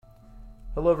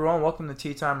Hello, everyone. Welcome to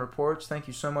Tea Time Reports. Thank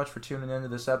you so much for tuning into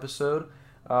this episode.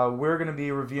 We're going to be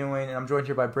reviewing, and I'm joined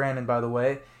here by Brandon, by the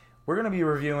way. We're going to be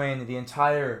reviewing the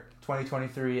entire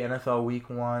 2023 NFL Week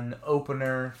 1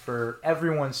 opener for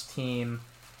everyone's team.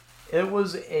 It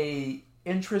was a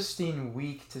interesting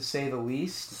week, to say the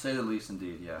least. To say the least,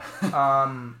 indeed, yeah.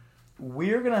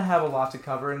 We're going to have a lot to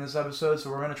cover in this episode, so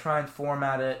we're going to try and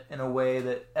format it in a way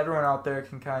that everyone out there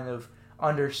can kind of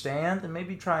understand and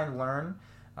maybe try and learn.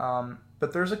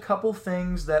 But there's a couple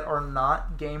things that are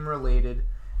not game-related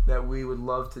that we would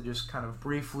love to just kind of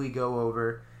briefly go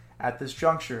over at this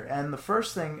juncture. And the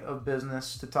first thing of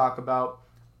business to talk about,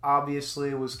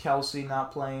 obviously, was Kelce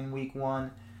not playing Week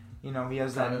 1. You know, he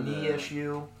has that knee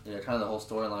issue. Yeah, kind of the whole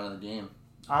storyline of the game.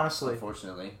 Honestly.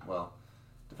 Unfortunately. Well,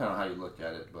 depending on how you look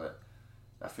at it, but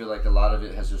I feel like a lot of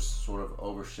it has just sort of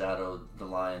overshadowed the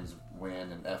Lions'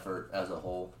 win and effort as a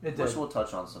whole. It did. Which we'll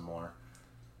touch on some more.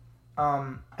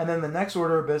 And then the next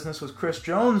order of business was Chris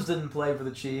Jones didn't play for the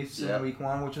Chiefs in Week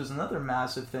 1, which was another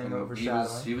massive thing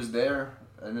overshadowing. He was there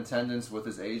in attendance with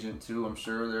his agent, too. I'm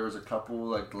sure there was a couple,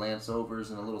 like, glance-overs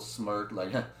and a little smirk,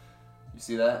 like, you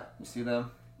see that? You see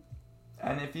them?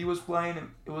 And if he was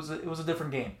playing, it was a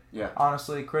different game. Yeah.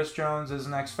 Honestly, Chris Jones is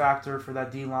an X factor for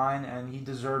that D-line, and he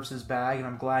deserves his bag, and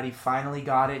I'm glad he finally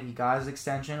got it. He got his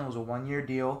extension. It was a 1-year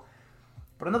deal.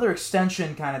 But another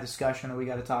extension kind of discussion that we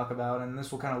got to talk about, and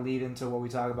this will kind of lead into what we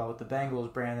talk about with the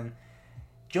Bengals, Brandon.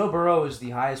 Joe Burrow is the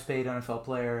highest paid NFL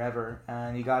player ever,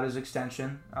 and he got his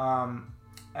extension.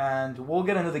 And we'll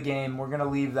get into the game. We're going to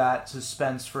leave that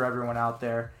suspense for everyone out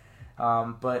there.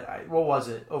 But what was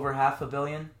it? Over $500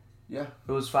 million? Yeah.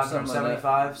 It was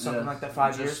 575, something like that,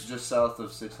 5 years? Just south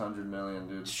of $600 million,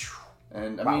 dude.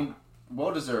 And, I mean,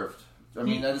 well-deserved. I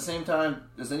mean, at the same time,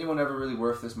 is anyone ever really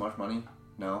worth this much money?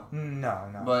 No.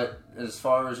 No. But as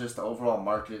far as just the overall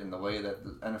market and the way that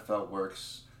the NFL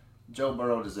works, Joe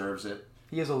Burrow deserves it.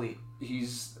 He is elite.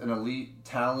 He's an elite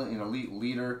talent, an elite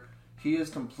leader. He has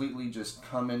completely just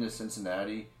come into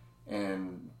Cincinnati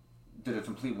and did a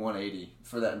complete 180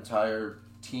 for that entire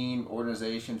team,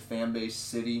 organization, fan base,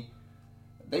 city.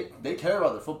 They care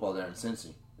about their football there in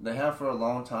Cincy. They have for a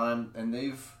long time, and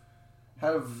they've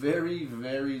had a very,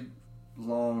 very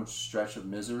long stretch of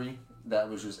misery that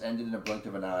was just ended in a blink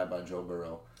of an eye by Joe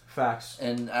Burrow. Facts.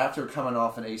 And after coming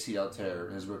off an ACL tear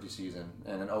in his rookie season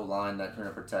and an O-line that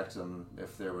couldn't protect him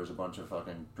if there was a bunch of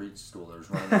fucking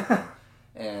preschoolers running at him,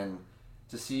 and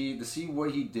to see what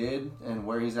he did and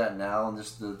where he's at now and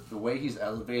just the way he's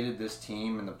elevated this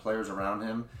team and the players around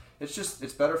him,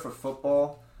 it's better for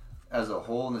football as a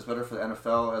whole and it's better for the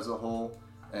NFL as a whole.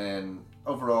 And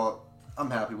overall, I'm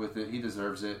happy with it. He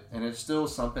deserves it. And it's still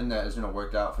something that is going to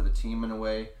work out for the team in a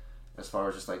way, as far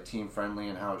as just like team friendly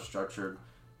and how it's structured.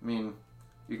 I mean,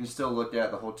 you can still look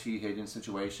at the whole T. Higgins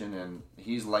situation, and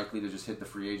he's likely to just hit the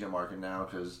free agent market now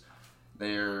because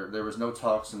there was no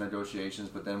talks and negotiations.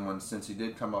 But then since he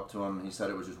did come up to him, he said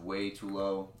it was just way too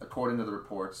low, according to the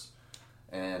reports.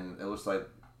 And it looks like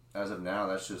as of now,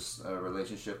 that's just a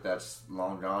relationship that's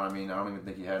long gone. I mean, I don't even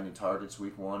think he had any targets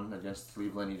Week 1 against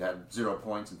Cleveland. He had 0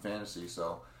 points in fantasy,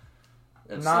 so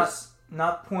it's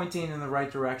not pointing in the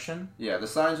right direction. Yeah, the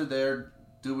signs are there.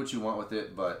 Do what you want with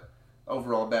it, but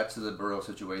overall, back to the Burrow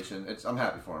situation, I'm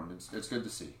happy for him. It's good to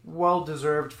see. Well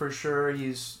deserved for sure.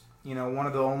 He's one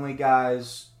of the only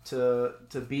guys to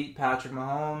beat Patrick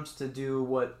Mahomes, to do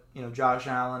what Josh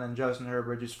Allen and Justin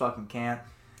Herbert just fucking can't.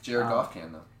 Jared Goff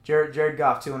can though. Jared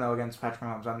Goff 2-0 against Patrick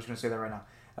Mahomes. I'm just gonna say that right now.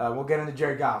 We'll get into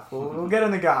Jared Goff. We'll get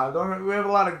into Goff. We have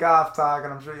a lot of Goff talk,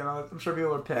 and I'm sure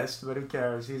people are pissed, but who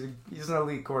cares? He's an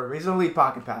elite quarterback. He's an elite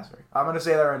pocket passer. I'm gonna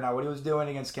say that right now. What he was doing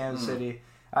against Kansas City,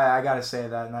 I gotta say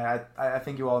that, and I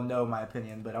think you all know my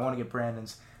opinion, but I want to get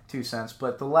Brandon's 2 cents.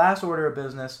 But the last order of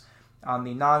business on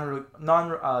the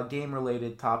non game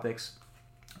related topics,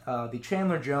 the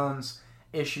Chandler Jones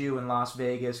issue in Las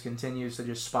Vegas continues to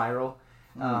just spiral.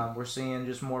 We're seeing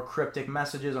just more cryptic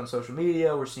messages on social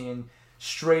media. We're seeing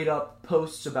straight up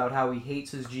posts about how he hates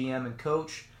his GM and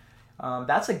coach.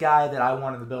 That's a guy that I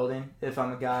want in the building. If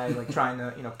I'm a guy like trying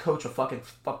to coach a fucking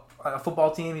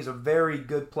football team, he's a very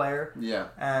good player. Yeah.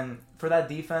 And for that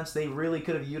defense, they really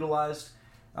could have utilized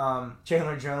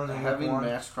Chandler Jones. Having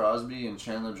Max Crosby and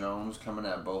Chandler Jones coming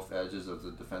at both edges of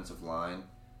the defensive line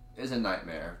is a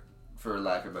nightmare, for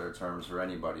lack of better terms, for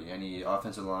anybody, any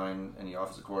offensive line, any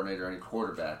offensive coordinator, any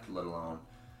quarterback, let alone.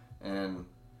 And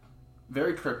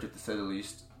very cryptic, to say the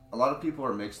least. A lot of people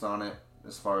are mixed on it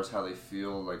as far as how they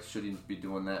feel. Like, should he be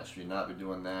doing that? Should he not be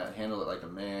doing that? Handle it like a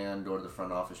man. Go to the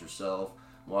front office yourself.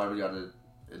 Why do we got to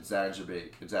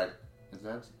exaggerate? Exacerbate?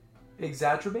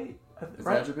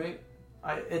 Exaggerate?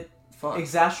 It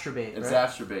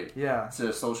exacerbate, right? Yeah.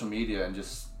 To social media and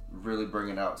just really bring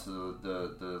it out to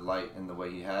the light in the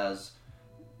way he has.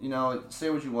 You know, say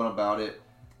what you want about it.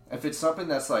 If it's something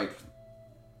that's like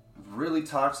really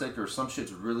toxic or some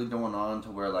shit's really going on to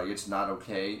where like it's not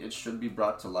okay, it should be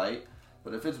brought to light.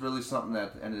 But if it's really something that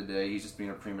at the end of the day he's just being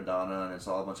a prima donna and it's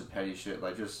all a bunch of petty shit,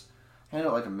 like just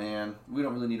handle it like a man. We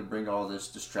don't really need to bring all this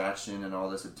distraction and all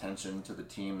this attention to the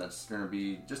team that's going to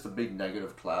be just a big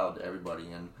negative cloud to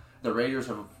everybody. And the Raiders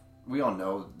have, we all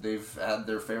know, they've had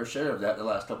their fair share of that the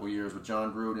last couple of years with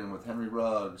John Gruden, with Henry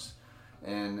Ruggs.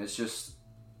 And it's just,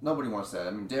 nobody wants that.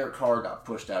 I mean, Derek Carr got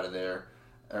pushed out of there,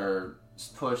 or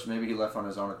pushed, maybe he left on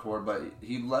his own accord, but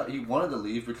he wanted to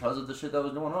leave because of the shit that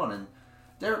was going on. And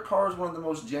Derek Carr is one of the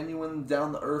most genuine,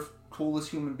 down-the-earth, coolest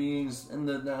human beings in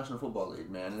the National Football League,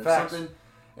 man.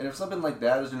 And if something like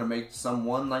that is going to make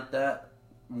someone like that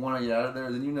want to get out of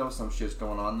there, then you know some shit's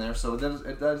going on there. So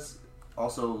it does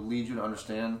also lead you to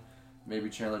understand maybe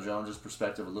Chandler Jones'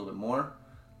 perspective a little bit more.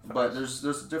 But there's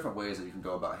different ways that you can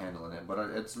go about handling it.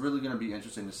 But it's really going to be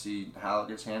interesting to see how it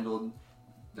gets handled.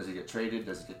 Does he get traded?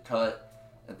 Does he get cut?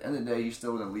 At the end of the day, he's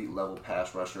still an elite level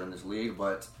pass rusher in this league,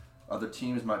 but other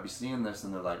teams might be seeing this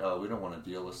and they're like, oh, we don't want to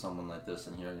deal with someone like this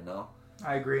in here, you know?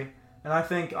 I agree. And I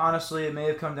think, honestly, it may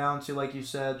have come down to, like you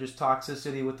said, just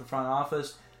toxicity with the front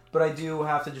office. But I do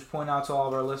have to just point out to all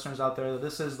of our listeners out there that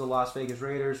this is the Las Vegas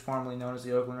Raiders, formerly known as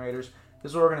the Oakland Raiders.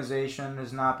 This organization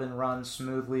has not been run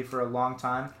smoothly for a long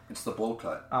time. It's the bowl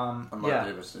cut. Yeah,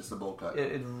 Davis, it's the bowl cut.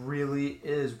 It really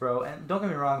is, bro. And don't get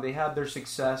me wrong, they had their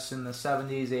success in the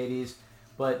 70s, 80s,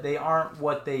 but they aren't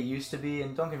what they used to be.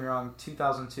 And don't get me wrong,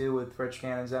 2002 with Rich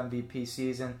Gannon's MVP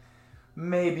season,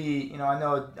 maybe, you know, I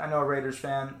know a Raiders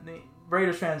fan.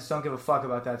 Raiders fans don't give a fuck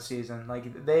about that season.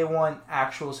 Like, they want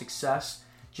actual success.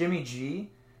 Jimmy G,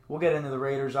 we'll get into the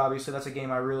Raiders, obviously. That's a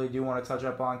game I really do want to touch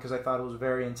up on because I thought it was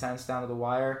very intense down to the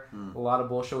wire. A lot of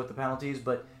bullshit with the penalties.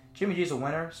 But Jimmy G's a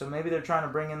winner, so maybe they're trying to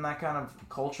bring in that kind of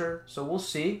culture. So we'll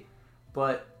see.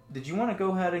 But did you want to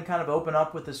go ahead and kind of open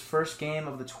up with this first game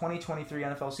of the 2023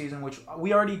 NFL season, which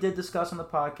we already did discuss on the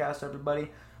podcast, everybody.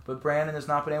 But Brandon has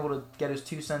not been able to get his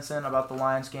 2 cents in about the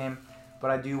Lions game.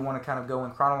 But I do want to kind of go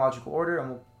in chronological order, and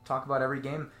we'll talk about every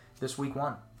game this week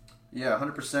 1. Yeah,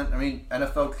 100%. I mean,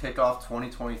 NFL Kickoff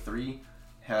 2023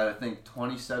 had, I think,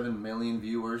 27 million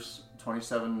viewers,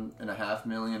 27.5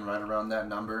 million, right around that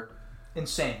number.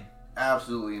 Insane.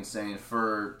 Absolutely insane.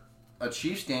 For a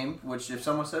Chiefs game, which if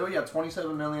someone said, oh yeah,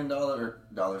 $27 million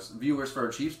viewers for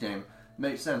a Chiefs game,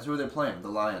 makes sense. Who are they playing? The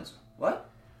Lions. What?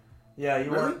 Yeah,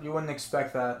 you wouldn't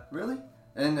expect that. Really?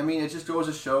 And, I mean, it just goes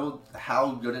to show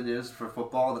how good it is for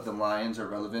football that the Lions are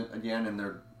relevant again, and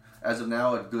they're, as of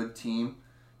now, a good team.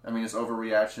 I mean, it's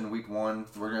overreaction week 1.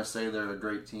 We're going to say they're a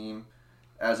great team.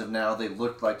 As of now, they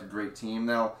looked like a great team.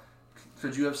 Now,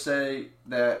 could you have said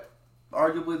that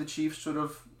arguably the Chiefs should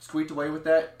have squeaked away with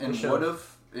that and would have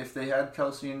if they had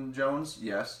Kelsey and Jones?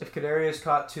 Yes. If Kadarius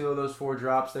caught 2 of those 4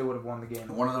 drops, they would have won the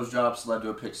game. One of those drops led to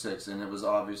a pick 6, and it was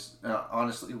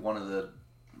honestly one of the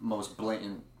most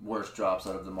blatant, worst drops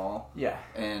out of them all. Yeah.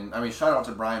 And, I mean, shout out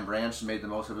to Brian Branch, made the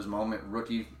most of his moment.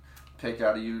 Rookie pick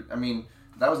out of you. I mean,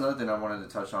 that was another thing I wanted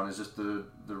to touch on is just the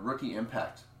rookie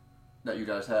impact that you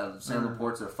guys had. Sam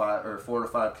Laporte's at 4 to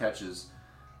 5 catches.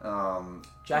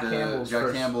 Jack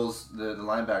Campbell's the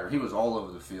linebacker. He was all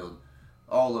over the field.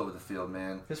 All over the field,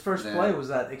 man. His first play was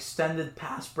that extended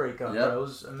pass breakup. Yep. Bro. It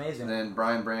was amazing. And then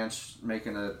Brian Branch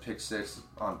making a pick 6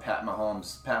 on Pat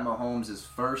Mahomes. Pat Mahomes'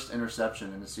 first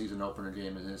interception in the season opener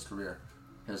game in his career.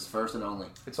 His first and only.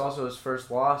 It's also his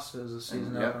first loss as a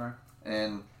season opener.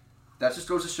 And that just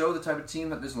goes to show the type of team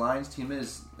that this Lions team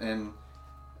is. And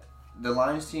the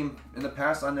Lions team, in the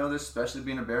past, I know this, especially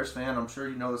being a Bears fan, I'm sure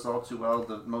you know this all too well,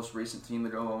 the most recent team to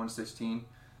go 0-16.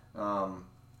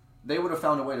 They would have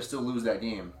found a way to still lose that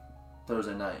game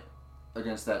Thursday night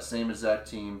against that same exact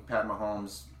team, Pat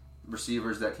Mahomes,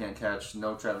 receivers that can't catch,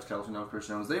 no Travis Kelce, no Chris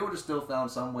Jones. They would have still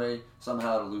found some way,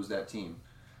 somehow, to lose that team.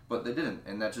 But they didn't.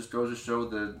 And that just goes to show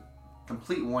the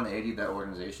complete 180 that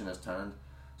organization has turned,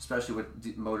 especially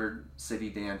with Motor City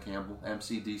Dan Campbell,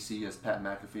 MCDC as Pat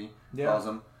McAfee calls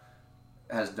him,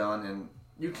 has done. And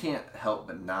you can't help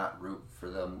but not root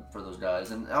for them, for those guys.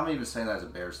 And I'm even saying that as a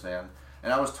Bears fan.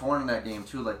 And I was torn in that game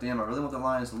too. Like, damn, I really want the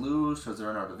Lions to lose because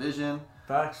they're in our division.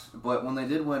 Facts. But when they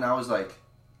did win, I was like,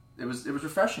 it was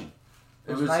refreshing.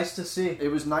 It was nice to see.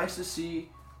 It was nice to see.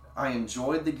 I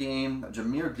enjoyed the game.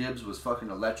 Jahmyr Gibbs was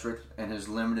fucking electric in his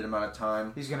limited amount of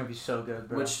time. He's gonna be so good,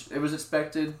 bro. Which it was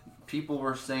expected. People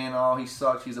were saying, "Oh, he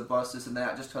sucked. He's a bust. This and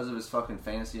that," just because of his fucking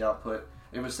fantasy output.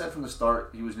 It was said from the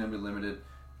start he was gonna be limited.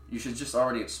 you should just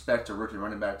already expect a rookie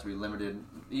running back to be limited,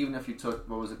 even if you took,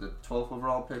 what was it, the 12th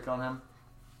overall pick on him?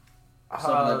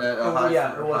 Something like that, a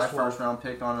high first-round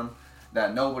pick on him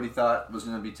that nobody thought was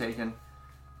going to be taken.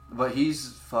 But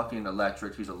he's fucking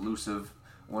electric. He's elusive.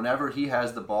 Whenever he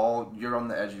has the ball, you're on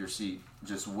the edge of your seat,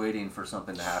 just waiting for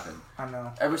something to happen. I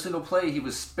know. Every single play, he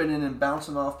was spinning and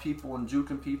bouncing off people and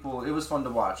juking people. It was fun to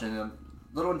watch, and a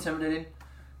little intimidating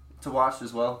to watch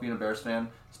as well, being a Bears fan,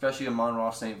 especially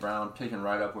Amon-Ra St. Brown picking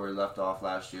right up where he left off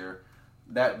last year.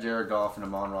 That Jared Goff and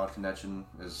Amon-Ra connection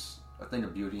is a thing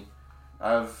of beauty.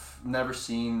 I've never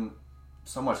seen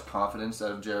so much confidence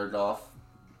out of Jared Goff,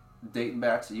 dating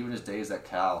back to even his days at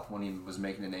Cal when he was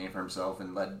making a name for himself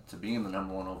and led to being the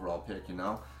number 1 overall pick, you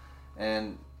know.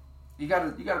 And you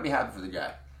gotta be happy for the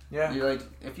guy. Yeah. You're like,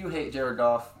 if you hate Jared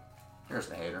Goff, you're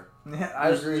just a hater. Yeah, I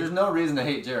agree. There's no reason to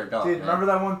hate Jared Goff. Dude, man. remember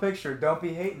that one picture? Don't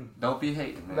be hating. Don't be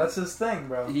hating, man. That's his thing,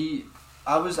 bro.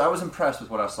 I was impressed with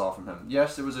what I saw from him.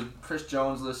 Yes, it was a Chris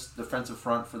Jones-less defensive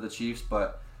front for the Chiefs,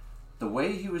 but the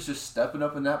way he was just stepping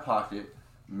up in that pocket,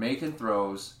 making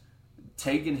throws,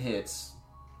 taking hits,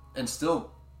 and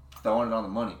still throwing it on the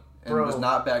money. And was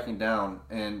not backing down.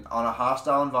 And on a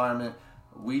hostile environment,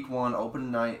 week 1,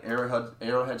 open night,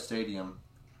 Arrowhead Stadium,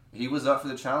 he was up for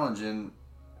the challenge. And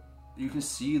you can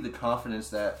see the confidence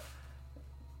that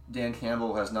Dan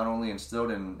Campbell has not only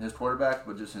instilled in his quarterback,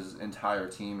 but just his entire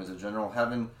team as a general.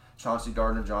 Having Chauncey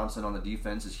Gardner-Johnson on the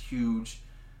defense is huge.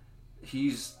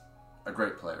 He's a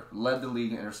great player. Led the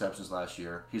league in interceptions last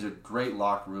year. He's a great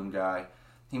locker room guy.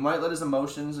 He might let his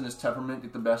emotions and his temperament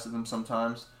get the best of him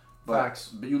sometimes. But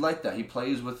you like that. He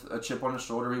plays with a chip on his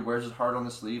shoulder. He wears his heart on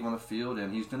the sleeve on the field,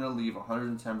 and he's going to leave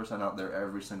 110% out there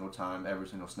every single time, every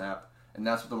single snap. And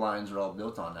that's what the Lions are all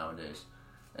built on nowadays.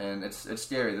 And it's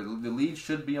scary. The lead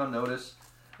should be on notice,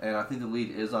 and I think the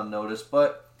lead is on notice.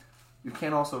 But you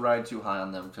can't also ride too high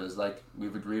on them because, like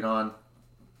we've agreed on,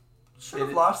 should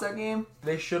have lost that game.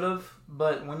 They should have,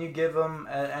 but when you give them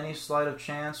any slight of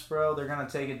chance, bro, they're going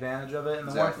to take advantage of it. And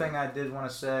the one thing I did want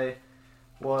to say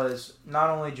was not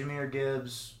only Jahmyr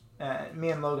Gibbs, me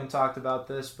and Logan talked about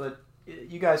this, but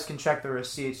you guys can check the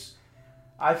receipts.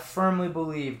 I firmly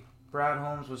believe Brad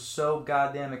Holmes was so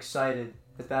goddamn excited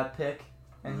at that pick,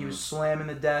 and he was slamming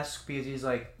the desk because he's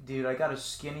like, dude, I got a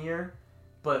skinnier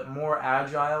but more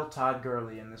agile Todd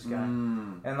Gurley in this guy.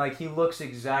 And like, he looks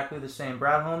exactly the same.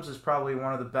 Brad Holmes is probably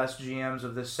one of the best GMs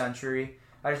of this century.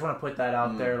 I just want to put that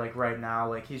out there, like, right now.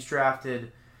 Like, he's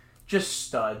drafted just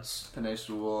studs. Penei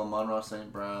Sewell, Amon-Ra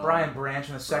St. Brown. Brian Branch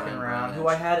in the second round, who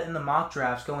I had in the mock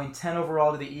drafts going 10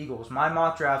 overall to the Eagles. My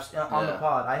mock drafts on the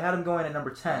pod, I had him going at number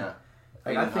 10. Yeah.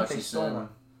 Like, I think they stole him.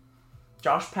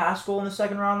 Josh Pascal in the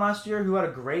second round last year, who had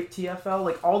a great TFL.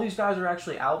 Like, all these guys are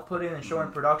actually outputting and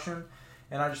showing production.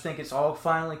 And I just think it's all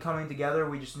finally coming together.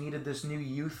 We just needed this new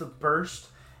youth of burst.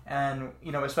 And,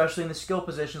 you know, especially in the skill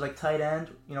positions like tight end,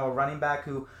 you know, a running back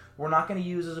who we're not going to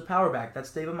use as a power back.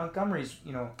 That's David Montgomery's,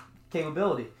 you know,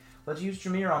 capability. Let's use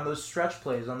Jahmyr on those stretch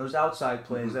plays, on those outside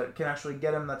plays that can actually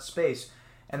get him that space.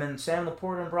 And then Sam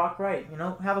Laporta and Brock Wright, you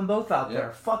know, have them both out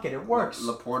there. Fuck it works.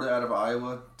 Laporta out of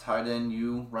Iowa, tight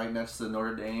end right next to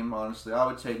Notre Dame, honestly. I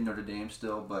would take Notre Dame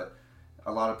still, but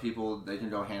a lot of people, they can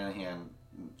go hand in hand.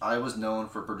 Iowa's known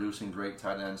for producing great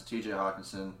tight ends. T.J.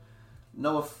 Hawkinson,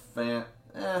 Noah Fant,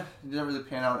 he didn't really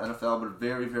pan out in NFL, but a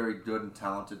very, very good and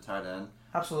talented tight end.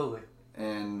 Absolutely.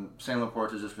 And Sam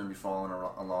Laporta is just going to be following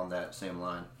along that same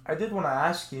line. I did want to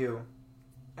ask you,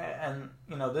 and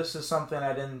you know, this is something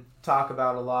I didn't talk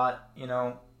about a lot, you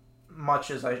know, as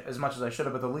much as I should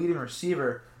have, but the leading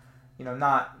receiver, you know,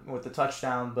 not with the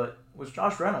touchdown, but was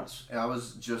Josh Reynolds. Yeah, I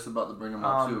was just about to bring him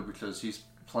up too, because he's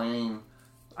playing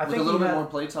with a little bit more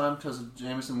play time because of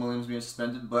Jameson Williams being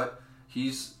suspended, but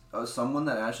he's someone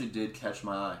that actually did catch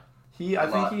my eye. I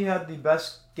think he had the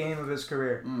best game of his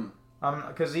career.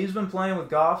 Because he's been playing with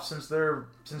Goff since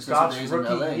Goff's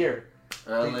rookie year.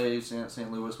 LA,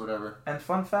 St. Louis, whatever. And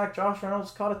fun fact, Josh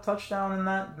Reynolds caught a touchdown in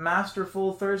that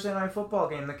masterful Thursday Night Football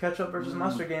game, the catch-up versus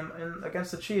mustard game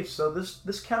against the Chiefs. So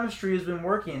this chemistry has been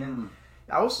working. And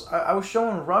I was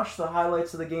showing Rush the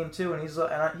highlights of the game too, and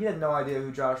he had no idea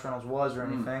who Josh Reynolds was or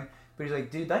anything. But he's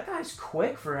like, dude, that guy's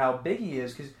quick for how big he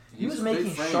is, because he was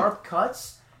making sharp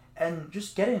cuts and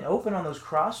just getting open on those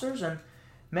crossers. And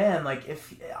man, like,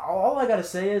 if all I gotta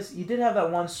say is he did have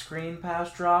that one screen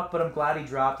pass drop, but I'm glad he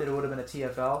dropped it. It would have been a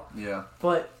TFL. Yeah.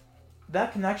 But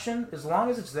that connection, as long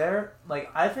as it's there, like,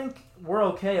 I think we're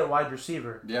okay at wide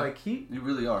receiver. Yeah. Like, you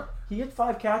really are. He had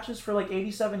 5 catches for like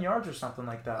 87 yards or something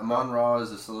like that. Amon-Ra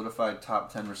is a solidified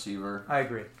top 10 receiver. I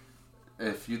agree.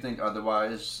 If you think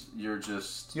otherwise, you're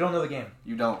just... You don't know the game.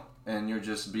 You don't. And you're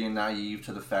just being naive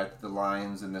to the fact that the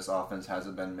Lions and this offense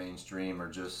hasn't been mainstream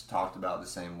or just talked about the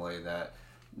same way that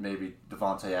maybe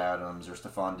Devontae Adams or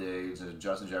Stephon Diggs or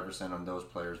Justin Jefferson and those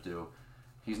players do.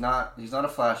 He's not a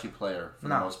flashy player for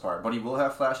the most part, but he will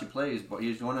have flashy plays, but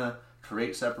he's going to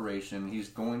create separation. He's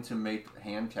going to make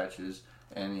hand catches,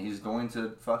 and he's going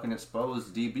to fucking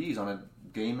expose DBs on a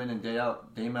game in and day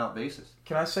out basis.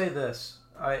 Can I say this?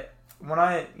 When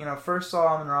I first saw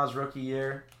Amon-Ra's rookie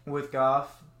year with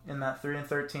Goff in that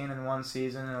 3-13 in one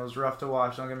season, and it was rough to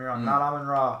watch. Don't get me wrong, not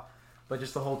Amon-Ra, but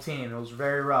just the whole team. It was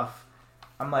very rough.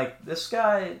 I'm like, this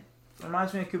guy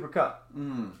reminds me of Cooper Kupp.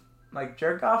 Like,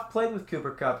 Jared Goff played with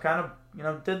Cooper Kupp, kind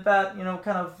of, did that,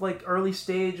 kind of like early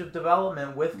stage of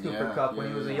development with Cooper Kupp when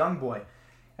he was a young boy.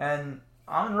 And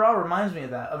Amon-Ra reminds me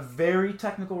of that. A very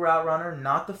technical route runner,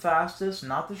 not the fastest,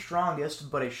 not the strongest,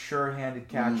 but a sure-handed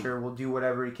catcher, will do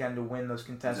whatever he can to win those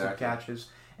contested catches.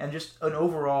 And just an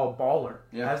overall baller.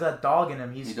 Yeah. Has that dog in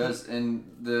him. He does. And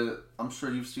I'm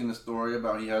sure you've seen the story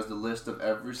about he has the list of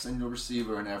every single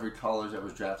receiver in every college that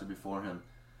was drafted before him.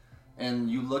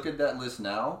 And you look at that list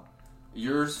now,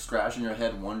 you're scratching your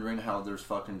head wondering how there's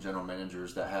fucking general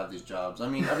managers that have these jobs. I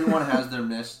mean, everyone has their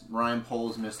miss. Ryan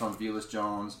Poles missed on Velus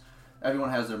Jones.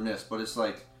 Everyone has their miss. But it's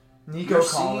like, you're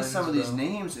seeing some of these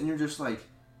names and you're just like,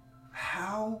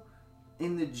 how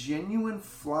in the genuine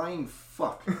flying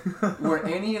fuck were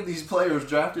any of these players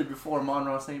drafted before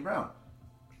Amon-Ra St. Brown?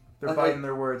 They're biting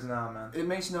their words now, man. It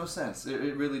makes no sense.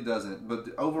 It really doesn't. But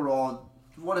overall,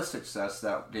 what a success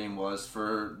that game was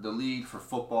for the league, for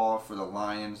football, for the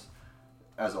Lions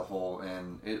as a whole.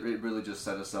 And it really just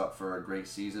set us up for a great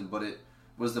season. But it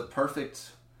was the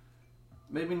perfect,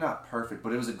 maybe not perfect,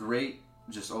 but it was a great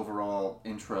just overall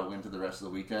intro into the rest of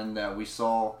the weekend that we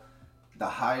saw the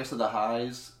highest of the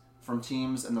highs from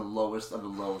teams and the lowest of the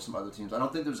lows from other teams. I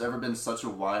don't think there's ever been such a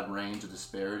wide range of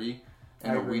disparity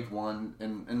in a week one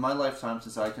in my lifetime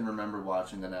since I can remember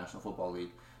watching the National Football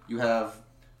League. You have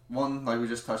one, like we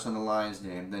just touched on, the Lions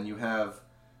game. Then you have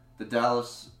the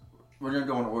Dallas... We're going to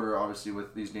go in order, obviously,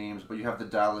 with these games, but you have the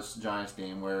Dallas Giants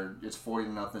game where it's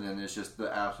 40-0 and it's just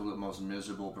the absolute most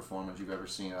miserable performance you've ever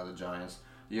seen out of the Giants.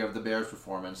 You have the Bears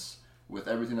performance with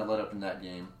everything that led up in that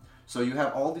game. So you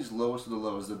have all these lowest of the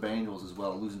lows, the Bengals as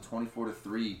well, losing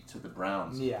 24-3 to the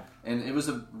Browns. Yeah. And it was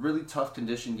a really tough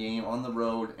condition game on the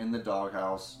road, in the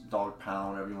doghouse, dog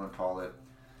pound, whatever you want to call it.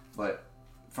 But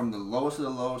from the lowest of the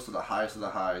lows to the highest of the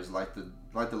highs, like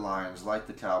the Lions, like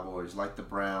the Cowboys, like the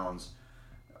Browns,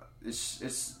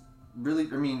 it's really,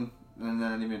 I mean, and then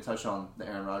I didn't even touch on the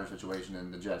Aaron Rodgers situation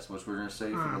and the Jets, which we're going to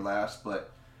save for the last,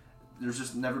 but there's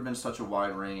just never been such a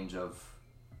wide range of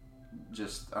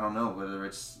just, I don't know, whether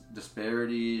it's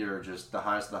disparity or just the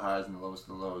highest of the highs and the lowest of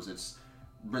the lows. It's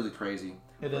really crazy.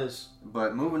 It is.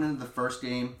 But moving into the first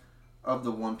game of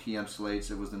the 1 p.m.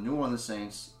 slates, it was the New Orleans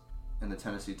Saints and the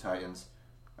Tennessee Titans.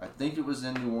 I think it was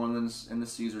in New Orleans in the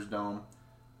Caesars Dome.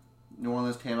 New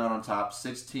Orleans came out on top,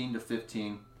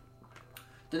 16-15.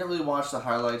 Didn't really watch the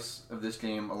highlights of this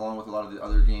game along with a lot of the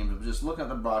other games, but just looking at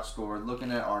the box score,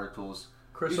 looking at articles.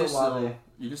 Chris Olave.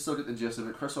 You can still get the gist of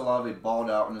it. Chris Olave balled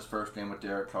out in his first game with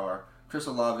Derek Carr. Chris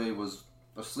Olave was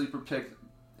a sleeper pick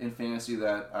in fantasy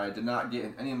that I did not get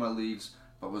in any of my leagues,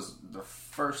 but was the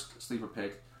first sleeper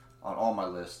pick on all my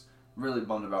lists. Really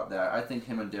bummed about that. I think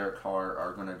him and Derek Carr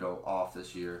are going to go off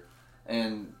this year.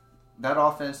 And that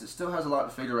offense, it still has a lot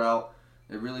to figure out.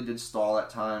 It really did stall at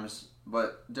times,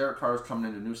 but Derek Carr is coming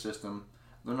into a new system.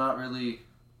 They're not really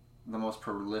the most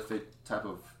prolific type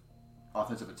of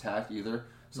offensive attack either.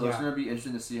 So it's going to be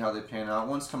interesting to see how they pan out.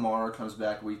 Once Kamara comes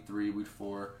back week 3, week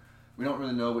 4, we don't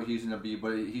really know what he's going to be,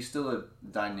 but he's still a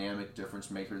dynamic difference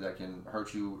maker that can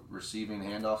hurt you receiving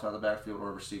handoffs out of the backfield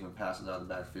or receiving passes out of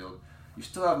the backfield. You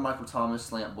still have Michael Thomas,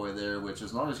 slant boy there, which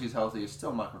as long as he's healthy, it's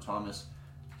still Michael Thomas.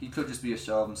 He could just be a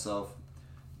shell of himself,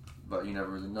 but you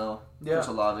never really know. Yeah. Chris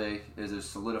Olave is a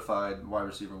solidified wide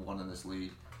receiver 1 in this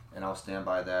league, and I'll stand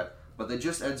by that. But they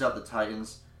just edged out the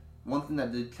Titans. One thing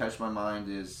that did catch my mind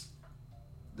is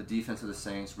the defense of the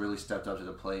Saints really stepped up to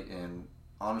the plate and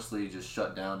honestly just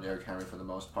shut down Derrick Henry for the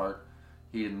most part.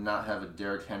 He did not have a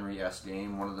Derrick Henry-esque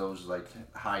game, one of those like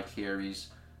high carries,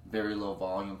 very low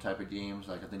volume type of games.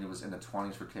 Like I think it was in the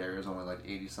 20s for carries, only like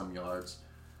 80-some yards.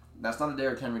 That's not a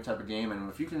Derrick Henry type of game, and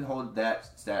if you can hold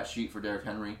that stat sheet for Derrick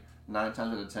Henry, 9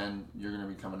 times out of 10, you're going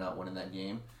to be coming out winning that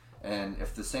game. And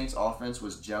if the Saints offense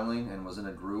was gelling and was in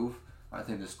a groove, I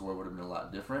think the score would have been a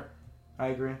lot different. I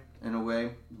agree. In a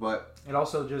way, but it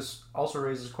also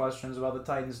raises questions about the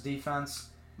Titans' defense.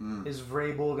 Is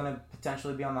Vrabel going to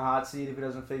potentially be on the hot seat if he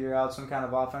doesn't figure out some kind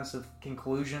of offensive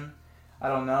conclusion? I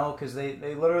don't know, because they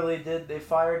literally they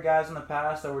fired guys in the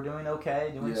past that were doing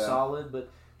okay, doing solid, but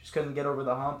just couldn't get over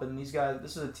the hump. And these guys,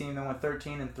 this is a team that went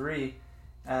 13-3,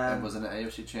 and was in the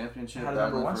AFC Championship, had a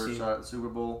battling #1 for a seed. shot at the Super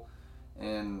Bowl.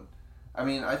 And I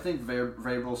mean, I think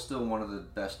Vrabel's still one of the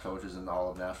best coaches in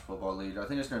all of National Football League. I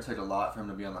think it's going to take a lot for him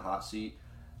to be on the hot seat.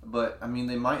 But I mean,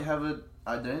 they might have an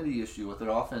identity issue with their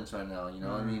offense right now. You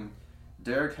know, I mean,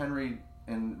 Derrick Henry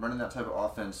and running that type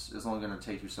of offense is only going to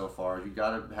take you so far. You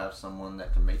got to have someone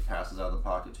that can make passes out of the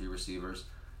pocket to your receivers.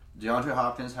 DeAndre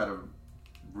Hopkins had a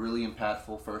really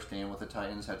impactful first game with the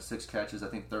Titans. Had 6 catches, I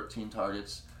think 13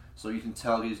 targets. So you can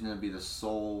tell he's going to be the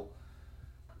sole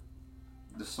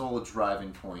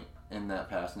driving point in that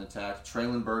passing attack.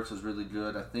 Traylon Burks was really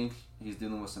good. I think he's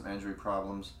dealing with some injury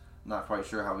problems. Not quite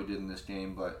sure how he did in this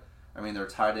game, but I mean, their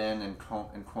tight end and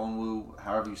Kwonwu,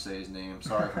 however you say his name,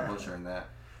 sorry for butchering that.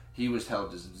 He was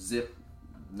held just zip,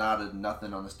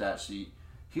 nothing on the stat sheet.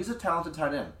 He's a talented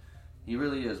tight end. He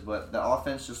really is, but the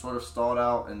offense just sort of stalled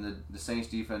out, and the Saints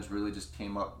defense really just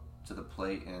came up to the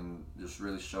plate and just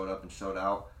really showed up and showed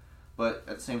out. But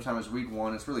at the same time, as week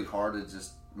 1, it's really hard to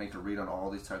just make a read on all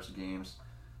these types of games,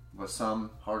 but some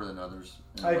harder than others.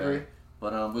 I agree.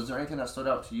 But was there anything that stood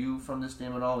out to you from this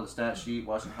game at all? The stat sheet,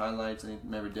 watching highlights,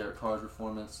 maybe Derek Carr's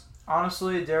performance?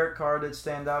 Honestly, Derek Carr did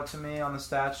stand out to me on the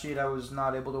stat sheet. I was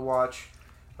not able to watch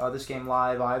this game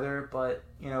live either, but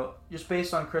just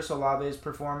based on Chris Olave's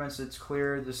performance, it's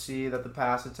clear to see that the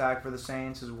pass attack for the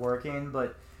Saints is working.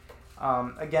 But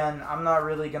again, I'm not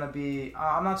really gonna be.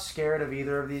 I'm not scared of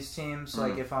either of these teams.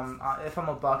 Like if I'm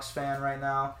a Bucs fan right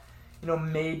now,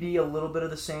 maybe a little bit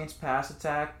of the Saints pass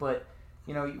attack, but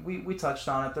we touched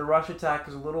on it. Their rush attack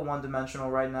is a little one-dimensional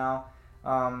right now.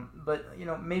 But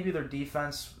maybe their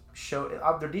defense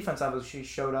obviously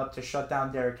showed up to shut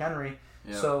down Derrick Henry.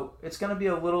 Yeah. So it's going to be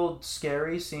a little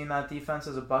scary seeing that defense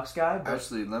as a Bucs guy. But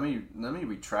actually, let me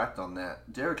retract on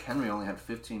that. Derrick Henry only had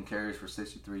 15 carries for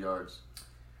 63 yards,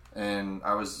 and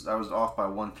I was off by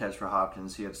 1 catch for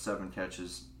Hopkins. He had 7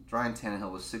 catches. Ryan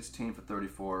Tannehill was 16 for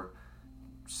 34,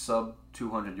 sub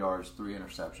 200 yards, 3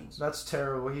 interceptions. That's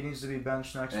terrible. He needs to be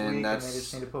benched next week, and they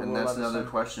just need to put. And that's another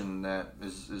question: that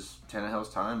is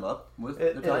Tannehill's time up with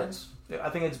the Titans? I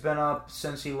think it's been up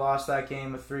since he lost that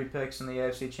game with 3 picks in the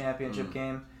AFC Championship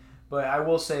game. But I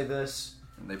will say this.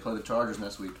 And they play the Chargers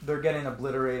next week. They're getting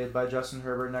obliterated by Justin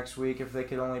Herbert next week if they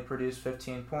could only produce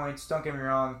 15 points. Don't get me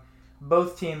wrong.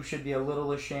 Both teams should be a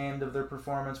little ashamed of their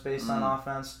performance based on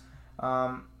offense.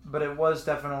 But it was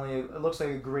definitely, it looks like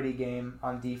a gritty game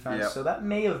on defense. Yep. So that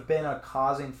may have been a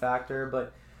causing factor.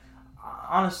 But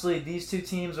honestly, these two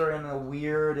teams are in a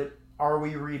weird, are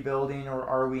we rebuilding or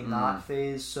are we not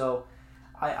phase. So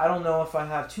I don't know if I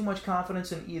have too much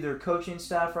confidence in either coaching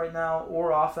staff right now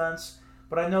or offense,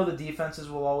 but I know the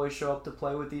defenses will always show up to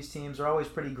play with these teams. They're always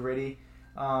pretty gritty.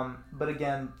 But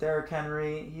again, Derrick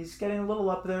Henry, he's getting a little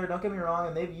up there, don't get me wrong,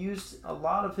 and they've used a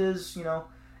lot of his,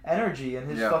 energy and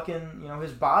his fucking,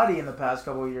 his body in the past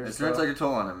couple of years. It's going to take a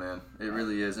toll on him, man. It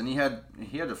really is. And he had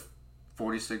a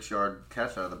 46-yard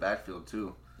catch out of the backfield,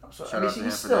 too. So,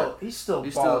 he's still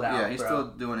balled out. Yeah, he's still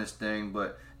doing his thing,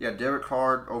 but yeah, Derek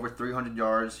Carr over 300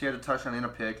 yards. He had a touchdown and a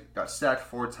pick. Got sacked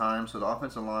 4 times, so the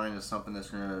offensive line is something that's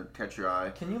going to catch your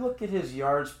eye. Can you look at his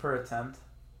yards per attempt,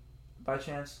 by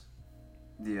chance?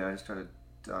 Yeah, I just got to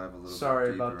dive a little.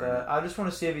 Sorry about that. I just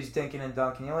want to see if he's dinking and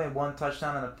dunking. He only had 1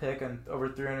 touchdown and a pick and over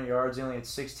 300 yards. He only had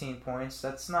 16 points.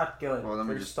 That's not good. Well, let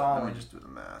me just do the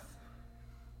math.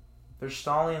 They're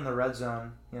stalling in the red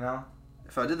zone,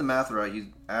 If I did the math right, he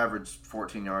averaged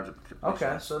 14 yards a completion.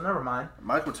 Okay, so never mind.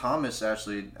 Michael Thomas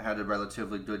actually had a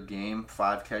relatively good game.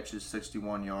 5 catches,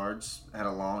 61 yards. Had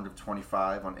a long of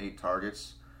 25 on 8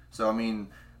 targets. So, I mean,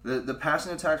 the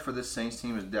passing attack for this Saints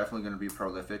team is definitely going to be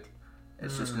prolific.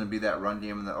 It's just going to be that run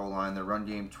game and the O-line. The run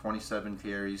game, 27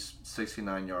 carries,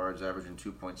 69 yards, averaging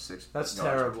 2.6 That's yards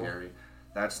terrible. per carry.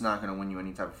 That's not going to win you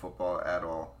any type of football at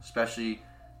all, especially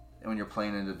when you're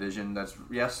playing in a division that's,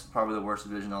 yes, probably the worst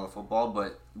division in all of football,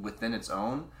 but within its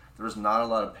own, there's not a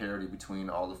lot of parity between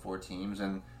all the 4 teams.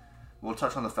 And we'll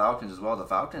touch on the Falcons as well. The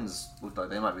Falcons look like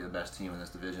they might be the best team in this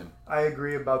division. I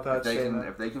agree about that statement.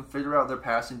 If they can figure out their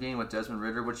passing game with Desmond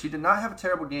Ridder, which he did not have a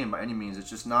terrible game by any means. It's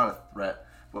just not a threat,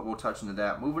 but we'll touch into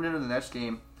that. Moving into the next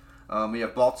game, we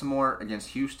have Baltimore against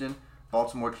Houston.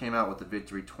 Baltimore came out with the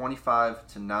victory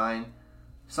 25-9.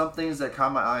 Some things that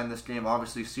caught my eye in this game,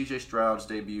 obviously C.J. Stroud's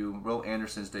debut, Will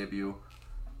Anderson's debut,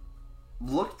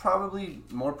 looked probably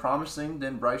more promising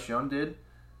than Bryce Young did,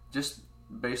 just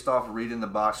based off reading the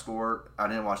box score. I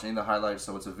didn't watch any of the highlights,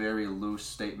 so it's a very loose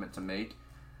statement to make.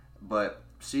 But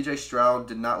C.J. Stroud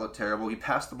did not look terrible. He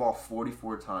passed the ball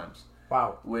 44 times.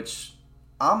 Wow. Which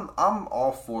I'm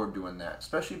all for doing that,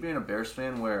 especially being a Bears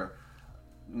fan where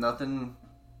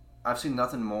I've seen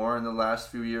nothing more in the last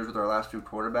few years with our last few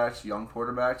quarterbacks, young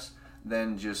quarterbacks,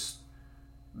 than just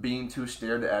being too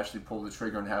scared to actually pull the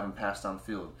trigger and have him pass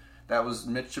downfield. That was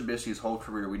Mitch Trubisky's whole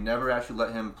career. We never actually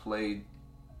let him play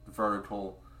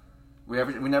vertical. We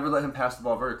never let him pass the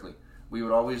ball vertically. We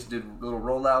would always do little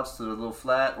rollouts to the little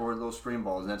flat or little screen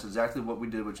balls, and that's exactly what we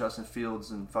did with Justin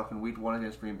Fields in fucking week 1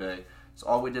 against Green Bay. It's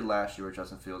all we did last year with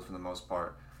Justin Fields for the most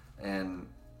part, and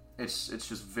it's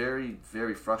just very,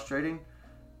 very frustrating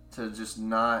to just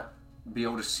not be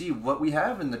able to see what we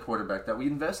have in the quarterback that we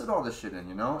invested all this shit in,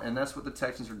 you know? And that's what the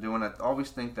Texans are doing. I always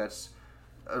think that's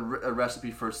a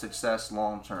recipe for success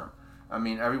long term. I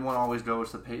mean, everyone always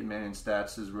goes to Peyton Manning's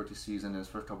stats his rookie season, his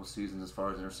first couple seasons as far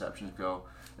as interceptions go.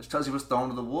 It's because he was thrown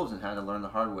to the wolves and had to learn the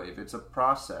hard way. It's a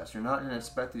process. You're not going to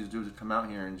expect these dudes to come out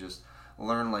here and just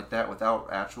learn like that without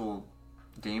actual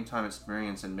game time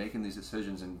experience and making these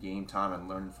decisions in game time and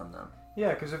learning from them.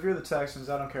 Yeah, because if you're the Texans,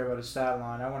 I don't care about his stat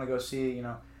line. I want to go see,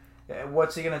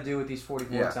 what's he going to do with these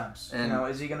 44 attempts?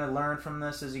 Is he going to learn from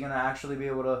this? Is he going to actually be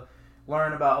able to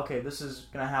learn about, okay, this is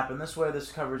going to happen this way,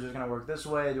 this coverage is going to work this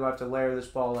way, do I have to layer this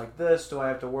ball like this, do I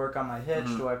have to work on my hitch,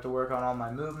 do I have to work on all my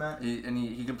movement?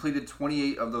 He completed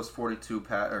 28 of those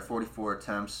 44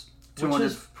 attempts. Which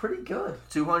is pretty good.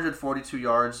 242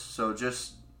 yards, so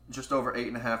just over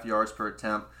 8.5 yards per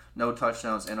attempt, no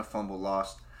touchdowns and a fumble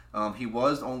lost. He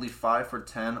was only 5 for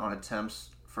 10 on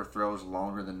attempts for throws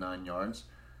longer than 9 yards.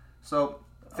 So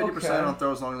 50% on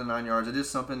throws longer than 9 yards. It is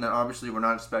something that obviously we're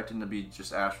not expecting to be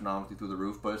just astronomically through the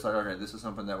roof, but it's like, okay, this is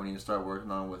something that we need to start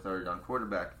working on with our young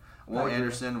quarterback. Will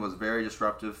Anderson was very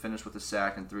disruptive, finished with a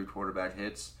sack and 3 quarterback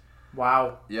hits.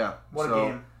 Wow. Yeah. What a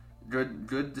game.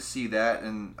 Good to see that.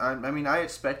 And I mean, I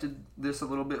expected this a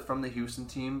little bit from the Houston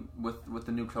team with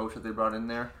the new coach that they brought in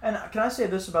there. And can I say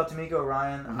this about D'Amico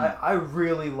Ryan? I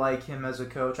really like him as a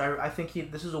coach. I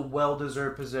think this is a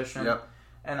well-deserved position. Yep.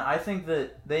 And I think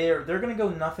that they're going to go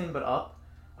nothing but up.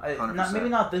 Maybe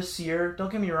not this year.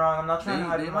 Don't get me wrong. I'm not trying to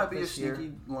hype them up this year. They might be a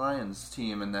sneaky Lions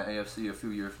team in the AFC a few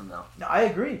years from now. No, I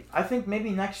agree. I think maybe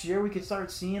next year we could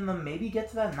start seeing them maybe get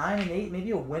to that 9-8,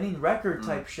 maybe a winning record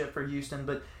type shit for Houston.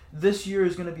 But this year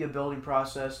is going to be a building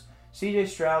process. C.J.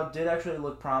 Stroud did actually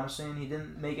look promising. He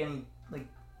didn't make any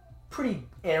pretty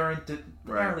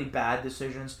errantly bad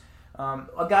decisions.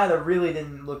 A guy that really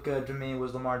didn't look good to me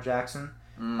was Lamar Jackson.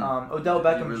 Odell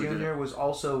Beckham really Jr. was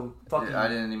also fucking. I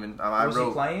didn't even. Was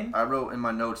he playing? I wrote in my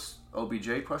notes OBJ ?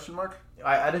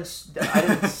 I didn't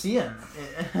see him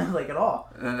at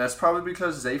all. And that's probably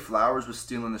because Zay Flowers was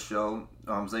stealing the show.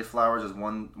 Zay Flowers is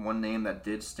one name that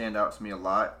did stand out to me a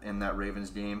lot in that Ravens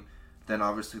game. Then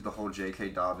obviously the whole J.K.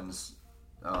 Dobbins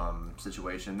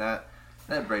situation that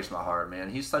breaks my heart, man.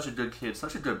 He's such a good kid,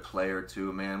 such a good player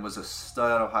too, man. Was a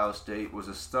stud at Ohio State, was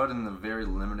a stud in the very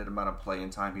limited amount of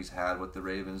playing time he's had with the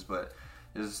Ravens, but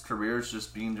his career is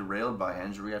just being derailed by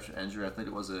injury after injury. I think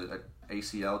it was a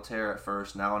ACL tear at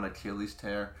first, now an Achilles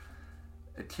tear.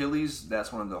 Achilles,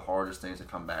 that's one of the hardest things to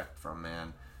come back from,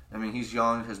 man. I mean, he's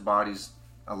young, his body's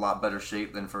a lot better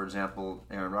shape than, for example,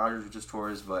 Aaron Rodgers, who just tore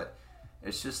his, but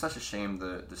it's just such a shame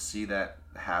to see that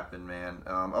happen, man.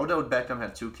 Odell Beckham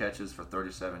had 2 catches for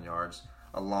 37 yards,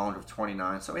 a long of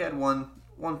 29. So he had one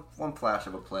flash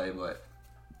of a play, but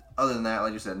other than that,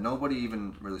 like you said, nobody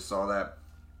even really saw that.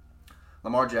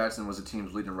 Lamar Jackson was the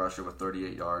team's leading rusher with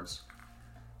 38 yards.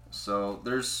 So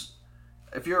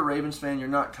if you're a Ravens fan, you're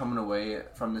not coming away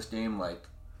from this game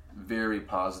very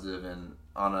positive and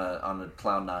on a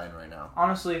cloud 9 right now.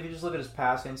 Honestly, if you just look at his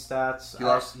passing stats,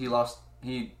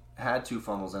 He had 2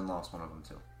 fumbles and lost one of them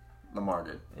too. Lamar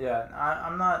did. Yeah,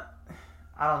 I'm not.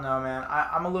 I don't know, man.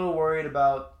 I'm a little worried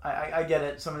about. I get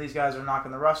it. Some of these guys are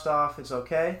knocking the rust off. It's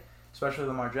okay, especially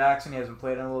Lamar Jackson. He hasn't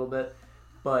played in a little bit,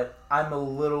 but I'm a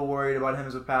little worried about him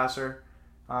as a passer.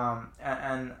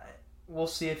 And we'll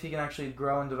see if he can actually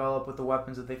grow and develop with the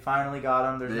weapons that they finally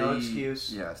got him. There's no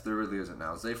excuse. Yes, there really isn't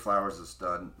now. Zay Flowers is a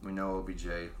stud. We know OBJ.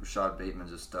 Rashad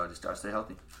Bateman's a stud. He's got to stay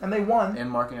healthy. And they won. And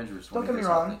Mark Andrews. Don't get me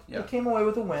wrong. Yeah. They came away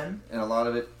with a win. And a lot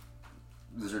of it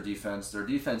is their defense. Their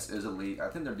defense is elite. I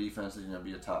think their defense is going to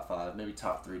be a top 5, maybe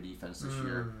top 3 defense this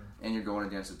year. And you're going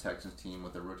against a Texans team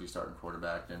with a rookie starting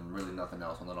quarterback and really nothing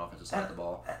else on that offensive side of the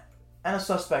ball. And a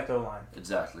suspect O-line.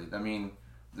 Exactly. I mean,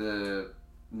 the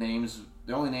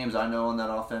only names I know on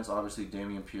that offense, obviously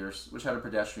Dameon Pierce, which had a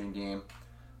pedestrian game.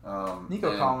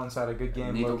 Nico Collins had a good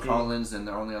game. Nico Collins, and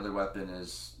their only other weapon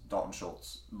is Dalton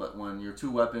Schultz. But when your 2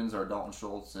 weapons are Dalton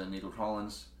Schultz and Nico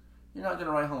Collins, you're not going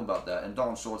to write home about that. And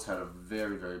Dalton Schultz had a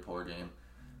very, very poor game.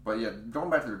 But yeah, going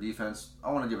back to their defense,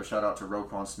 I want to give a shout out to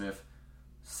Roquan Smith.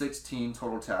 16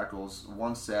 total tackles,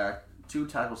 1 sack, 2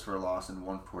 tackles for a loss and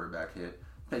 1 quarterback hit,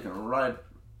 picking right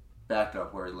back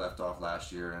up where he left off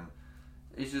last year. And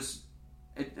it's just,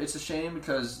 it's a shame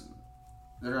because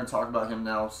they're going to talk about him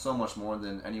now so much more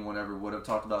than anyone ever would have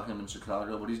talked about him in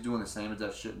Chicago. But he's doing the same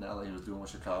exact shit now that he was doing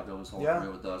with Chicago his whole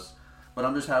career with us. But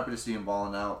I'm just happy to see him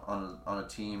balling out on a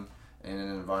team and in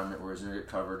an environment where he's going to get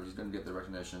covered, he's going to get the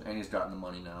recognition, and he's gotten the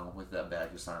money now with that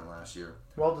bag he signed last year.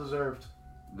 Well deserved.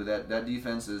 But that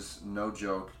defense is no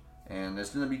joke, and it's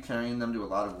going to be carrying them to a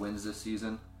lot of wins this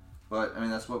season. But, I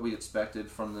mean, that's what we expected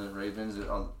from the Ravens.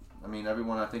 I mean,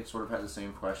 everyone, I think, sort of had the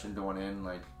same question going in,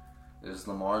 like, is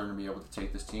Lamar going to be able to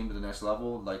take this team to the next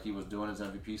level like he was doing his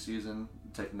MVP season,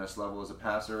 take the next level as a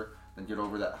passer, then get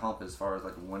over that hump as far as,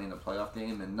 like, winning a playoff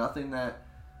game? And nothing that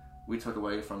we took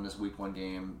away from this Week 1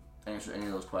 game answered any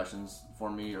of those questions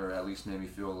for me, or at least made me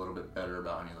feel a little bit better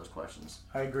about any of those questions.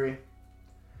 I agree.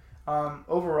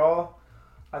 Overall,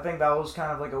 I think that was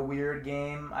kind of like a weird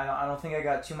game. I don't think I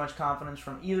got too much confidence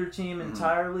from either team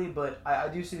entirely, but I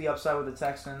do see the upside with the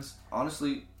Texans.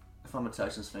 Honestly, if I'm a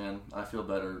Texans fan, I feel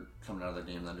better coming out of that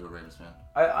game than I do a Ravens fan.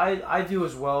 I do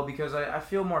as well, because I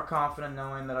feel more confident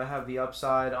knowing that I have the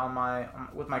upside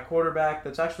with my quarterback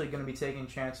that's actually going to be taking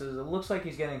chances. It looks like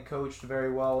he's getting coached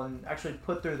very well and actually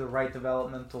put through the right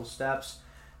developmental steps.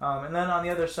 And then on the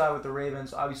other side with the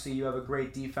Ravens, obviously you have a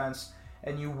great defense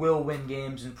and you will win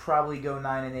games and probably go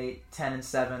 9-8,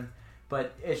 10-7.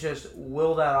 But it's just,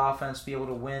 will that offense be able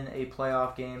to win a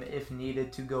playoff game if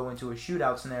needed to go into a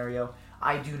shootout scenario?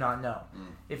 I do not know.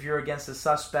 If you're against a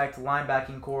suspect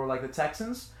linebacking core like the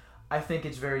Texans, I think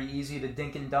it's very easy to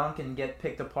dink and dunk and get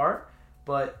picked apart.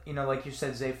 But, you know, like you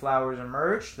said, Zay Flowers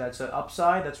emerged. That's an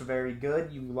upside. That's very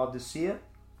good. You love to see it.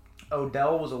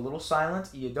 Odell was a little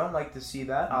silent. You don't like to see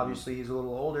that. Obviously, he's a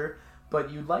little older. But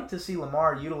you'd like to see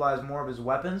Lamar utilize more of his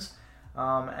weapons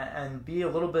and be a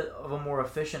little bit of a more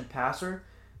efficient passer.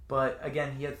 But,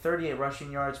 again, he had 38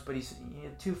 rushing yards, but he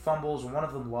had 2 fumbles, one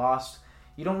of them lost.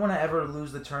 You don't want to ever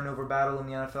lose the turnover battle in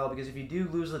the NFL, because if you do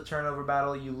lose the turnover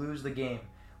battle, you lose the game.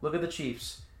 Look at the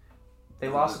Chiefs. They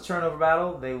lost the turnover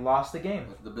battle. They lost the game.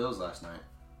 Look at the Bills last night.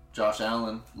 Josh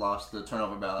Allen lost the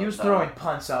turnover battle. He was throwing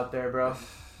punts out there, bro.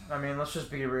 I mean, let's just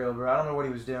be real, bro. I don't know what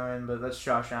he was doing, but that's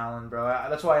Josh Allen, bro.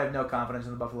 That's why I have no confidence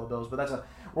in the Buffalo Bills. But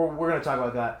we're going to talk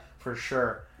about that for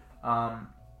sure.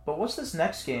 But what's this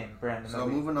next game, Brandon? So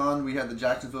moving on, we had the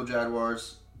Jacksonville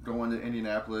Jaguars going to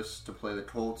Indianapolis to play the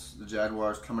Colts. The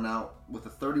Jaguars coming out with a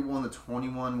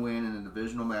 31-21 win in a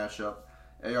divisional matchup.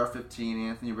 AR-15,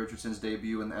 Anthony Richardson's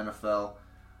debut in the NFL.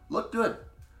 Looked good.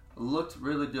 Looked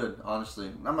really good, honestly.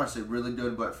 I'm not going to say really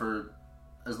good, but for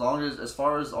as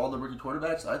far as all the rookie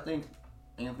quarterbacks, I think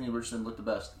Anthony Richardson looked the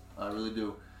best. I really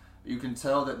do. You can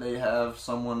tell that they have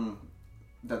someone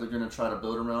that they're going to try to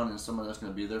build around, and someone that's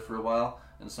going to be there for a while,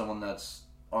 and someone that's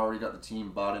already got the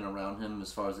team bought in around him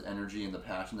as far as the energy and the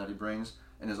passion that he brings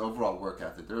and his overall work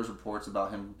ethic. There's reports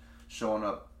about him showing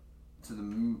up to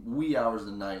the wee hours of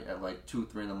the night at like 2,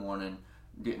 3 in the morning,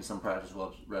 getting some practice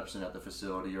reps in at the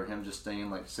facility, or him just staying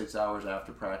like 6 hours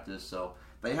after practice. So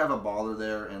they have a baller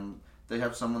there, and they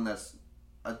have someone that's,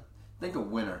 I think, a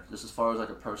winner, just as far as like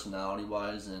a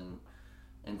personality-wise and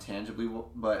intangibly.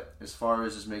 But as far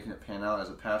as just making it pan out as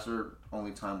a passer,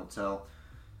 only time will tell.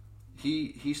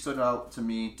 He stood out to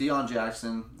me. Deion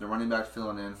Jackson, the running back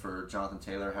filling in for Jonathan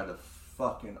Taylor, had a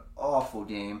fucking awful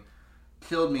game.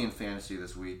 Killed me in fantasy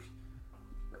this week.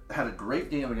 Had a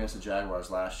great game against the Jaguars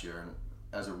last year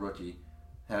as a rookie.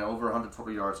 Had over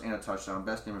 140 yards and a touchdown.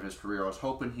 Best game of his career. I was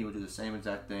hoping he would do the same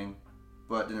exact thing,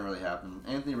 but it didn't really happen.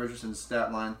 Anthony Richardson's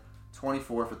stat line,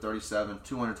 24 for 37,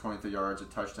 223 yards, a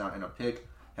touchdown, and a pick.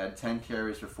 Had 10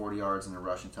 carries for 40 yards and a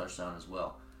rushing touchdown as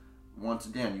well. Once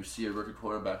again, you see a rookie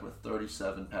quarterback with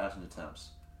 37 passing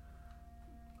attempts.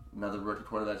 Another rookie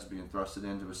quarterback is being thrusted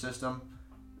into a system,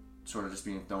 sort of just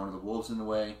being thrown to the wolves in a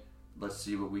way. Let's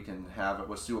see what we can have.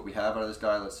 Let's see what we have out of this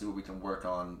guy. Let's see what we can work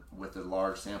on with a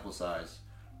large sample size,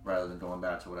 rather than going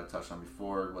back to what I touched on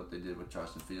before, what they did with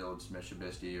Justin Fields, Mitch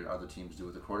Trubisky, or other teams do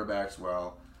with the quarterbacks,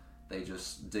 where they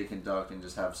just dink and duck and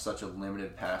just have such a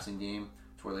limited passing game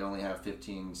to where they only have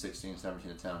 15, 16, 17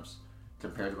 attempts.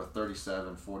 Compared to a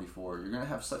 37, 44, you're going to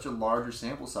have such a larger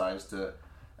sample size to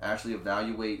actually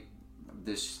evaluate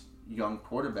this young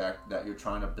quarterback that you're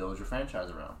trying to build your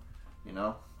franchise around. You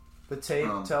know? The tape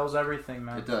tells everything,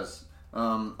 man. It does.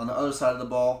 On the other side of the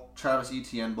ball, Travis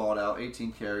Etienne balled out,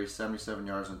 18 carries, 77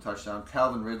 yards and a touchdown.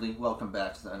 Calvin Ridley, welcome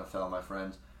back to the NFL, my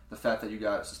friend. The fact that you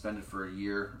got suspended for a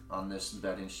year on this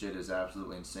betting shit is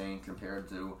absolutely insane compared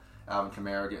to Alvin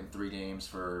Kamara getting 3 games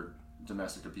for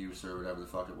domestic abuse or whatever the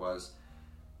fuck it was.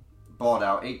 Balled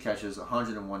out, 8 catches,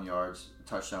 101 yards,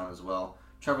 touchdown as well.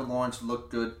 Trevor Lawrence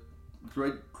looked good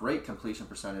great completion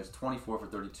percentage, 24 for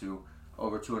 32,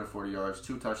 over 240 yards,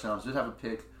 2 touchdowns. Did have a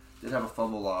pick, did have a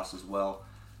fumble loss as well.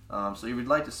 So you would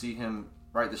like to see him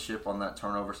right the ship on that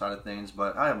turnover side of things,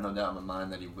 but I have no doubt in my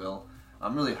mind that he will.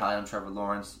 I'm really high on Trevor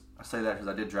Lawrence. I say that because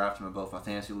I did draft him in both my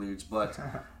fantasy leagues, but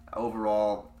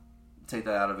overall, take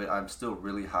that out of it, I'm still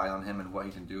really high on him and what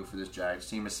he can do for this Jags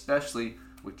team, especially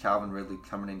with Calvin Ridley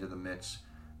coming into the mix.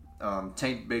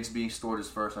 Tank Bigsby scored his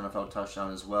first NFL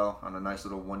touchdown as well on a nice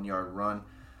little 1-yard run.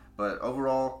 But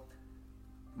overall,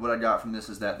 what I got from this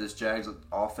is that this Jags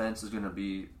offense is going to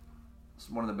be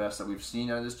one of the best that we've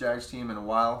seen out of this Jags team in a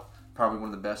while. Probably one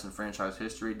of the best in franchise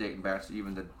history, dating back to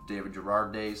even the David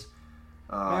Gerard days.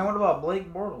 Man, what about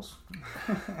Blake Bortles?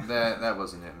 that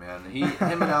wasn't it, man.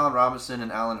 Him and Allen Robinson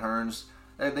and Allen Hurns,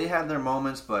 they had their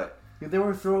moments, but they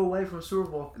were throwaway from Super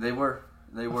Bowl. They were.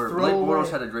 Blake Bortles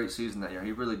had a great season that year.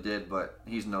 He really did, but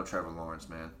he's no Trevor Lawrence,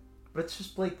 man. But it's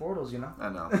just Blake Bortles, you know? I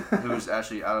know. Who's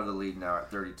actually out of the league now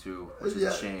at 32, which is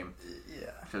a shame.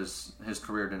 Yeah. Because his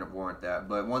career didn't warrant that.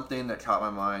 But one thing that caught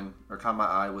my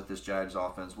eye with this Jags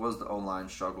offense was the O-line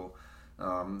struggle.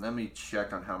 Let me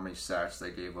check on how many sacks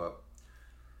they gave up.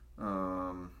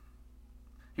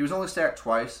 He was only sacked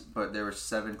twice, but there were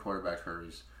 7 quarterback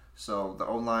hurries. So the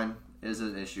O-line is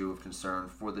an issue of concern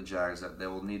for the Jags that they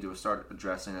will need to start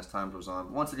addressing as time goes on.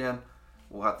 But once again,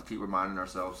 we'll have to keep reminding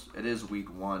ourselves, it is week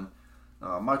 1.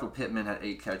 Michael Pittman had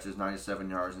 8 catches, 97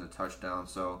 yards, and a touchdown.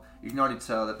 So you can already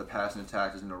tell that the passing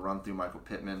attack is going to run through Michael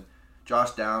Pittman.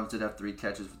 Josh Downs did have 3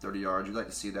 catches for 30 yards. You'd like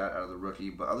to see that out of the rookie.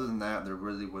 But other than that, there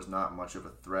really was not much of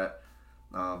a threat.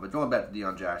 But going back to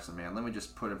Deion Jackson, man, let me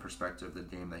just put in perspective the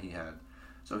game that he had.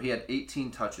 So he had 18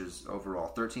 touches overall,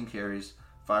 13 carries,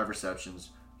 5 receptions.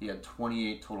 He had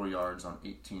 28 total yards on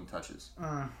 18 touches.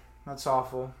 That's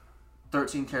awful.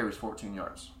 13 carries, 14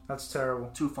 yards. That's terrible.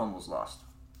 2 fumbles lost.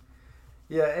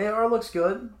 Yeah, AR looks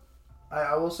good.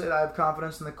 I will say that I have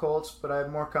confidence in the Colts, but I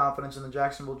have more confidence in the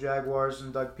Jacksonville Jaguars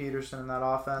and Doug Peterson in that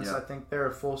offense. Yeah. I think they're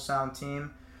a full sound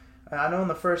team. I know in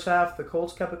the first half the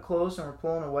Colts kept it close and were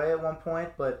pulling away at one point,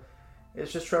 but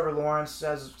it's just Trevor Lawrence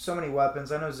has so many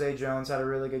weapons. I know Zay Jones had a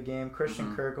really good game.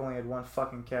 Christian Kirk only had 1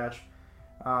 fucking catch.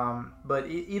 But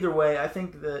either way, I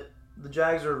think that the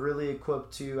Jags are really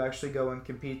equipped to actually go and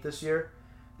compete this year.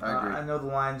 I agree. I know the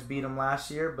Lions beat them last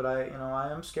year, but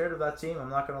I am scared of that team. I'm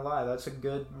not going to lie. That's a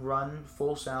good run,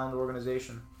 full sound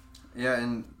organization. Yeah,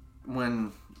 and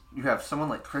when you have someone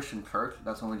like Christian Kirk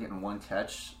that's only getting 1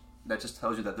 catch, that just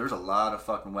tells you that there's a lot of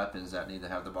fucking weapons that need to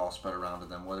have the ball spread around to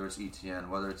them, whether it's ETN,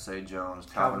 whether it's Zay Jones,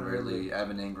 Calvin Ridley,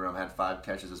 Evan Ingram had 5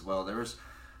 catches as well. There was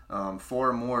 4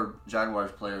 or more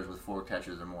Jaguars players with 4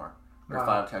 catches or more. Or Wow.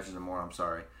 5 catches or more, I'm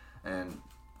sorry. And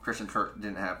Christian Kirk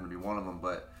didn't happen to be one of them,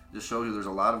 but just shows you there's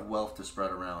a lot of wealth to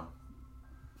spread around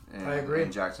I agree.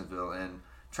 in Jacksonville. And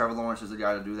Trevor Lawrence is the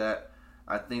guy to do that.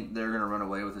 I think they're going to run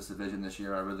away with this division this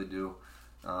year. I really do.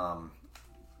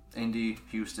 Indy,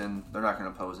 Houston, they're not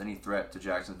going to pose any threat to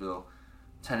Jacksonville.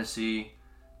 Tennessee,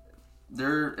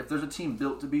 if there's a team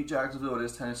built to beat Jacksonville, it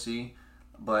is Tennessee.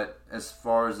 But as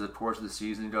far as the course of the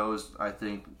season goes, I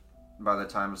think by the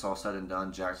time it's all said and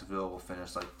done, Jacksonville will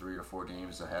finish like 3 or 4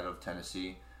 games ahead of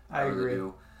Tennessee. I agree.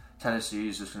 Do. Tennessee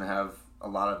is just going to have a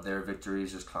lot of their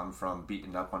victories just come from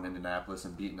beating up on Indianapolis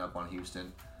and beating up on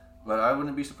Houston. But I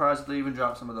wouldn't be surprised if they even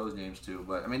drop some of those games too.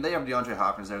 But I mean, they have DeAndre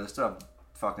Hopkins there. They still have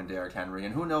fucking Derrick Henry,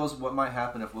 and who knows what might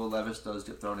happen if Will Levis does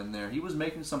get thrown in there. He was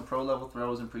making some pro level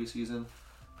throws in preseason.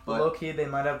 But low key, they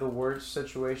might have the worst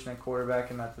situation at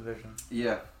quarterback in that division.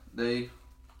 Yeah, they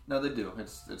do.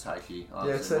 It's high key.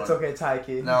 Yeah, it's okay. It's high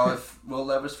key. Now, if Will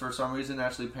Levis for some reason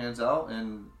actually pans out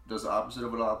and does the opposite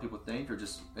of what a lot of people think, or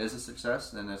just is a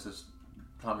success, then it's this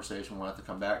conversation we'll have to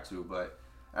come back to. But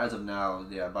as of now,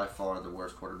 yeah, by far the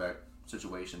worst quarterback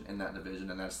situation in that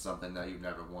division, and that's something that you've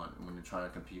never won when you're trying to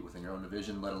compete within your own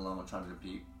division, let alone trying to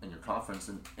compete in your conference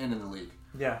and in the league.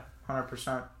 Yeah,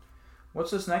 100%.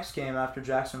 What's this next game after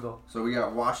Jacksonville? So we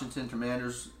got Washington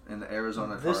Commanders and the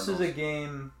Arizona Cardinals. This is a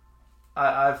game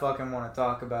I fucking want to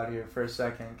talk about here for a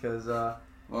second because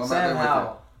Sam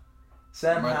Howell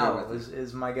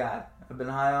is my guy. I've been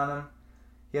high on him.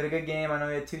 He had a good game. I know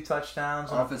he had 2 touchdowns.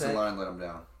 Offensive line let him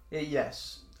down.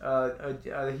 Yes.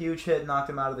 A huge hit knocked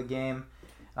him out of the game.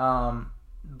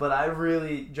 But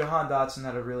Jahan Dotson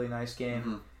had a really nice game.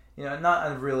 Mm-hmm. You know, not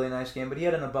a really nice game, but he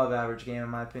had an above average game in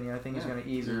my opinion. I think he's going to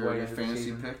ease his way into the fantasy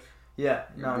season. pick? Yeah.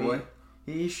 Your boy?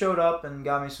 He showed up and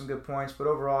got me some good points, but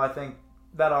overall I think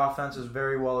that offense is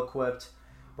very well equipped.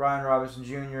 Brian Robinson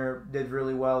Jr. did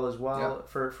really well as well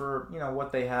for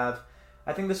what they have.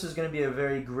 I think this is going to be a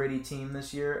very gritty team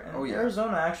this year. And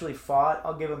Arizona actually fought.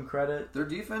 I'll give them credit. Their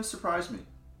defense surprised me.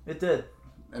 It did.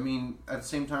 I mean, at the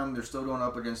same time, they're still going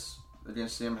up against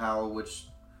against Sam Howell, which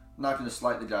not going to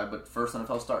slight the guy, but first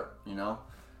NFL start,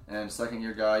 and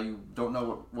second-year guy. You don't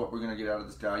know what we're going to get out of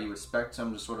this guy. You expect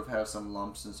him to sort of have some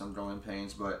lumps and some growing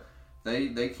pains, but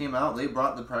they came out, they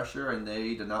brought the pressure, and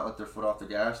they did not let their foot off the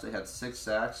gas. They had 6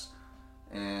 sacks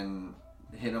and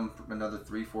hit him another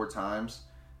 3-4 times,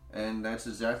 and that's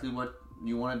exactly what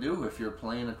you want to do if you're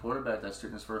playing a quarterback that's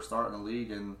getting his first start in the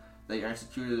league, and they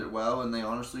executed it well, and they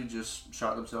honestly just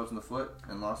shot themselves in the foot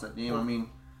and lost that game. I mean,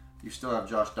 you still have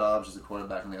Josh Dobbs as the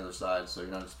quarterback on the other side, so you're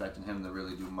not expecting him to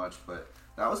really do much, but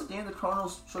that was a game the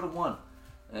Cardinals should have won.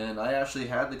 And I actually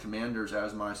had the Commanders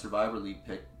as my Survivor League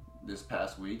pick this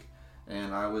past week,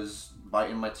 and I was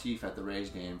biting my teeth at the Rays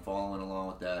game, following along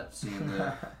with that,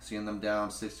 seeing them down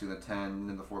 16-10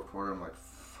 in the fourth quarter. I'm like,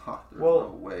 fuck, there's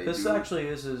no way. This dude. actually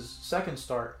is his second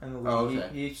start in the league. Oh, okay.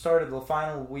 He started the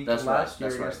final week last year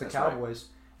against the Cowboys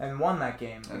and won that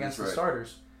game against the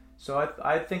starters. So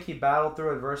I think he battled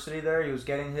through adversity there. He was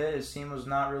getting hit. His team was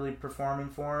not really performing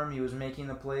for him. He was making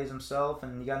the plays himself,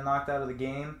 and he got knocked out of the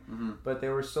game. But they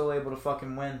were still able to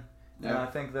fucking win. Yeah. And I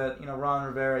think that, Ron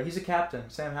Rivera, he's a captain.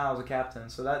 Sam Howell's a captain.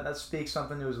 So that speaks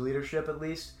something to his leadership at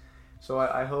least. So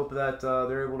I hope that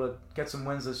they're able to get some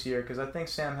wins this year, because I think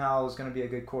Sam Howell is going to be a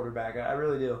good quarterback. I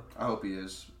really do. I hope he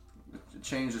is.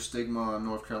 Change the stigma on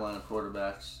North Carolina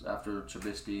quarterbacks after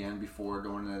Trubisky and before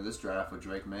going into this draft with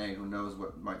Drake May. Who knows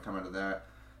what might come out of that.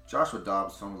 Joshua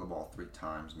Dobbs fumbled the ball 3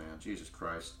 times, man. Jesus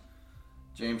Christ.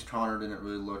 James Conner didn't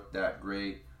really look that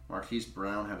great. Marquise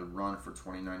Brown had a run for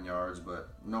 29 yards,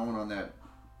 but no one on that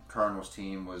Cardinals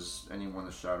team was anyone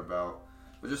to shout about.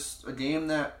 But just a game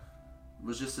that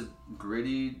was just a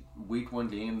gritty Week 1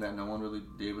 game that no one really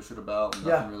gave a shit about.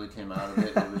 Nothing really came out of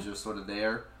it. It was just sort of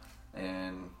there,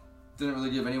 and didn't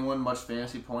really give anyone much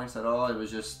fantasy points at all. It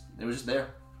was just there.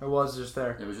 It was just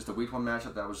there. It was just a Week 1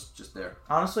 matchup that was just there.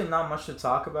 Honestly, not much to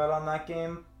talk about on that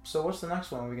game. So what's the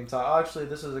next one we can talk? Oh, actually,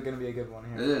 this is going to be a good one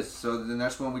here. It is. So the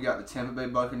next one, we got the Tampa Bay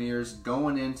Buccaneers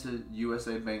going into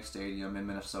USA Bank Stadium in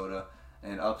Minnesota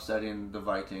and upsetting the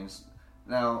Vikings.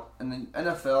 Now, in the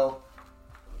NFL,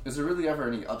 is there really ever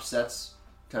any upsets?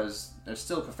 Because there's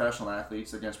still professional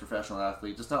athletes against professional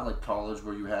athletes. It's not like college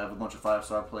where you have a bunch of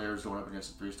 5-star players going up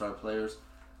against 3-star players.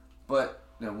 But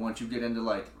once you get into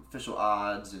like official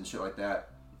odds and shit like that,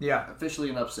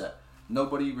 officially an upset.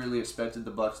 Nobody really expected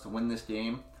the Bucs to win this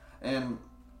game. And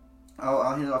I'll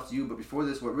hand it off to you. But before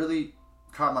this, what really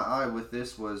caught my eye with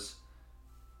this is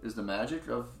the magic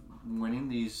of winning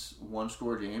these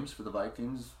 1-score games for the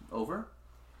Vikings over.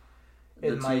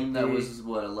 The team that was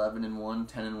 11-1,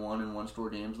 10-1 in 1-score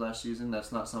games last season.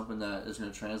 That's not something that is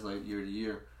going to translate year to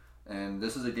year. And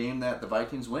this is a game that the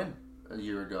Vikings win a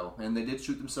year ago, and they did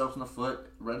shoot themselves in the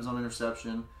foot. Red zone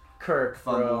interception. Kirk,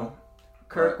 fumble. Bro.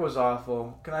 Kirk was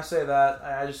awful. Can I say that?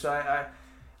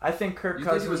 I think Kirk Cousins.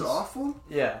 You think he was awful?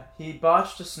 Yeah, he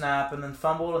botched a snap and then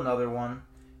fumbled another one.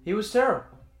 He was terrible.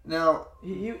 Now,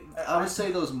 I would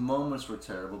say those moments were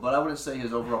terrible, but I wouldn't say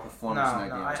his overall performance in that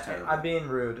game was terrible. I'm being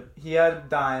rude. He had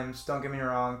dimes, don't get me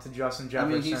wrong, to Justin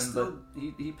Jefferson.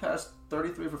 He passed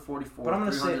 33 for 44, but I'm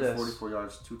going to say this. 344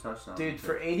 yards, 2 touchdowns. Dude,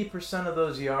 for 80% of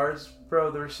those yards,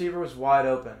 bro, the receiver was wide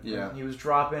open. Yeah. He was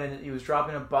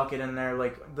dropping a bucket in there.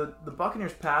 Like, the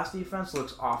Buccaneers' pass defense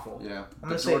looks awful. Yeah. I'm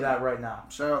going to say that right now.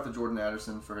 Shout out to Jordan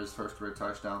Addison for his first career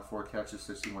touchdown, 4 catches,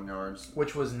 61 yards.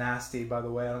 Which was nasty, by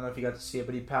the way. I don't know if you got to see it,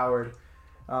 but he powered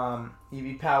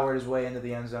his way into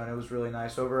the end zone. It was really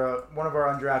nice. Over one of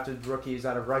our undrafted rookies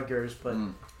out of Rutgers. But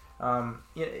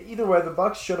either way, the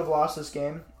Bucs should have lost this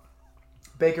game.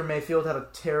 Baker Mayfield had a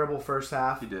terrible first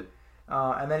half. He did.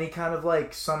 And then he kind of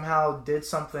like somehow did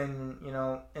something,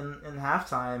 in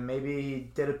halftime. Maybe he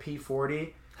did a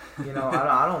P40.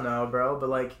 I don't know, bro. But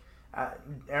like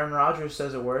Aaron Rodgers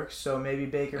says it works, so maybe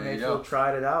Baker Mayfield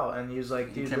tried it out, and he was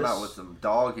like, "Dude, he came out with some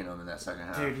dog in him in that second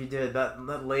half." Dude, he did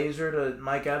that laser to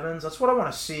Mike Evans. That's what I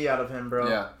want to see out of him, bro.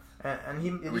 Yeah. And he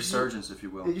resurgence, if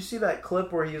you will. Did you see that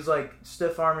clip where he was like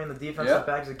stiff arming the defensive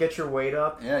backs? Like, get your weight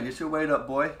up. Yeah, get your weight up,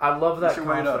 boy. I love that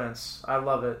confidence. I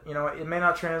love it. It may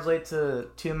not translate to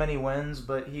too many wins,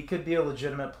 but he could be a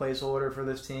legitimate placeholder for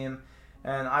this team,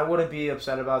 and I wouldn't be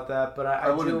upset about that. But I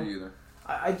wouldn't be either.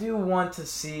 I do want to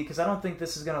see, because I don't think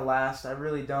this is going to last. I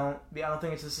really don't. I don't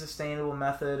think it's a sustainable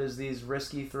method, as these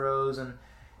risky throws and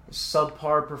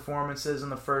subpar performances in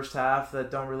the first half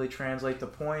that don't really translate to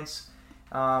points.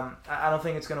 I don't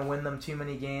think it's going to win them too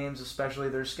many games, especially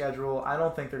their schedule. I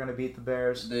don't think they're going to beat the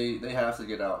Bears. They have to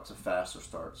get out to faster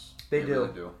starts. They do.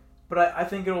 Really do. But I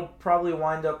think it'll probably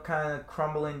wind up kind of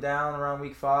crumbling down around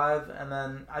week 5, and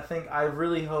then I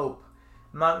really hope.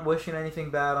 I'm not wishing anything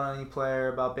bad on any player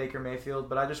about Baker Mayfield,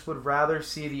 but I just would rather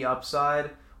see the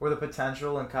upside or the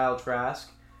potential in Kyle Trask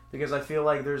because I feel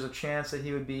like there's a chance that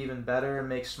he would be even better and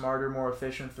make smarter, more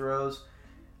efficient throws.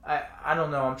 I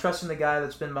don't know. I'm trusting the guy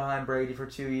that's been behind Brady for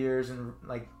 2 years and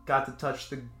like got to touch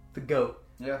the GOAT.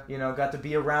 Yeah. Got to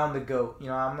be around the GOAT.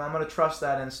 I'm going to trust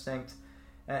that instinct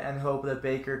and hope that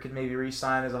Baker could maybe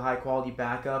re-sign as a high-quality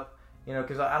backup.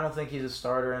 Because I don't think he's a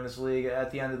starter in this league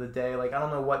at the end of the day. Like, I don't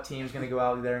know what team's going to go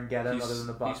out there and get him other than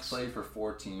the Bucs. He's played for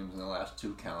 4 teams in the last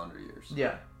 2 calendar years.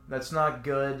 Yeah, that's not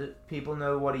good. People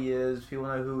know what he is. People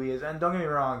know who he is. And don't get me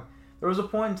wrong, there was a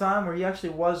point in time where he actually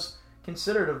was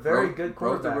considered a very good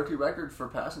quarterback. Broke the rookie record for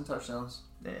passing touchdowns.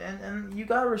 And you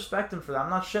got to respect him for that.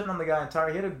 I'm not shitting on the guy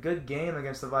entirely. He had a good game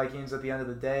against the Vikings at the end of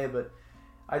the day, but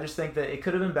I just think that it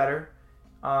could have been better.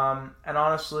 And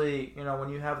honestly, when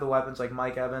you have the weapons like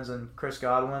Mike Evans and Chris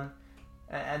Godwin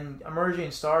and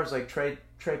emerging stars like Trey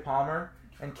Palmer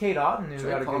and Kate Otten, who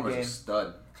had a good game. A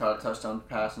stud. Caught a touchdown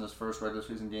pass in his first regular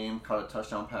season game. Caught a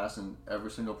touchdown pass in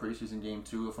every single preseason game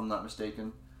too, if I'm not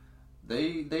mistaken.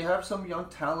 They have some young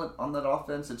talent on that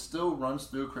offense. It still runs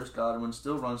through Chris Godwin,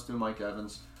 still runs through Mike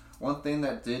Evans. One thing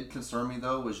that did concern me,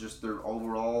 though, was just their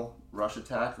overall rush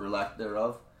attack, or lack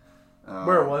thereof.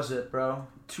 Where was it, bro?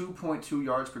 2.2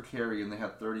 yards per carry, and they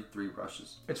had 33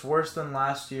 rushes. It's worse than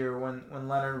last year when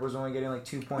Leonard was only getting like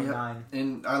 2.9. Yep.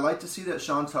 And I like to see that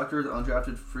Sean Tucker, the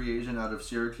undrafted free agent out of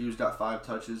Syracuse, got 5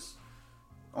 touches.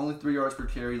 Only 3 yards per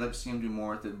carry. I'd like to see him do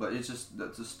more with it, but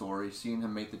that's a story. Seeing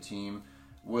him make the team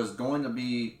was going to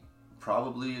be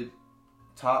probably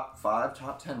top 5,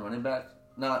 top 10 running back.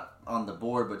 Not on the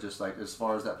board, but just like as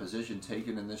far as that position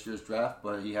taken in this year's draft.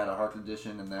 But he had a heart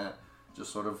condition, and that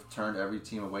just sort of turned every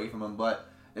team away from him. But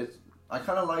I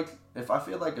kind of like, I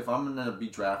feel like if I'm going to be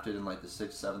drafted in like the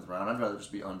 6th, 7th round, I'd rather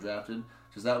just be undrafted.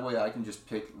 Because that way I can just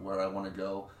pick where I want to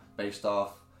go based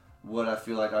off what I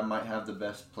feel like I might have the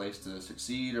best place to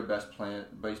succeed or best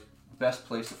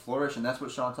place to flourish. And that's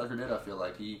what Sean Tucker did, I feel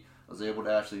like. He was able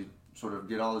to actually sort of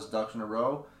get all his ducks in a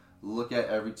row, look at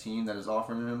every team that is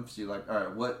offering him, see like, all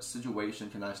right, what situation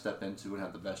can I step into and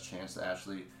have the best chance to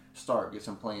actually start, get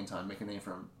some playing time, make a name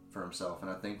for himself. And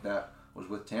I think that was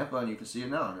with Tampa, and you can see it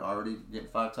now. You're already getting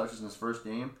 5 touches in his first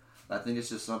game. I think it's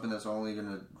just something that's only going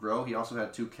to grow. He also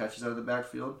had 2 catches out of the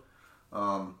backfield.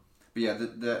 But yeah,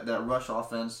 that rush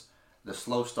offense, the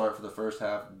slow start for the first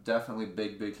half, definitely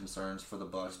big concerns for the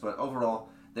Bucs. But overall,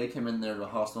 they came in there to a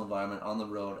hostile environment on the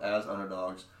road as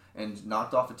underdogs and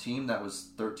knocked off a team that was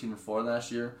 13-4 last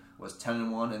year, was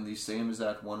 10-1 in the same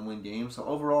exact 1-win game. So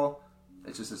overall,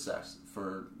 it's just a success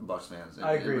for Bucs fans.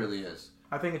 I agree. It really is.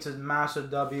 I think it's a massive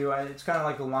W. It's kind of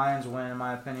like the Lions win, in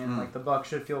my opinion. Like, the Bucs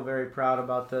should feel very proud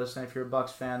about this. And if you're a Bucs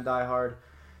fan, die hard,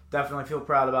 definitely feel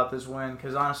proud about this win.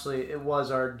 Because, honestly, it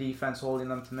was our defense holding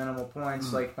them to minimal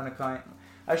points. Like,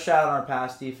 I shouted on our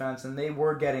pass defense, and they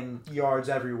were getting yards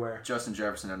everywhere. Justin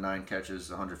Jefferson had 9 catches,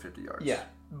 150 yards. Yeah.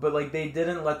 But, like, they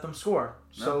didn't let them score.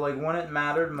 No. So, like, when it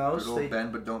mattered most... They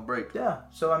bend but don't break. Yeah.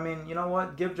 So, I mean, you know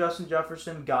what? Give Justin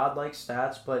Jefferson godlike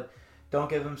stats, but... don't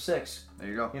give him 6. There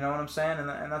you go. You know what I'm saying? And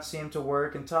that seemed to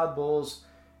work. And Todd Bowles,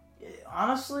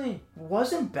 honestly,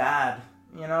 wasn't bad.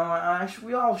 We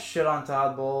all shit on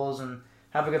Todd Bowles and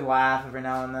have a good laugh every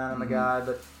now and then on the guy.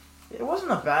 But it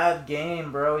wasn't a bad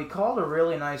game, bro. He called a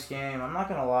really nice game. I'm not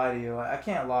going to lie to you. I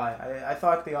can't lie. I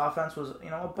thought the offense was,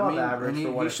 above average.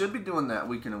 He should be doing that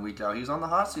week in and week out. He's on the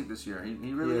hot seat this year.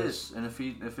 He really is. And if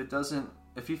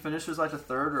he finishes like a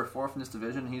 3rd or a 4th in this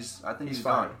division, I think he's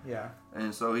fine. Gone. Yeah.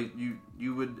 And so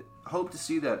you would hope to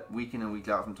see that week in and week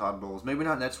out from Todd Bowles. Maybe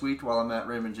not next week while I'm at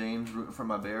Raymond James rooting for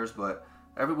my Bears, but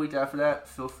every week after that,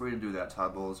 feel free to do that,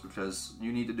 Todd Bowles, because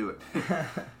you need to do it.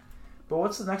 But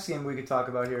what's the next game we could talk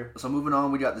about here? So moving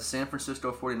on, we got the San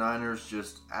Francisco 49ers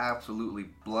just absolutely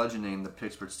bludgeoning the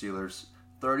Pittsburgh Steelers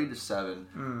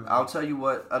 30-7. I'll tell you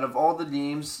what, out of all the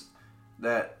games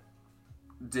that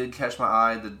did catch my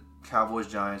eye, the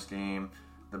Cowboys-Giants game,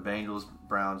 the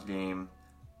Bengals-Browns game,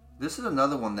 this is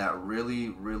another one that really,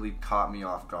 really caught me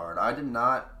off guard.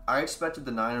 I expected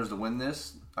the Niners to win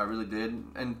this. I really did,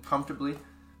 and comfortably,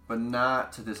 but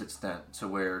not to this extent, to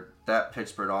where that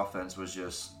Pittsburgh offense was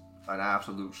just an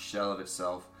absolute shell of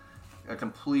itself. A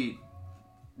complete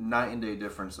night and day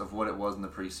difference of what it was in the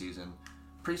preseason.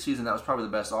 Preseason, that was probably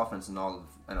the best offense in all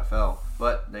of NFL.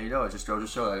 But there you go. It just goes to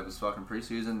show that it was fucking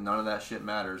preseason. None of that shit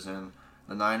matters. And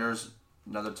the Niners,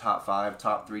 another top 5,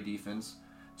 top 3 defense,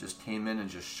 just came in and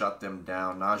just shut them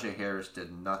down. Najee Harris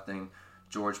did nothing.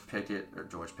 George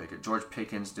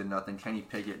Pickens did nothing. Kenny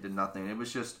Pickett did nothing. It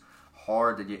was just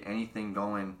hard to get anything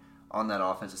going on that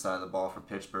offensive side of the ball for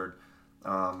Pittsburgh.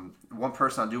 One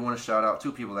person I do want to shout out,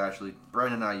 2 people actually,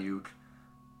 Brandon Ayuk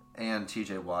and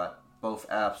TJ Watt, both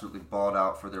absolutely balled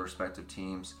out for their respective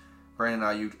teams. Brandon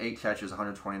Ayuk, 8 catches,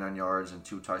 129 yards, and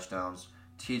 2 touchdowns.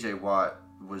 TJ Watt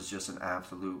was just an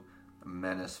absolute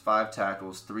menace. 5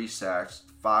 tackles, 3 sacks,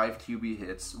 5 QB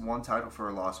hits, 1 tackle for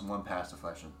a loss, and 1 pass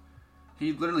deflection.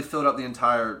 He literally filled up the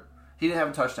entire... He didn't have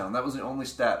a touchdown. That was the only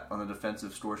stat on the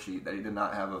defensive score sheet that he did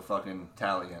not have a fucking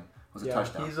tally in. Was a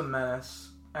touchdown. He's a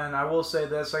menace. And I will say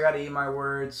this, I got to eat my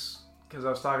words because I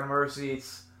was talking about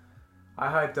receipts. I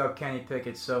hyped up Kenny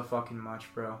Pickett so fucking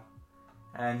much, bro.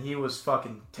 And he was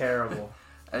fucking terrible.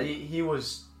 he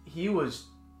was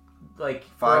like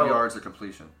 5 yards of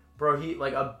completion. Bro, he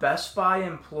like a Best Buy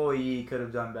employee could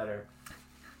have done better.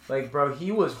 Like, bro,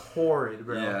 he was horrid,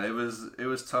 bro. Yeah, it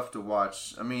was tough to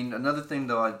watch. I mean, another thing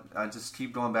though, I just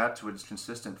keep going back to it. It's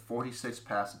consistent 46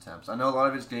 pass attempts. I know a lot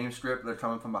of it's game script. They're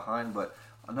coming from behind, but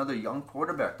another young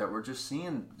quarterback that we're just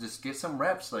seeing just get some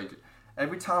reps. Like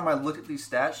every time I look at these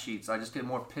stat sheets, I just get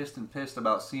more pissed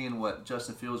about seeing what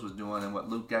Justin Fields was doing and what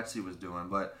Luke Getsy was doing.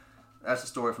 But that's a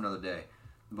story for another day.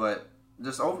 But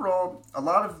just overall, a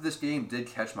lot of this game did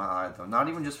catch my eye, though. Not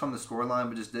even just from the scoreline,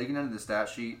 but just digging into the stat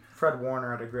sheet. Fred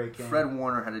Warner had a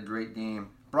great game.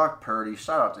 Brock Purdy,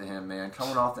 shout out to him, man.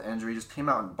 Coming off the injury, just came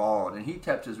out and balled. And he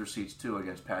kept his receipts, too,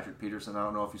 against Patrick Peterson. I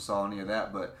don't know if you saw any of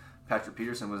that, but Patrick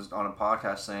Peterson was on a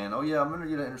podcast saying, oh, yeah, I'm going to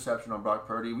get an interception on Brock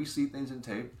Purdy. We see things in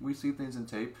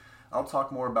tape. I'll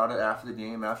talk more about it after the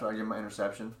game, after I get my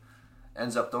interception.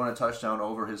 Ends up throwing a touchdown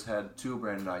over his head to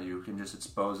Brandon Ayuk and just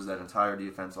exposes that entire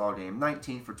defense all game.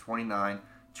 19 for 29,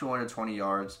 220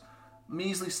 yards,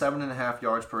 measly 7.5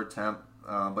 yards per attempt,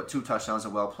 but 2 touchdowns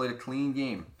as well. Played a clean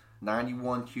game,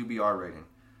 91 QBR rating.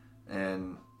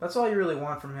 And that's all you really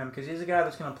want from him because he's a guy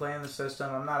that's going to play in the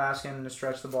system. I'm not asking him to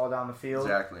stretch the ball down the field.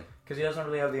 Exactly. Because he doesn't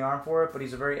really have the arm for it, but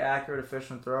he's a very accurate,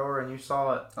 efficient thrower, and you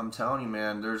saw it. I'm telling you,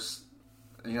 man,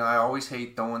 I always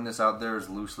hate throwing this out there as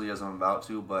loosely as I'm about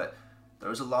to, but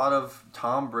there's a lot of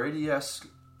Tom Brady-esque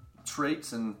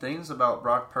traits and things about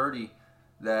Brock Purdy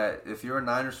that if you're a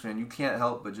Niners fan, you can't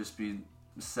help but just be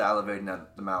salivating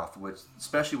at the mouth, which,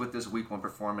 especially with this Week 1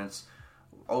 performance.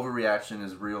 Overreaction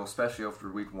is real, especially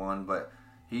after Week 1, but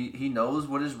he knows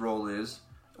what his role is,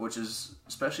 which is,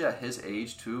 especially at his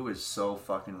age too, is so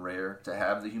fucking rare to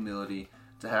have the humility,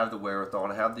 to have the wherewithal,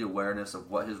 to have the awareness of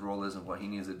what his role is and what he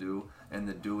needs to do, and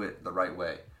to do it the right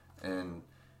way. And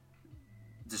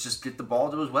just get the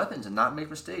ball to his weapons and not make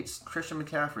mistakes. Christian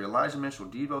McCaffrey, Elijah Mitchell,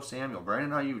 Deebo Samuel,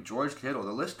 Brandon Ayuk, George Kittle.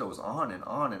 The list goes on and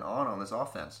on and on this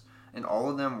offense, and all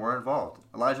of them were involved.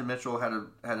 Elijah Mitchell had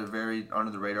a very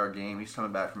under the radar game. He's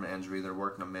coming back from an injury. They're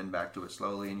working him in back to it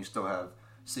slowly, and you still have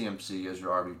CMC as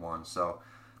your RB1. So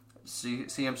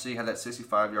CMC had that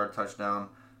 65-yard touchdown,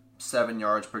 7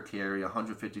 yards per carry,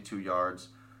 152 yards.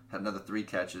 Had another 3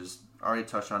 catches. Already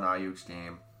touched on Ayuk's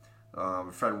game.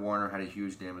 Fred Warner had a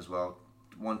huge game as well.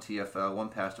 1 TFL, 1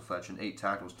 pass deflection, 8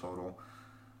 tackles total.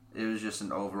 It was just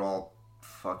an overall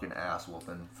fucking ass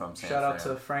whooping from San Fran. Shout out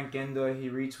to Frank Ginda. He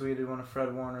retweeted one of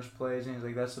Fred Warner's plays, and he's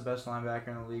like, "That's the best linebacker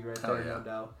in the league, right there, no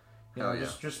doubt."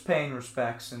 Just paying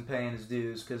respects and paying his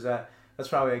dues because that's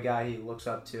probably a guy he looks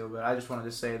up to. But I just wanted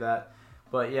to say that.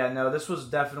 But yeah, no, this was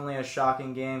definitely a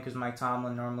shocking game because Mike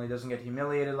Tomlin normally doesn't get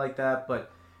humiliated like that,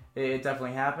 but it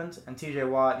definitely happened. And TJ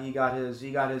Watt, he got his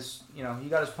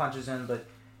punches in, but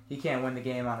he can't win the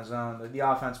game on his own. The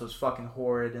offense was fucking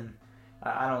horrid, and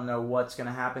I don't know what's going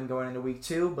to happen going into Week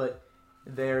 2, but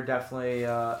they're definitely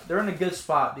they're in a good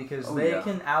spot because they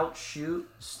can outshoot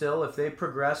still. If they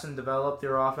progress and develop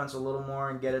their offense a little more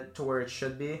and get it to where it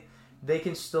should be, they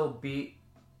can still beat,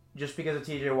 just because of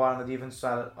TJ Watt on the defense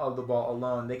side of the ball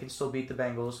alone, they can still beat the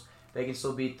Bengals. They can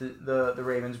still beat the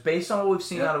Ravens based on what we've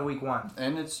seen out of Week 1.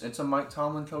 And it's a Mike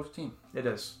Tomlin coach team. It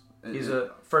is. He's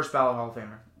a first ballot Hall of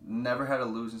Famer. Never had a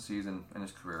losing season in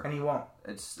his career, and he won't.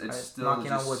 It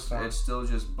still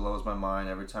just blows my mind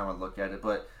every time I look at it.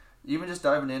 But even just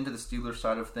diving into the Steelers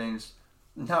side of things,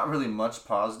 not really much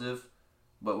positive.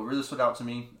 But what really stood out to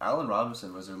me, Allen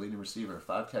Robinson was their leading receiver,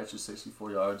 5 catches, 64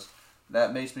 yards.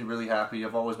 That makes me really happy.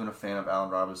 I've always been a fan of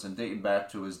Allen Robinson, dating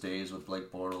back to his days with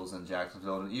Blake Bortles and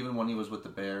Jacksonville, and even when he was with the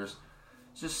Bears.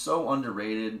 Just so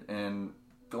underrated, and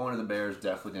going to the Bears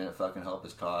definitely didn't fucking help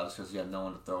his cause because he had no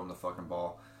one to throw him the fucking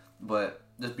ball. But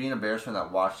just being a Bears fan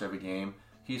that watched every game,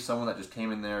 he's someone that just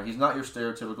came in there. He's not your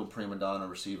stereotypical prima donna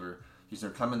receiver. He's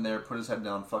going to come in there, put his head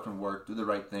down, fucking work, do the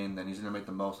right thing. Then he's going to make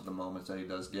the most of the moments that he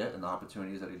does get and the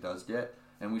opportunities that he does get.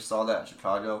 And we saw that in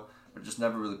Chicago, but just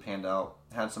never really panned out.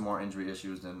 Had some more injury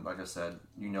issues than, like I said,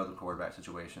 the quarterback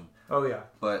situation. Oh, yeah.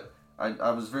 But I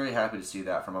was very happy to see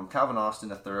that from him. Calvin Austin,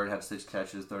 the third, had 6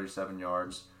 catches, 37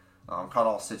 yards. Caught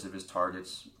all 6 of his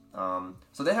targets.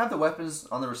 So they have the weapons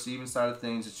on the receiving side of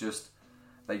things. It's just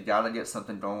they got to get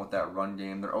something going with that run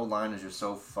game. Their O-line is just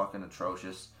so fucking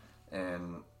atrocious.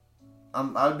 and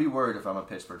I would be worried if I'm a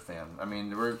Pittsburgh fan. I mean,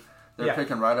 they're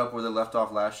picking right up where they left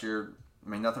off last year. I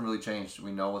mean, nothing really changed.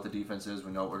 We know what the defense is.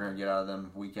 We know what we're going to get out of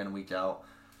them week in and week out.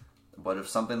 But if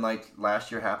something like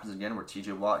last year happens again where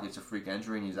TJ Watt gets a freak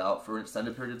injury and he's out for an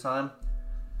extended period of time,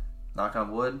 knock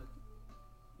on wood,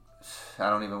 I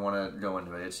don't even want to go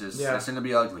into it. It's just it's going to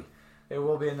be ugly. It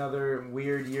will be another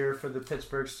weird year for the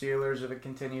Pittsburgh Steelers if it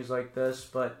continues like this,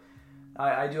 but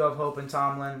I do have hope in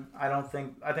Tomlin. I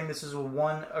think this is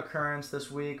one occurrence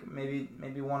this week, maybe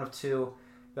one of two,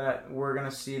 that we're going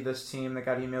to see this team that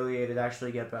got humiliated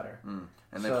actually get better.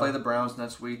 And they play the Browns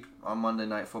next week on Monday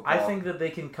Night Football. I think that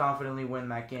they can confidently win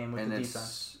that game with the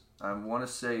defense. I want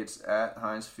to say it's at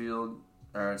Heinz Field,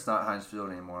 or it's not Heinz Field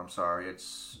anymore, I'm sorry.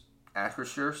 It's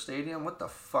Acrisure Stadium? What the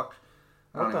fuck?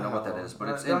 I don't even know what that is, but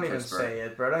it's in Pittsburgh. Don't even say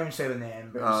it, bro. Don't even say the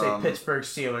name, bro. Say Pittsburgh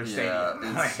Steelers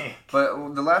Stadium.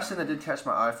 But the last thing that did catch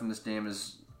my eye from this game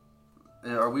is,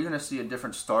 are we going to see a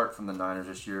different start from the Niners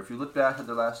this year? If you look back at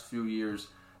the last few years,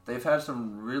 they've had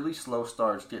some really slow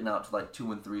starts, getting out to like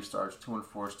 2-3 starts,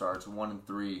 2-4 starts,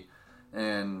 1-3,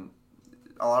 and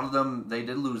a lot of them they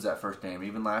did lose that first game.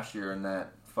 Even last year in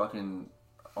that fucking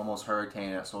almost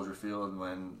hurricane at Soldier Field,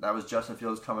 when that was Justin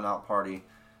Fields' coming out party.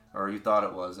 Or you thought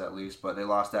it was, at least. But they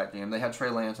lost that game. They had Trey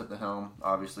Lance at the helm.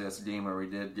 Obviously, that's a game where we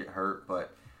did get hurt.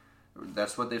 But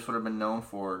that's what they've sort of been known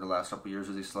for the last couple of years,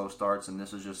 is these slow starts. And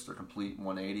this is just a complete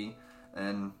 180.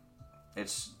 And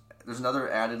there's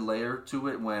another added layer to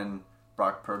it when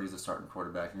Brock Purdy's the starting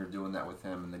quarterback. And you're doing that with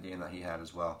him in the game that he had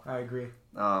as well. I agree.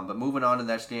 But moving on to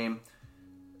the next game,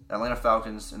 Atlanta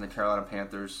Falcons and the Carolina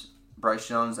Panthers. Bryce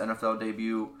Young's NFL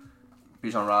debut.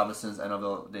 Bijan Robinson's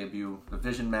NFL debut.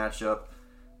 Division matchup.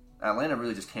 Atlanta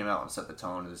really just came out and set the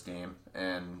tone of this game,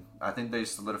 and I think they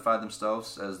solidified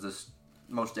themselves as this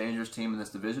most dangerous team in this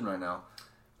division right now.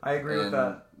 I agree with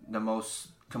that. The most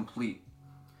complete.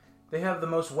 They have the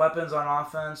most weapons on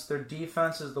offense. Their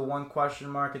defense is the one question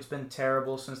mark. It's been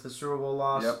terrible since the Super Bowl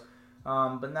loss. Yep.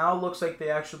 But now it looks like they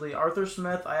actually... Arthur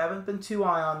Smith, I haven't been too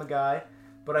high on the guy,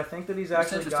 but I think that he's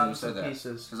actually gotten some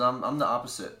pieces. Because I'm the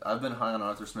opposite. I've been high on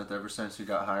Arthur Smith ever since he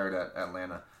got hired at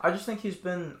Atlanta. I just think he's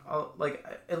been,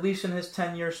 at least in his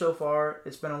tenure so far,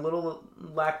 it's been a little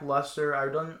lackluster. I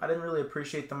didn't really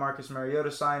appreciate the Marcus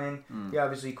Mariota signing. He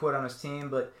obviously quit on his team,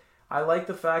 but I like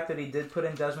the fact that he did put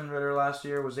in Desmond Ridder last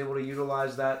year, was able to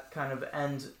utilize that kind of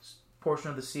end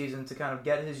portion of the season to kind of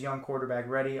get his young quarterback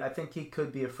ready. I think he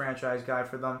could be a franchise guy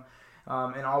for them.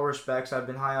 In all respects, I've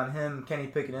been high on him, Kenny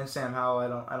Pickett, and Sam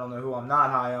Howell. I don't know who I'm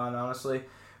not high on, honestly.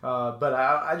 But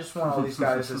I just want all these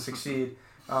guys to succeed.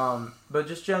 But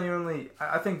just genuinely,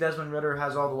 I think Desmond Ridder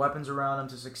has all the weapons around him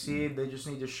to succeed. They just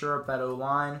need to shore up that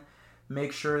O-line,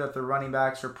 make sure that the running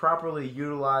backs are properly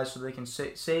utilized so they can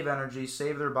save energy,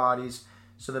 save their bodies,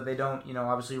 so that they don't,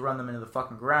 obviously run them into the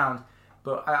fucking ground.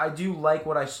 But I do like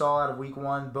what I saw out of Week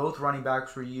 1. Both running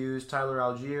backs were used. Tyler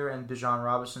Algier and Bijan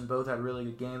Robinson both had really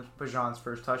good games. Bijan's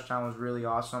first touchdown was really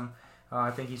awesome.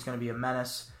 I think he's going to be a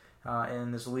menace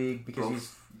in this league because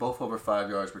he's both over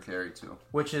 5 yards per carry too,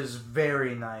 which is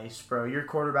very nice, bro. Your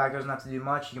quarterback doesn't have to do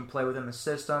much. You can play within the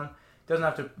system. Doesn't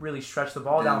have to really stretch the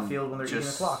ball downfield when they're eating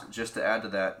the clock. Just to add to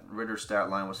that, Ritter's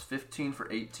stat line was 15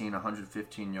 for 18,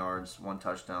 115 yards, 1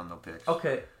 touchdown, no picks.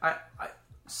 Okay,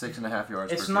 6.5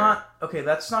 yards. It's not okay.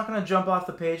 That's not going to jump off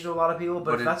the page to a lot of people,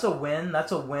 but if that's a win,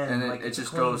 that's a win. And it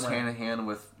just goes hand in hand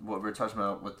with what we're talking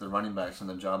about with the running backs and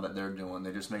the job that they're doing.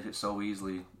 They just make it so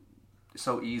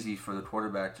easy for the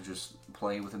quarterback to just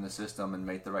play within the system and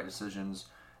make the right decisions.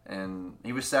 And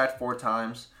he was sacked 4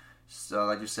 times. So,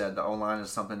 like you said, the O-line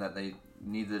is something that they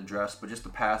need to address, but just the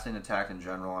passing attack in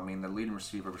general. I mean, the leading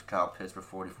receiver was Kyle Pitts for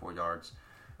 44 yards.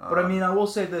 But I will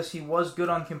say this, he was good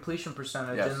on completion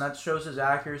percentage, and that shows his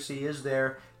accuracy is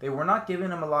there. They were not giving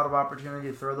him a lot of opportunity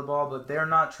to throw the ball, but they're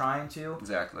not trying to.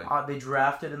 Exactly. They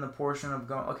drafted in the portion of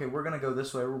going, okay, we're going to go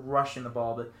this way, we're rushing the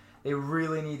ball, but they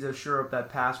really need to shore up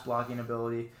that pass blocking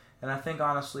ability. And I think,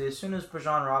 honestly, as soon as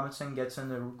Bijan Robinson gets in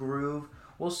the groove,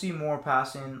 we'll see more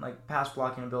pass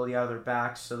blocking ability out of their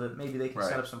backs so that maybe they can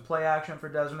set up some play action for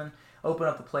Desmond, open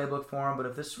up the playbook for him. But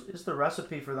if this is the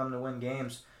recipe for them to win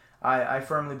games, I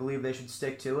firmly believe they should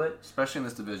stick to it. Especially in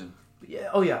this division. Yeah,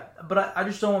 oh yeah. But I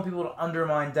just don't want people to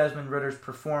undermine Desmond Ritter's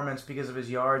performance because of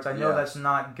his yards. I know that's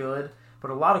not good,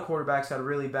 but a lot of quarterbacks had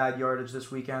really bad yardage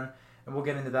this weekend, and we'll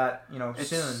get into that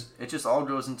soon. It just all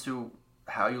goes into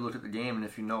how you look at the game and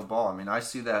if you know ball. I mean, I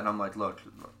see that and I'm like, look,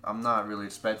 I'm not really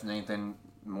expecting anything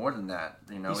more than that.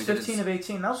 He's 15 of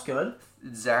 18. That was good.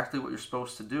 Exactly what you're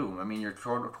supposed to do. I mean, your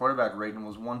quarterback rating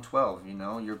was 112.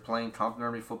 You're playing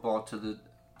complementary football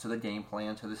to to the game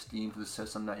plan, to the scheme, to the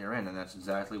system that you're in, and that's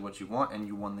exactly what you want, and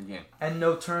you won the game. And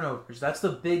no turnovers. That's the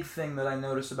big thing that I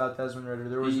noticed about Desmond Ridder.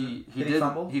 There was He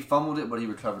fumble? He fumbled it, but he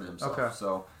recovered it himself. Okay.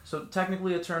 So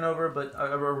technically a turnover, but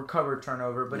a recovered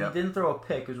turnover, but Yep. he didn't throw a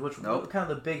pick, which Nope. was kind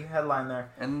of the big headline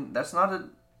there. And that's not a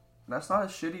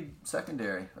shitty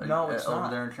secondary. No, it's over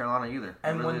not. there in Carolina either.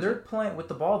 And It really when they're isn't. playing with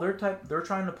the ball, they're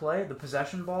trying to play the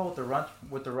possession ball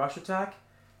with the rush attack.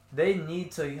 They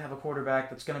need to have a quarterback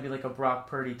that's going to be like a Brock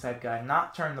Purdy type guy,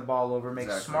 not turn the ball over, make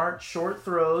Exactly. smart short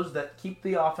throws that keep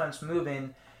the offense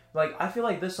moving. Like I feel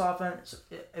like this offense,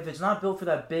 if it's not built for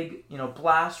that big,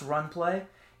 blast run play,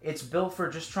 it's built for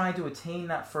just trying to attain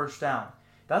that first down.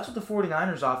 That's what the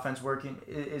 49ers offense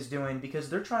is doing because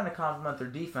they're trying to complement their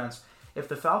defense. If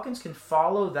the Falcons can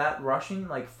follow that rushing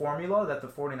formula that the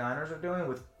 49ers are doing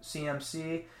with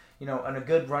CMC, and a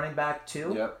good running back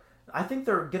too, Yep. I think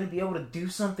they're going to be able to do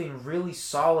something really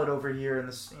solid over here in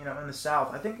the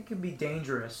South. I think it could be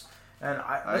dangerous. And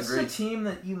this is agree. a team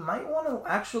that you might want to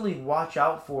actually watch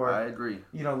out for. I agree.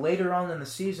 Later on in the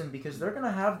season because they're going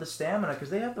to have the stamina because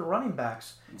they have the running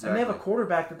backs Exactly. and they have a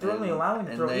quarterback that they're only allowing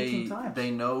to throw 18 times. They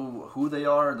know who they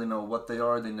are. They know what they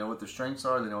are. They know what their strengths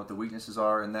are. They know what the weaknesses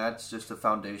are, and that's just a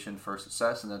foundation for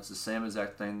success. And that's the same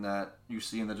exact thing that you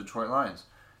see in the Detroit Lions.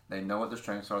 They know what their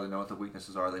strengths are. They know what the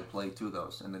weaknesses are. They play to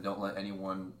those, and they don't let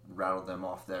anyone rattle them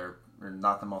off or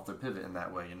knock them off their pivot in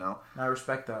that way. I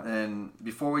respect that. And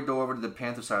before we go over to the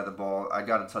Panther side of the ball, I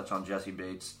got to touch on Jesse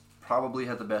Bates. Probably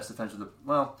had the best defensive.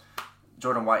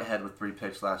 Jordan Whitehead with 3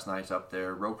 picks last night's up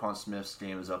there. Roquan Smith's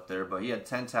game is up there, but he had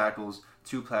 10 tackles,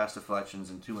 2 pass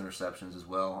deflections, and 2 interceptions as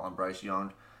well on Bryce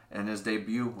Young. And his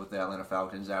debut with the Atlanta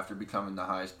Falcons after becoming the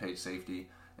highest paid safety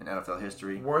in NFL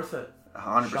history. Worth it.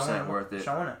 100% worth it.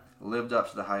 Showing it. Lived up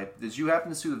to the hype. Did you happen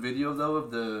to see the video, though, of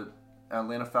the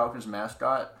Atlanta Falcons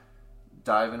mascot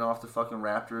diving off the fucking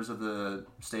Raptors of the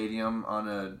stadium on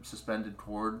a suspended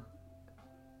cord?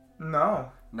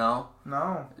 No. No?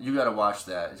 No. You gotta watch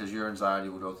that because your anxiety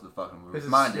will go through the fucking roof. Is it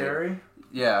Mine scary? did.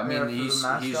 Yeah, I Yeah, mean, for the he's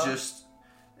mascot? just...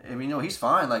 I mean, he's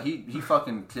fine. Like, he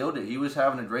fucking killed it. He was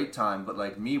having a great time. But,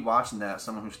 like, me watching that,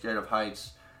 someone who's scared of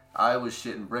heights, I was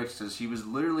shitting bricks because he was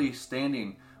literally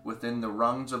standing within the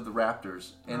rungs of the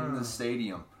Raptors in the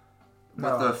stadium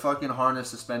with the fucking harness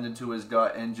suspended to his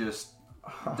gut and just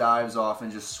dives off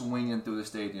and just swinging through the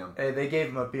stadium. Hey, they gave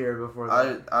him a beer before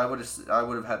that. I would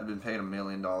have had to been paid $1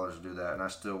 million to do that, and I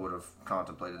still would have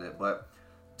contemplated it. But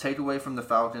takeaway from the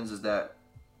Falcons is that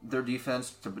their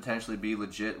defense could potentially be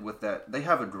legit with that. They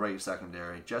have a great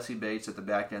secondary. Jesse Bates at the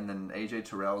back end, and AJ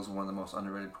Terrell is one of the most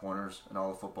underrated corners in all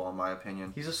of football, in my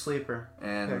opinion. He's a sleeper.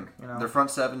 And pick, their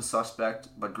front seven's suspect,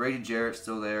 but Grady Jarrett's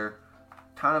still there.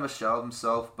 Kind of a shell of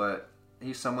himself, but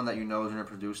he's someone that you know is going to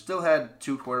produce. Still had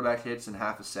 2 quarterback hits and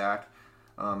half a sack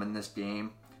in this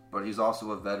game, but he's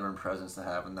also a veteran presence to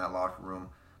have in that locker room.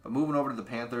 But moving over to the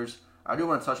Panthers, I do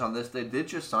want to touch on this. They did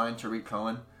just sign Tariq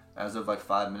Cohen as of like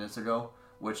 5 minutes ago,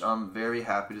 which I'm very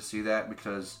happy to see that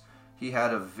because he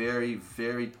had a very,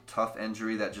 very tough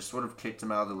injury that just sort of kicked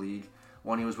him out of the league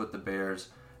when he was with the Bears.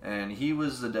 And he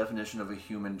was the definition of a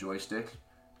human joystick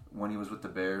when he was with the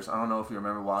Bears. I don't know if you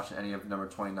remember watching any of number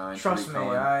 29. Trust Tariq me,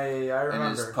 Cohen, I remember.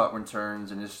 and his punt returns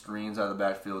and his screens out of the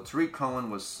backfield. Tariq Cohen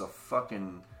was a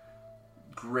fucking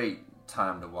great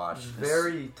time to watch.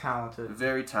 Very talented.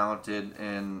 Very talented,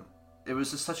 and it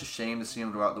was just such a shame to see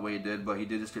him go out the way he did, but he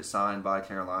did just get signed by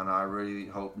Carolina. I really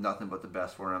hope nothing but the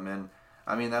best for him. And,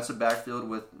 I mean, that's a backfield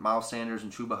with Miles Sanders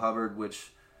and Chuba Hubbard,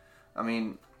 which, I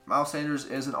mean, Miles Sanders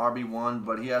is an RB1,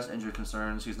 but he has injury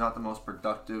concerns. He's not the most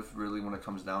productive, really, when it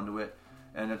comes down to it.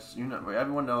 And it's,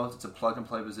 everyone knows it's a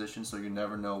plug-and-play position, so you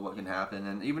never know what can happen.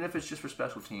 And even if it's just for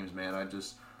special teams, man,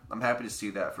 I'm happy to see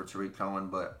that for Tariq Cohen.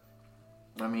 But,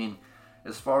 I mean,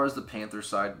 as far as the Panthers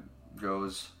side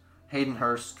goes, Hayden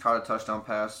Hurst caught a touchdown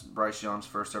pass, Bryce Young's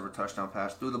first ever touchdown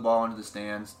pass, threw the ball into the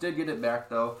stands. Did get it back,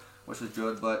 though, which was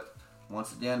good, but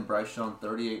once again, Bryce Young,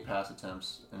 38 pass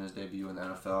attempts in his debut in the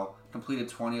NFL. Completed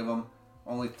 20 of them,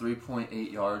 only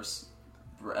 3.8 yards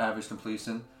for average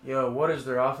completion. Yo, what is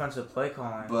their offensive play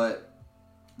calling? But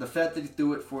the fact that he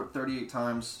threw it for 38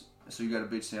 times, so you got a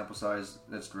big sample size,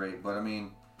 that's great. But, I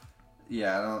mean,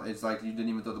 yeah, it's like you didn't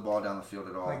even throw the ball down the field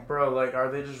at all. Like, bro,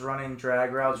 are they just running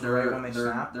drag routes right when they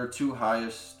snap? Their 2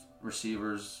 highest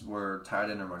receivers were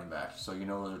tight end and running back. So,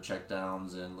 those are check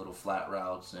downs and little flat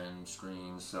routes and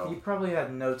screens. So He probably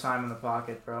had no time in the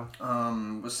pocket, bro.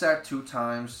 Was sacked 2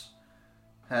 times.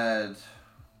 Had,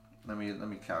 let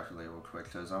me calculate real quick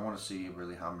because I want to see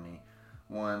really how many.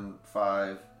 1,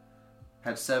 5,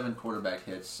 had 7 quarterback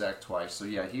hits, sacked twice. So,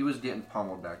 yeah, he was getting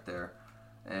pummeled back there.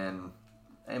 And,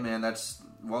 hey, man, that's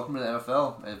welcome to the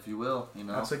NFL, if you will.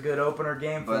 That's a good opener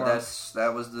game for him. But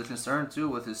that was the concern too,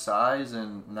 with his size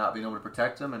and not being able to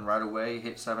protect him. And right away,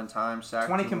 hit 7 times, sacked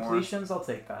 20 2 completions. more. I'll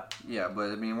take that. Yeah,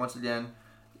 but I mean, once again,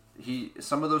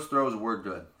 some of those throws were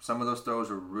good. Some of those throws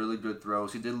were really good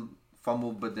throws. He did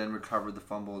fumble, but then recovered the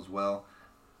fumble as well.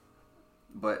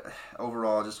 But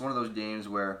overall, just one of those games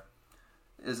where,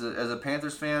 as a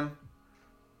Panthers fan,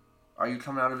 are you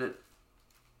coming out of it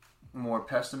more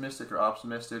pessimistic or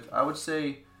optimistic? I would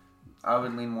say I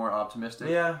would lean more optimistic.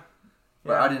 Yeah.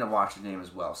 But I didn't watch the game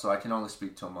as well, so I can only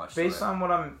speak too much. Based on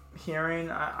what I'm hearing,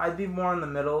 I'd be more in the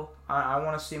middle. I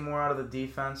want to see more out of the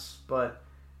defense, but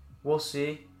we'll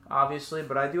see, obviously.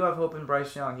 But I do have hope in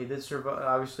Bryce Young. He did survive.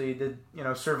 Obviously, he did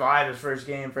survive his first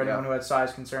game for anyone who had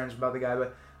size concerns about the guy.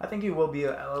 But I think he will be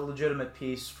a legitimate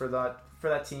piece for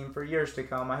that team for years to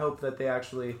come. I hope that they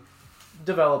actually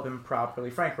develop him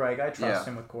properly. Frank Reich, I trust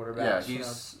him with quarterbacks. Yeah,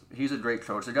 he's a great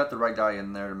coach. They got the right guy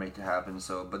in there to make it happen.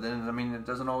 But then it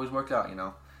doesn't always work out,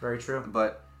 Very true.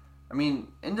 But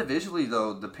individually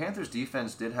though, the Panthers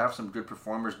defense did have some good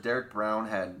performers. Derek Brown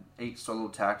had 8 solo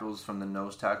tackles from the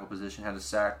nose tackle position, had a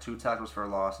sack, 2 tackles for a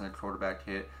loss, and a quarterback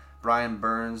hit. Brian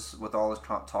Burns, with all his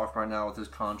talk right now with his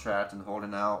contract and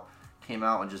holding out, came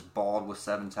out and just balled with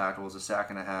 7 tackles, a sack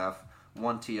and a half,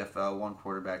 1 TFL, 1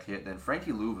 quarterback hit. Then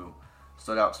Frankie Louvu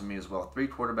stood out to me as well. 3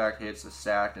 quarterback hits, a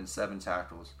sack, and 7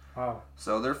 tackles. Wow.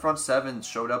 So their front 7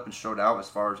 showed up and showed out as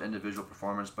far as individual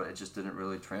performance, but it just didn't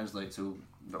really translate to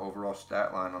the overall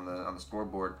stat line on the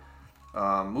scoreboard.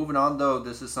 Moving on, though,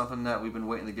 this is something that we've been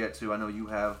waiting to get to. I know you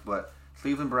have, but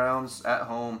Cleveland Browns at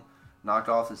home knocked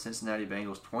off the Cincinnati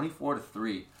Bengals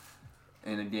 24-3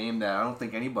 in a game that I don't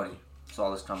think anybody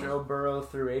saw this coming. Joe Burrow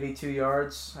threw 82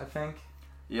 yards, I think.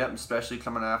 Yep, especially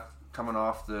coming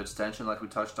off the extension like we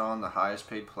touched on, the highest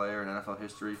paid player in NFL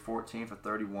history, 14 for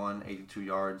 31, 82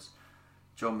 yards.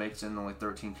 Joe Mixon, only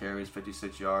 13 carries,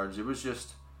 56 yards. It was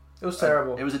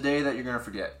terrible. It was a day that you're going to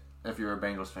forget if you're a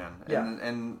Bengals fan. Yeah.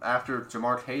 And after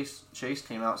Jamar Chase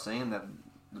came out saying that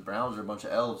the Browns are a bunch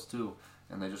of elves too,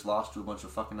 and they just lost to a bunch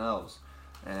of fucking elves.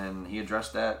 And he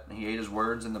addressed that. He ate his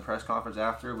words in the press conference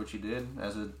after, which he did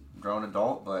as a grown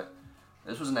adult. But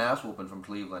this was an ass whooping from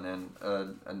Cleveland,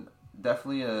 and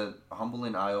definitely a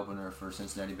humbling eye-opener for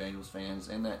Cincinnati Bengals fans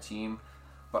and that team.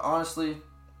 But honestly,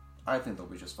 I think they'll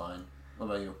be just fine. What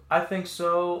about you? I think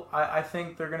so. I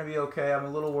think they're going to be okay. I'm a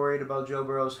little worried about Joe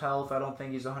Burrow's health. I don't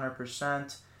think he's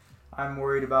 100%. I'm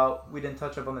worried about, we didn't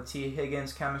touch up on the T.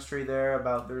 Higgins chemistry there,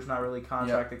 about there's not really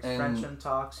contract extension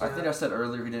talks yet. I think I said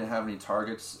earlier he didn't have any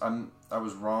targets. I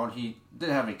was wrong. He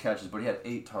didn't have any catches, but he had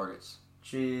 8 targets.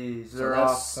 Jeez, they're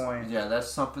off point. Yeah, that's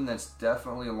something that's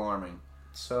definitely alarming.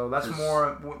 So that's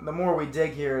the more we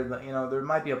dig here, there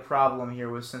might be a problem here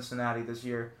with Cincinnati this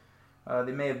year.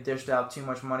 They may have dished out too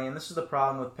much money, and this is the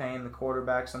problem with paying the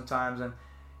quarterback sometimes. And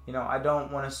I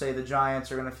don't want to say the Giants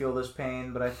are going to feel this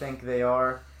pain, but I think they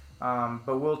are.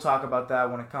 But we'll talk about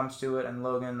that when it comes to it. And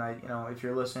Logan, if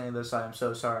you're listening to this, I am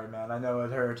so sorry, man. I know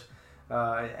it hurt.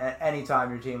 Anytime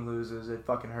your team loses, it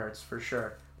fucking hurts for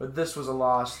sure. But this was a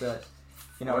loss that,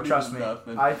 trust me,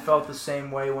 I felt the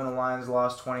same way when the Lions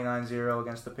lost 29-0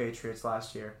 against the Patriots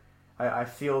last year. I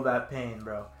feel that pain,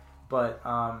 bro. But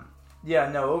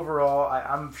overall,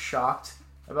 I'm shocked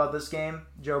about this game.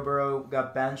 Joe Burrow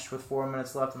got benched with 4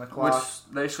 minutes left on the clock.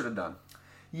 Which they should have done.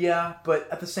 Yeah, but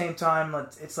at the same time,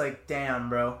 it's like, damn,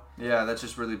 bro. Yeah, that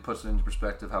just really puts it into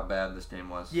perspective how bad this game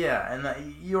was. Yeah,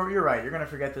 and you're right. You're going to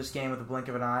forget this game with a blink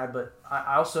of an eye, but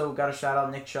I also got to shout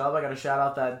out Nick Chubb. I got to shout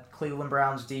out that Cleveland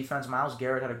Browns defense. Myles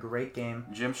Garrett had a great game.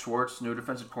 Jim Schwartz, new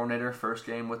defensive coordinator, first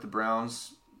game with the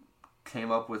Browns,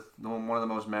 came up with one of the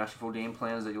most masterful game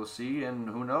plans that you'll see, and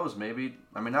who knows,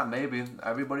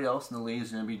 everybody else in the league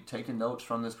is going to be taking notes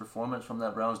from this performance from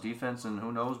that Browns defense, and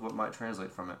who knows what might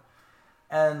translate from it.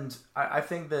 And I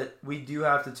think that we do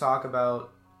have to talk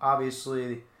about,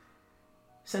 obviously,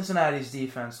 Cincinnati's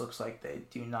defense looks like they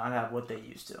do not have what they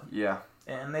used to. Yeah.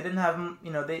 And they didn't have,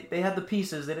 they had the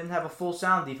pieces. They didn't have a full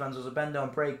sound defense. It was a bend,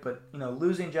 don't break. But,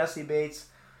 losing Jesse Bates,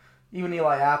 even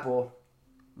Eli Apple,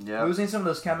 losing some of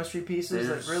those chemistry pieces,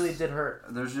 that really did hurt.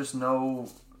 There's no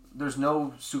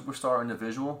superstar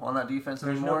individual on that defense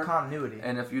anymore. There's no continuity.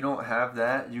 And if you don't have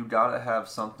that, you got to have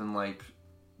something like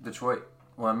Detroit.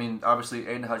 Well, obviously,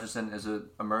 Aiden Hutchinson is an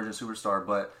emergent superstar,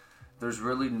 but there's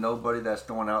really nobody that's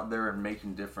going out there and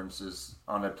making differences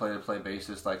on a play-to-play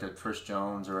basis like a Chris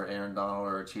Jones or Aaron Donald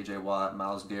or a T.J. Watt,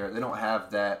 Myles Garrett. They don't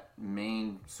have that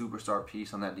main superstar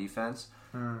piece on that defense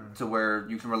to where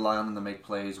you can rely on them to make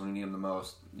plays when you need them the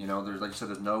most. There's, like you said,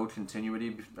 there's no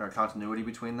continuity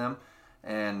between them.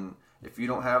 And if you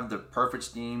don't have the perfect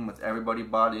scheme with everybody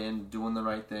bought in, doing the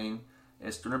right thing,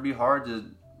 it's going to be hard to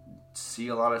see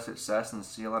a lot of success and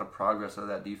see a lot of progress out of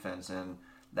that defense. And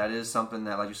that is something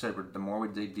that, like you said, the more we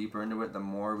dig deeper into it, the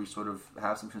more we sort of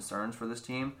have some concerns for this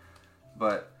team.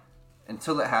 But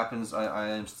until it happens, I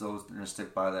am still going to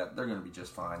stick by that. They're going to be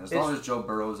just fine. As long as Joe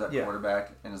Burrow's at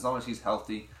quarterback, and as long as he's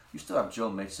healthy, you still have Joe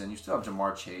Mixon, you still have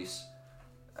Jamar Chase.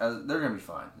 They're going to be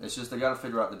fine. It's just they got to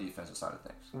figure out the defensive side of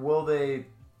things. Will they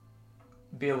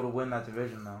be able to win that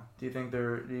division, though? Do you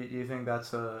think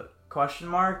that's a question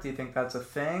mark? Do you think that's a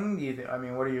thing?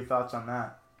 What are your thoughts on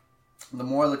that? The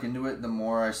more I look into it, the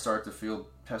more I start to feel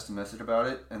pessimistic about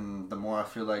it, and the more I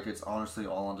feel like it's honestly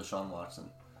all on Deshaun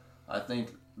Watson. I think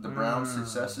the Browns'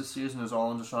 success this season is all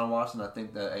on Deshaun Watson. I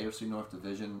think the AFC North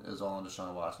division is all on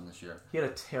Deshaun Watson this year. He had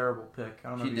a terrible pick. I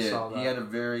don't know if you saw that. He had a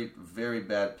very, very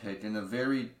bad pick in a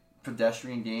very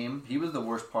pedestrian game. He was the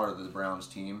worst part of the Browns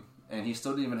team, and he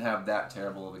still didn't even have that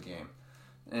terrible of a game.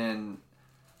 And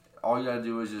all you got to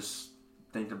do is just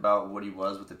think about what he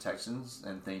was with the Texans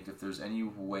and think if there's any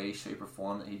way, shape, or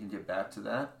form that he can get back to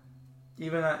that.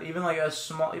 Even like a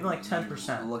small, even like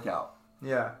 10%. Look out.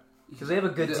 Yeah. Because they have a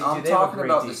good team. I'm talking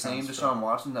about the same Deshaun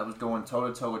Watson that was going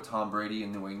toe-to-toe with Tom Brady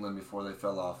in New England before they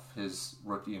fell off his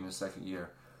rookie in his second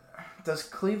year. Does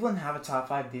Cleveland have a top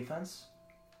 5 defense?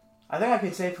 I think I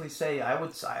can safely say I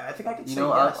think I could say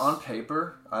yes. On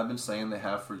paper, I've been saying they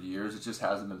have for years. It just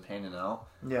hasn't been panning out.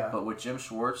 Yeah. But with Jim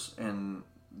Schwartz and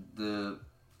the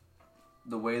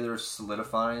way they're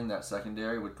solidifying that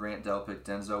secondary with Grant Delpit,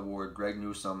 Denzel Ward, Greg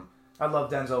Newsome. I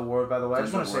love Denzel Ward, by the way. I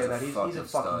just want to say that he's a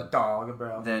fucking dog,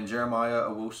 bro. Then Jeremiah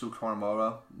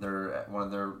Owusu-Koramoah, one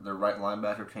of their right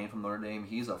linebacker, came from Notre Dame.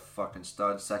 He's a fucking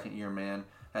stud, second year man.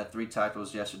 Had 3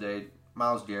 tackles yesterday.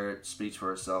 Myles Garrett speaks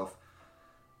for itself.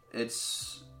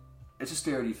 It's a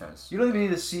scary defense. You don't even need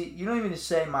to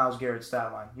say Myles Garrett's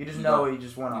stat line. You just know he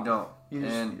just went off. You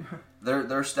don't. And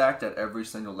they're stacked at every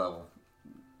single level.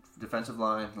 Defensive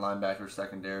line, linebacker,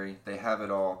 secondary, they have it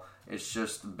all. It's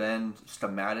just been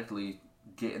schematically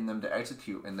getting them to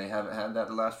execute, and they haven't had that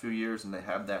the last few years, and they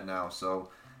have that now. So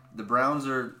the Browns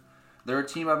they're a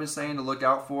team I've been saying to look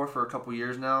out for a couple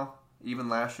years now. Even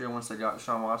last year once they got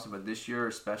Deshaun Watson, but this year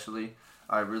especially,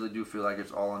 I really do feel like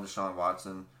it's all on Deshaun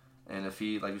Watson. And if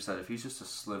he, like you said, if he's just a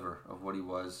sliver of what he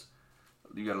was,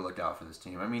 you got to look out for this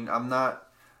team. I mean, I'm not.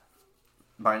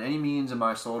 By any means am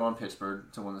I sold on Pittsburgh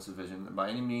to win this division. By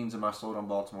any means am I sold on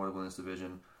Baltimore to win this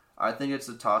division. I think it's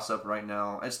a toss-up right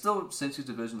now. It's still Cincy's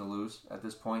division to lose at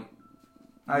this point.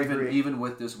 I agree. Even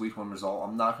with this Week 1 result,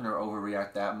 I'm not going to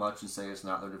overreact that much and say it's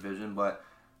not their division. But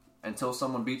until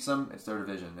someone beats them, it's their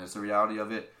division. It's the reality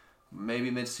of it. Maybe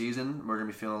mid-season, we're going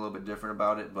to be feeling a little bit different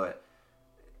about it. But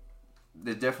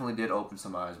it definitely did open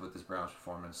some eyes with this Browns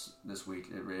performance this week.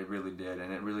 It really did.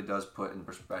 And it really does put in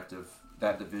perspective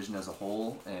that division as a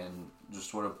whole, and just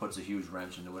sort of puts a huge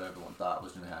wrench into what everyone thought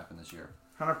was going to happen this year.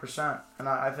 100%. And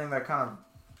I think that kind of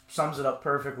sums it up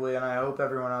perfectly, and I hope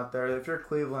everyone out there, if you're a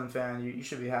Cleveland fan, you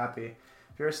should be happy.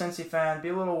 If you're a Cincy fan, be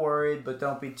a little worried, but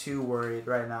don't be too worried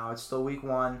right now. It's still Week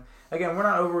 1. Again,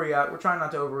 we're trying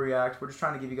not to overreact. We're just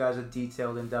trying to give you guys a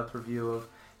detailed, in-depth review of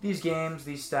these games,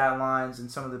 these stat lines,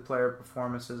 and some of the player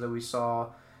performances that we saw,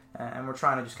 and we're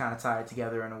trying to just kind of tie it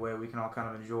together in a way we can all kind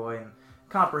of enjoy and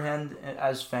comprehend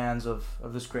as fans of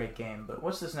this great game. But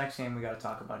what's this next game we got to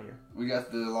talk about here? We got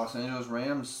the Los Angeles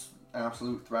Rams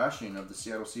absolute thrashing of the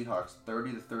Seattle Seahawks,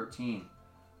 30-13.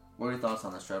 What are your thoughts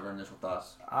on this, Trevor? Initial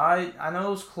thoughts? I know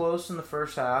it was close in the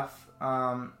first half,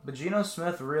 but Geno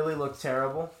Smith really looked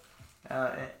terrible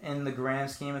in the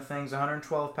grand scheme of things.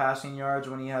 112 passing yards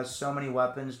when he has so many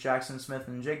weapons. Jackson Smith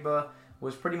and Jigba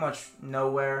was pretty much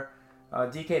nowhere.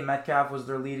 DK Metcalf was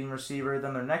their leading receiver.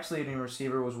 Then their next leading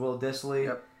receiver was Will Dissly.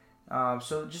 Yep.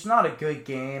 So just not a good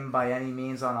game by any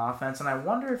means on offense. And I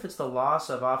wonder if it's the loss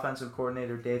of offensive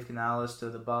coordinator Dave Canales to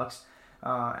the Bucs.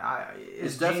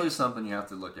 It's definitely something you have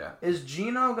to look at. Is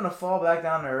Geno going to fall back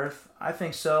down to earth? I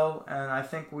think so. And I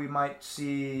think we might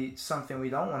see something we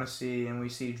don't want to see. And we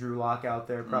see Drew Lock out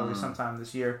there probably sometime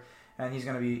this year. And he's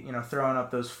going to be, throwing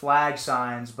up those flag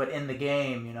signs, but in the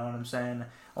game, you know what I'm saying?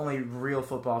 Only real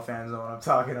football fans know what I'm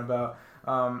talking about.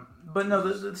 But no,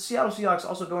 the Seattle Seahawks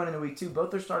also going into Week 2,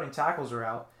 both their starting tackles are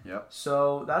out. Yep.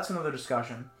 So that's another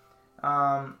discussion.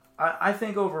 I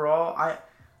think overall,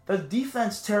 the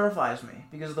defense terrifies me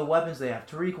because of the weapons they have.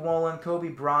 Tariq Woolen, Kobe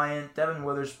Bryant, Devin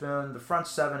Witherspoon. The front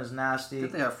seven is nasty. I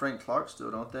think they have Frank Clark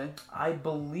still, don't they? I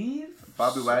believe.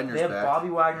 Bobby Wagner's they have back. Bobby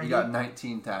Wagner. He got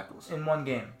 19 tackles in one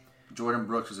game. Jordan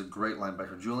Brooks is a great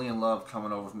linebacker. Julian Love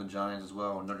coming over from the Giants as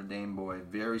well. Notre Dame boy.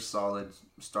 Very solid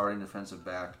starting defensive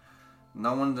back.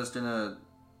 No one that's going to...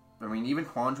 even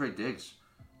Quandre Diggs.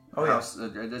 Oh, yeah.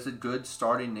 That's a good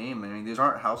starting name. I mean, these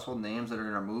aren't household names that are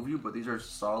going to move you, but these are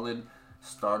solid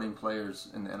starting players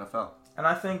in the NFL. And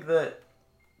I think that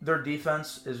their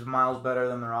defense is miles better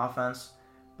than their offense.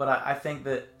 But I think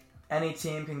that any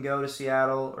team can go to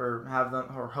Seattle or have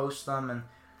them or host them and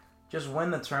just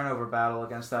win the turnover battle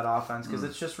against that offense because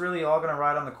it's just really all going to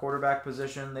ride on the quarterback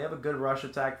position. They have a good rush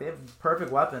attack. They have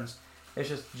perfect weapons. It's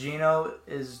just Geno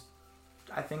is,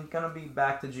 I think, going to be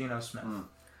back to Geno Smith.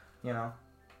 You know,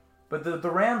 but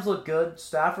the Rams look good.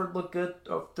 Stafford looked good.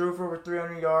 Threw for over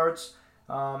 300 yards.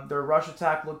 Their rush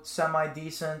attack looked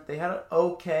semi-decent. They had an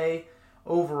okay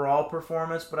overall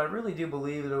performance, but I really do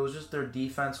believe that it was just their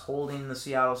defense holding the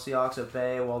Seattle Seahawks at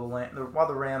bay while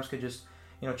the Rams could just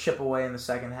chip away in the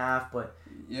second half. But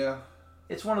yeah,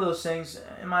 it's one of those things,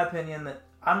 in my opinion, that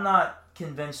I'm not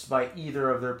convinced by either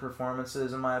of their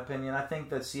performances. In my opinion, I think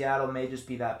that Seattle may just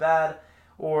be that bad,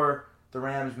 or the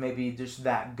Rams may be just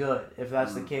that good. If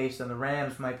that's the case, then the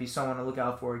Rams might be someone to look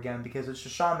out for again because it's a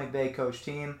Sean McVay coach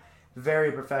team,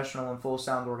 very professional and full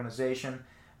sound organization.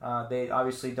 They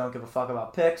obviously don't give a fuck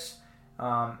about picks.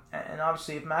 And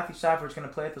obviously, if Matthew Stafford's going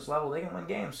to play at this level, they can win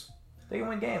games.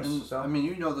 And, so I mean,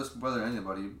 you know this better than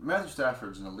anybody. Matthew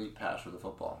Stafford's an elite passer of the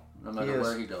football, no matter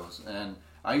where he goes. And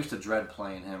I used to dread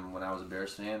playing him when I was a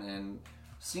Bears fan. And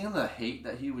seeing the hate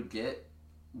that he would get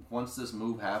once this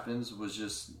move happens it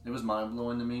was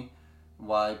mind-blowing to me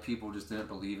why people just didn't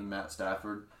believe in Matt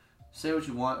Stafford. Say what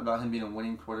you want about him being a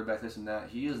winning quarterback, this and that.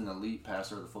 He is an elite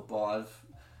passer of the football.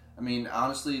 I mean,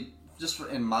 honestly, just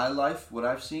in my life, what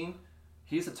I've seen,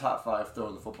 he's the top 5 thrower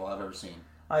of the football I've ever seen.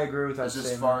 I agree with that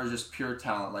statement. As far as just pure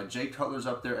talent. Like, Jay Cutler's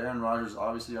up there, Aaron Rodgers is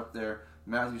obviously up there,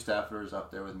 Matthew Stafford is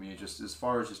up there with me, just as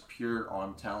far as just pure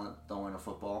arm talent throwing a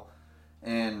football.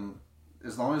 And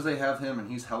as long as they have him and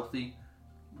he's healthy,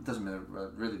 it doesn't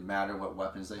really matter what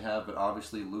weapons they have, but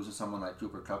obviously losing someone like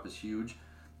Cooper Kupp is huge.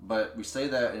 But we say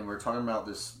that, and we're talking about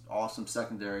this awesome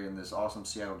secondary and this awesome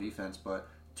Seattle defense, but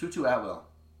Tutu Atwell,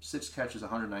 6 catches,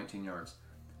 119 yards.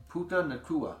 Puka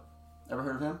Nacua, ever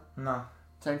heard of him? No.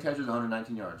 10 catches,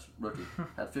 119 yards, rookie.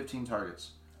 Had 15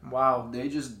 targets. Wow. They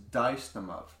just diced them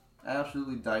up.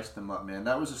 Absolutely diced them up, man.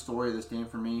 That was the story of this game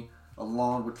for me,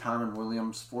 along with Kyron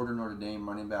Williams, Florida Notre Dame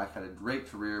running back, had a great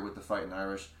career with the Fighting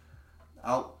Irish.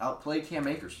 Outplayed Cam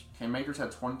Akers. Cam Akers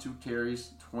had 22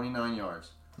 carries, 29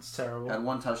 yards. It's terrible. Had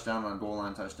 1 touchdown on a goal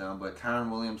line touchdown, but Kyron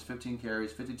Williams, 15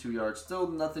 carries, 52 yards. Still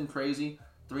nothing crazy,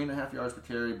 3.5 yards per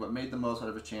carry, but made the most out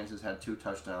of his chances, had 2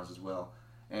 touchdowns as well.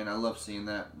 And I love seeing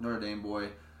that. Notre Dame boy.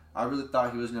 I really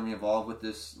thought he was going to be involved with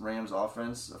this Rams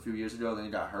offense a few years ago. Then he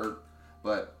got hurt.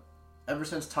 But ever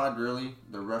since Todd Gurley,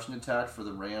 the rushing attack for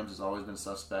the Rams has always been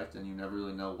suspect, and you never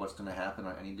really know what's going to happen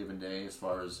on any given day as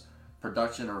far as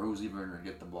production or who's even going to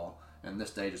get the ball. And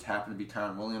this day just happened to be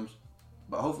Kyron Williams.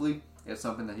 But hopefully it's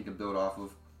something that he can build off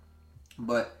of.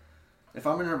 But if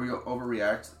I'm going to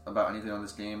overreact about anything on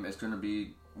this game, it's going to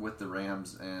be with the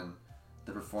Rams and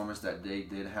the performance that they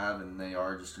did have, and they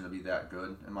are just going to be that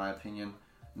good, in my opinion.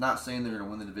 Not saying they're going to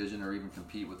win the division or even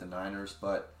compete with the Niners,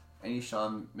 but any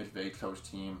Sean McVay coach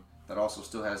team that also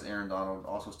still has Aaron Donald,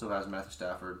 also still has Matthew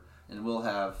Stafford, and will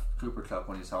have Cooper Kupp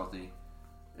when he's healthy,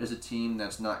 is a team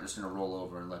that's not just going to roll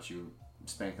over and let you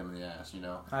spank them in the ass,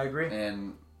 I agree.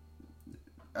 And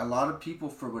a lot of people,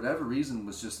 for whatever reason,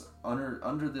 was just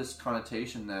under this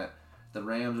connotation that the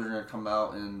Rams are going to come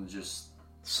out and just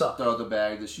suck, throw the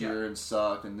bag this year and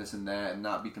suck and this and that and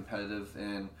not be competitive.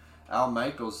 And Al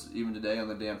Michaels, even today on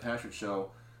the Dan Patrick Show,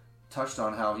 touched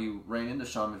on how he ran into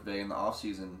Sean McVay in the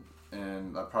offseason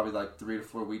and probably like 3 to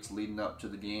 4 weeks leading up to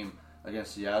the game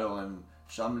against Seattle. And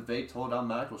Sean McVay told Al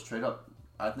Michaels straight up,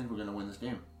 I think we're going to win this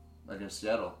game against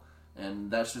Seattle.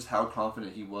 And that's just how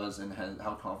confident he was and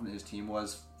how confident his team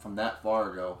was from that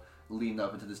far ago leading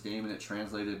up into this game. And it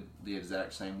translated the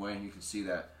exact same way, and you can see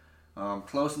that.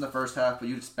 Close in the first half, but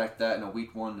you'd expect that in a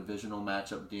Week 1 divisional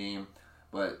matchup game.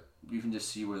 But you can just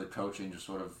see where the coaching just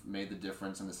sort of made the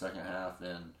difference in the second half,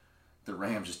 and the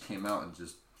Rams just came out and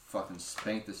just fucking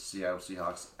spanked the Seattle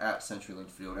Seahawks at CenturyLink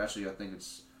Field. Actually, I think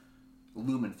it's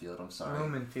Lumen Field, I'm sorry.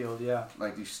 Lumen Field, yeah.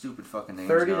 Like these stupid fucking names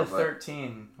 30 to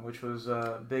 13, which was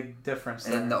a big difference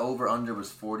there. And the over-under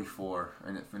was 44,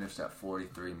 and it finished at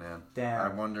 43, man. Damn.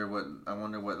 I wonder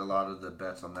what a lot of the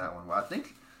bets on that one were. I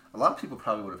think a lot of people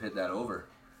probably would have hit that over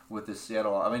with this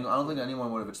Seattle. I mean, I don't think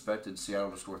anyone would have expected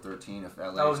Seattle to score 13 if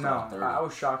LA scored 30. I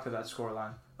was shocked at that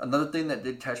scoreline. Another thing that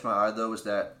did catch my eye, though, was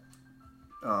that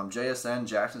JSN,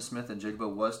 Jackson Smith, and Jigba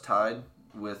was tied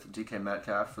with DK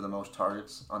Metcalf for the most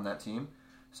targets on that team.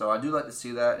 So I do like to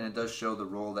see that, and it does show the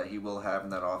role that he will have in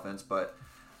that offense. But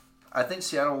I think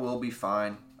Seattle will be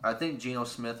fine. I think Geno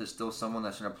Smith is still someone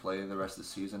that's going to play the rest of the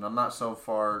season. I'm not so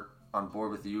far on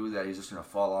board with you that he's just going to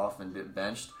fall off and get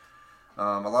benched.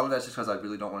 A lot of that's just because I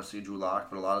really don't want to see Drew Lock,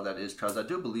 but a lot of that is because I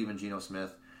do believe in Geno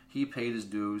Smith. He paid his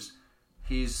dues.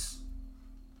 He's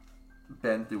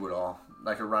been through it all,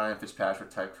 like a Ryan Fitzpatrick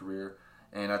type career.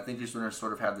 And I think he's going to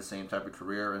sort of have the same type of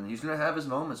career, and he's going to have his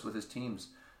moments with his teams,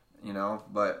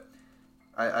 But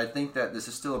I think that this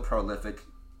is still a prolific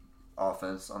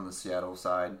offense on the Seattle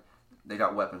side. They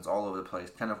got weapons all over the place.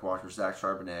 Kenneth Walker, Zach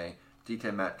Charbonnet,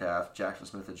 DK Metcalf, Jackson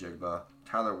Smith-Njigba,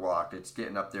 Tyler Lockett's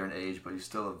getting up there in age, but he's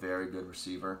still a very good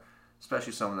receiver,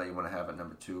 especially someone that you want to have at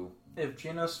number 2. If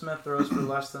Geno Smith throws for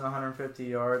less than 150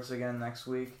 yards again next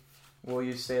week, will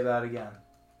you say that again?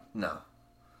 No.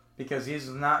 Because he's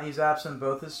absent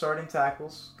both his starting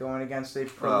tackles, going against a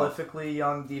prolifically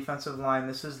young defensive line.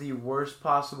 This is the worst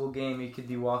possible game he could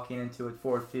be walking into at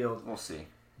Ford Field. We'll see.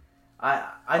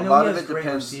 I know he has great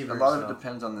receivers. A lot of it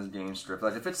depends on this game script.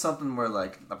 Like if it's something where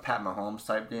like a Pat Mahomes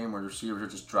type game where the receivers are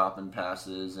just dropping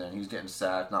passes and he's getting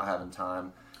sacked, not having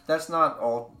time, that's not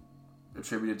all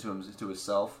attributed to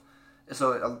himself.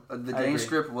 So the game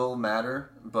script will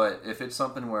matter, but if it's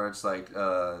something where it's like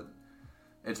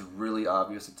it's really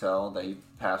obvious to tell that he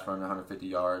passed running 150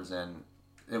 yards and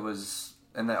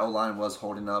that O-line was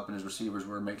holding up and his receivers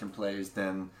were making plays,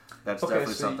 then that's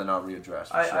definitely something I'll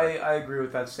readdress. I agree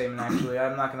with that statement, actually.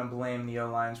 I'm not going to blame the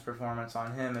O-line's performance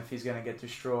on him if he's going to get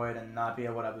destroyed and not be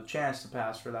able to have the chance to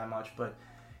pass for that much. But,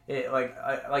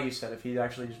 like you said, if he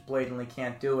actually just blatantly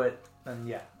can't do it, then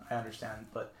yeah, I understand.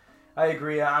 But I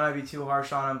agree. I might be too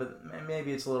harsh on him, but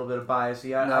maybe it's a little bit of bias.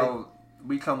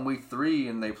 We come week 3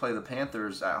 and they play the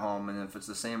Panthers at home, and if it's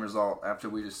the same result after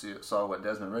we just saw what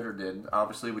Desmond Ridder did,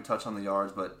 obviously we touch on the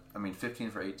yards, but 15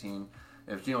 for 18.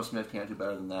 If Geno Smith can't do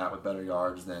better than that with better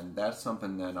yards, then that's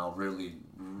something then I'll really,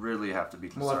 really have to be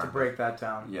concerned. We'll have to break that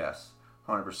down. Yes,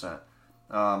 100%.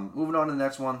 Moving on to the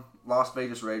next one, Las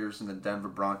Vegas Raiders and the Denver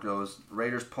Broncos.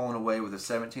 Raiders pulling away with a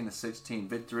 17-16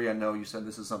 victory. I know you said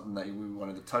this is something that we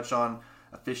wanted to touch on,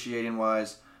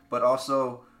 officiating-wise, but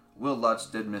also Will Lutz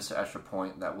did miss an extra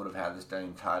point that would have had this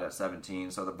game tied at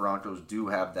 17, so the Broncos do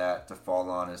have that to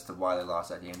fall on as to why they lost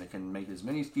that game. They can make as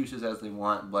many excuses as they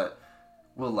want, but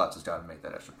Will Lutz has got to make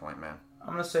that extra point, man.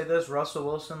 I'm going to say this. Russell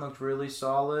Wilson looked really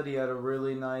solid. He had a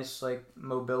really nice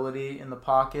mobility in the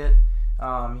pocket.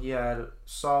 He had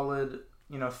solid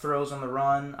throws on the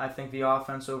run. I think the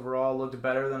offense overall looked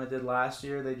better than it did last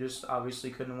year. They just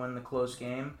obviously couldn't win the close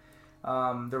game.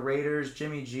 The Raiders,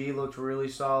 Jimmy G looked really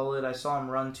solid. I saw him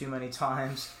run too many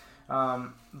times.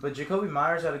 But Jacoby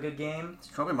Myers had a good game.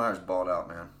 Jacoby Myers balled out,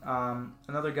 man.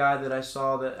 Another guy that I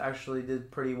saw that actually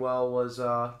did pretty well was,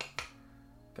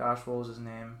 what was his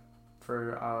name?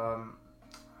 For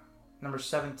number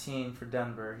 17 for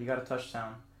Denver. He got a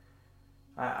touchdown.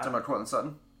 Talking about Cortland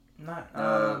Sutton?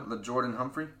 Not Jordan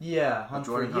Humphrey? Yeah,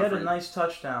 Humphrey. He had a nice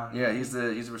touchdown. Yeah, he's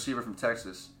a receiver from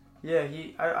Texas. Yeah,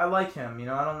 I like him.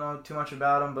 I don't know too much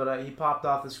about him, but he popped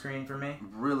off the screen for me.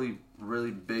 Really,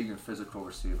 really big and physical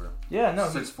receiver. Yeah, no.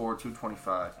 6'4",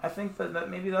 225. I think that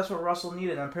maybe that's what Russell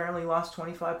needed. And apparently he lost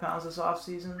 25 pounds this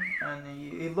offseason. And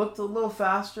he looked a little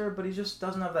faster, but he just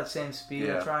doesn't have that same speed.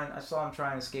 Yeah. I saw him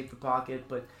trying to escape the pocket,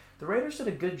 but the Raiders did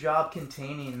a good job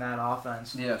containing that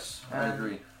offense. Yes, I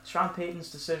agree. Sean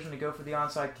Payton's decision to go for the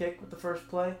onside kick with the first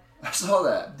play. I saw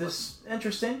that.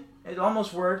 Interesting. It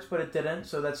almost worked, but it didn't,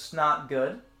 so that's not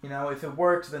good. If it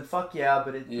worked, then fuck yeah,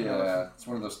 but it... it's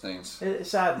one of those things.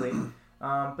 Sadly.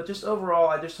 But just overall,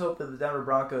 I just hope that the Denver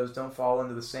Broncos don't fall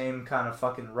into the same kind of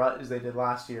fucking rut as they did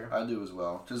last year. I do as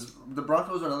well. Because the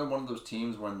Broncos are another one of those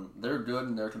teams when they're good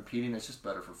and they're competing, it's just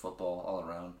better for football all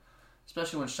around.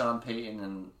 Especially when Sean Payton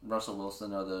and Russell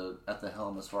Wilson are at the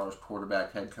helm as far as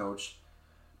quarterback, head coach.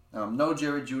 No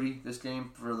Jerry Jeudy this game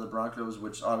for the Broncos,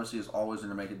 which obviously is always going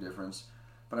to make a difference.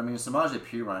 But Samaje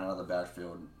Perine out of the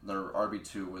backfield, their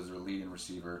RB2 was their leading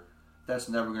receiver. That's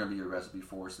never going to be a recipe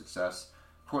for success.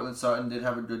 Cortland Sutton did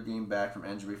have a good game back from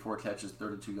injury, 4 catches,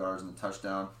 32 yards, and a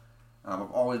touchdown.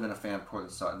 I've always been a fan of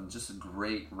Cortland Sutton. Just a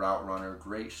great route runner,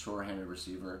 great short-handed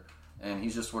receiver, and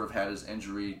he's just sort of had his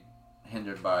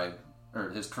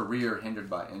career hindered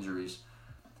by injuries.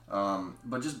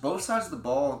 But just both sides of the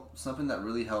ball, something that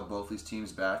really held both these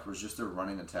teams back was just their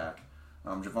running attack.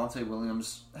 Javonte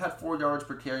Williams had 4 yards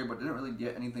per carry, but didn't really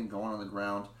get anything going on the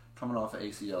ground, coming off an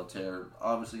ACL tear.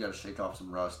 Obviously got to shake off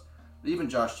some rust. But even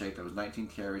Josh Jacobs, 19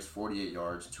 carries, 48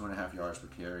 yards, 2.5 yards per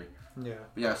carry. Yeah.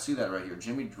 But yeah, I see that right here.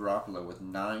 Jimmy Garoppolo with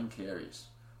 9 carries.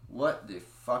 What the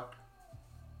fuck?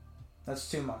 That's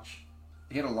too much.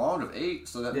 He had a long of 8,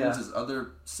 so that means his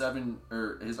other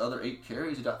 8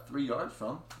 carries he got 3 yards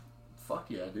from. Fuck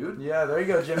yeah, dude. Yeah, there you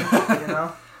go, Jimmy.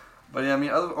 But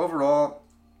yeah, overall,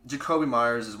 Jacoby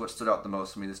Myers is what stood out the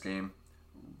most for me this game.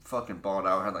 fucking balled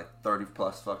out, had like 30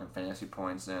 plus fucking fantasy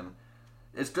points, and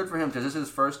it's good for him because this is his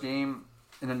first game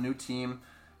in a new team.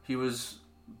 He was,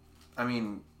 I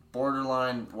mean,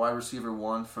 borderline wide receiver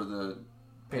 1 for the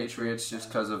Patriots just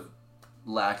because of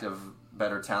lack of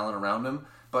better talent around him.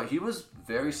 But he was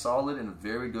very solid and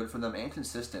very good for them and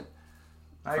consistent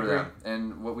I for agree. them.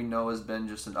 And what we know has been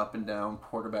just an up and down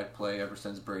quarterback play ever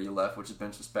since Brady left, which has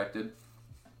been suspected.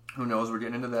 Who knows? We're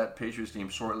getting into that Patriots game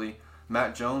shortly.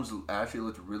 Matt Jones actually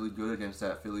looked really good against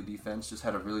that Philly defense. Just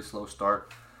had a really slow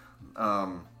start.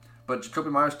 But Jacoby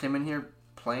Myers came in here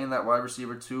playing that wide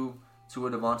receiver 2 to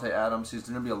a Devontae Adams. He's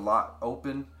going to be a lot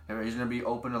open. He's going to be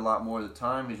open a lot more of the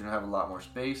time. He's going to have a lot more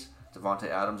space. Devontae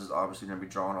Adams is obviously going to be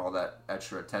drawing all that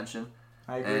extra attention.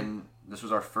 I agree. And this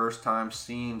was our first time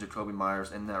seeing Jacoby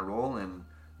Myers in that role, and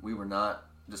we were not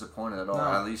disappointed at all. No.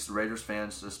 At least Raiders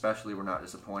fans especially were not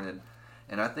disappointed.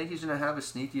 And I think he's going to have a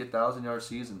sneaky 1,000-yard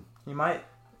season. He might.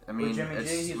 I mean, With Jimmy G,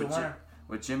 he's a winner.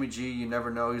 With Jimmy G, you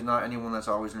never know. He's not anyone that's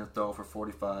always going to throw for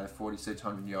 4,500,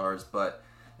 4,600 yards. But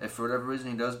if for whatever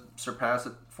reason he does surpass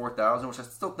the 4,000, which I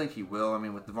still think he will, I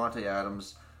mean, with Devontae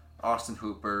Adams, Austin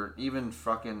Hooper, even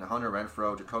fucking Hunter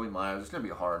Renfrow, Jacoby Myers, it's going to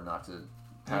be hard not to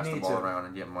pass the ball around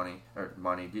and get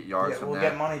get yards from we'll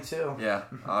that. Get money too. Yeah,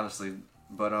 honestly.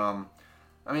 But, I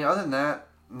mean, other than that,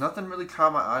 nothing really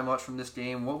caught my eye much from this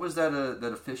game. What was that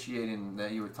that officiating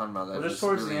that you were talking about? That Just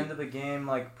towards the end of the game,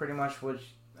 like pretty much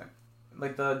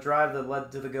like the drive that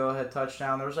led to the go-ahead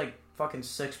touchdown, there was like fucking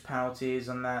 6 penalties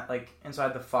on that, like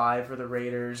inside the 5 for the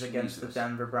Raiders against the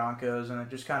Denver Broncos, and it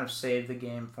just kind of saved the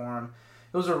game for them.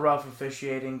 It was a rough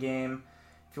officiating game.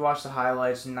 If you watch the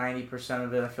highlights, 90%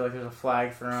 of it, I feel like there's a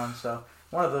flag thrown. So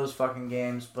one of those fucking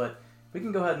games. But we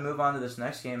can go ahead and move on to this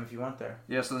next game if you want there.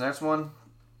 Yeah, so the next one,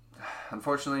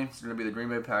 unfortunately, it's going to be the Green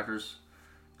Bay Packers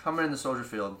coming in the Soldier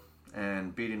Field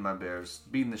and beating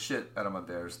the shit out of my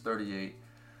Bears, 38-20.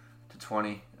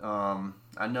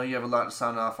 I know you have a lot to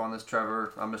sign off on this,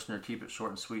 Trevor. I'm just going to keep it short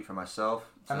and sweet for myself.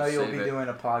 I know you'll be doing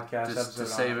a podcast just episode to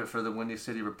save it for the Windy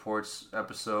City Reports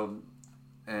episode.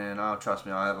 And trust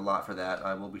me, I have a lot for that.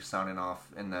 I will be sounding off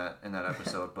in that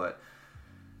episode. But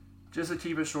just to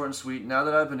keep it short and sweet, now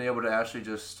that I've been able to actually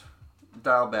just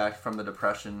dial back from the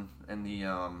depression and the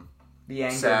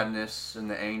anger, sadness and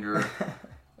the anger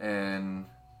and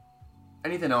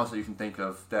anything else that you can think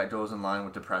of that goes in line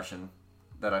with depression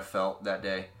that I felt that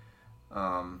day.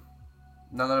 Now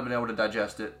that I've been able to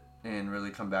digest it and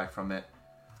really come back from it,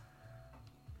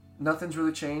 nothing's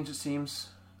really changed, it seems.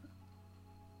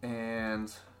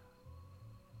 And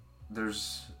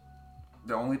there's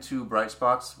the only 2 bright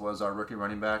spots was our rookie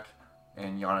running back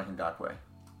and Yannick Ngakoue.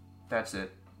 That's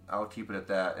it. I'll keep it at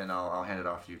that, and I'll hand it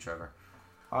off to you, Trevor.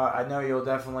 I know you'll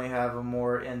definitely have a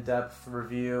more in-depth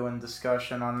review and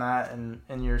discussion on that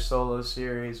in your solo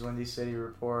series, Windy City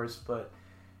Reports, but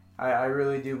I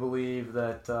really do believe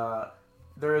that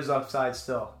there is upside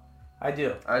still. I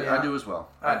do. I do as well.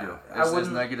 I do. As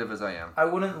negative as I am. I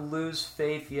wouldn't lose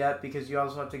faith yet because you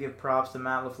also have to give props to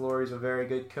Matt LaFleur. He's a very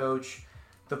good coach.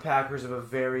 The Packers have a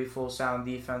very full sound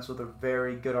defense with a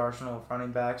very good arsenal of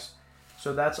running backs.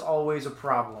 So that's always a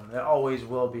problem. It always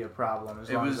will be a problem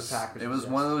as long as the Packers It was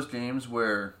exist. one of those games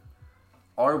where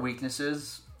our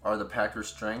weaknesses are the Packers'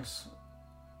 strengths,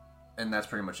 and that's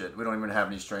pretty much it. We don't even have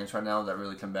any strengths right now that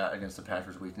really combat against the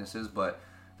Packers' weaknesses, but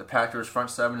the Packers'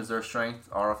 front 7 is their strength.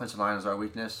 Our offensive line is our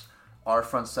weakness. Our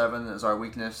front 7 is our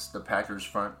weakness. The Packers'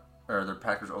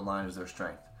 O-line is their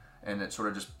strength. And it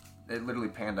literally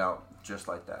panned out just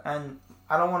like that. And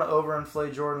I don't want to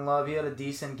overinflate Jordan Love. He had a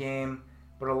decent game,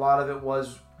 but a lot of it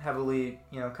was heavily,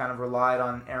 kind of relied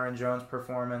on Aaron Jones'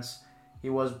 performance. He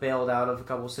was bailed out of a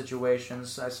couple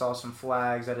situations. I saw some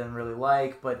flags I didn't really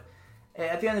like, but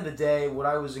at the end of the day, what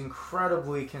I was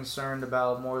incredibly concerned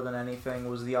about more than anything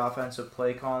was the offensive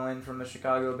play calling from the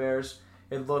Chicago Bears.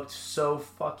 It looked so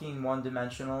fucking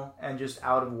one-dimensional and just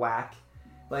out of whack.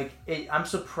 I'm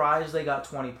surprised they got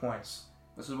 20 points.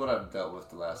 This is what I've dealt with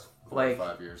the last 4 or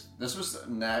 5 years. This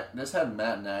had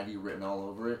Matt Nagy written all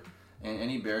over it, and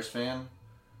any Bears fan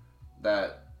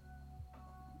that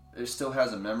it still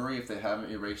has a memory, if they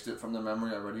haven't erased it from their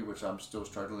memory already, which I'm still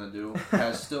struggling to do,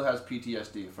 still has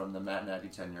PTSD from the Matt Nagy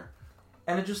tenure.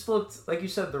 And it just looked, like you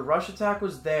said, the rush attack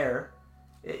was there.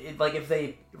 If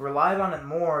they relied on it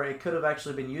more, it could have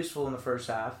actually been useful in the first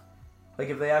half.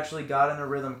 If they actually got in a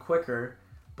rhythm quicker.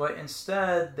 But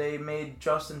instead, they made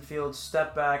Justin Fields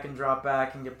step back and drop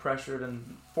back and get pressured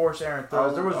and force errant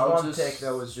throws. There was one pick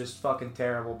that was just fucking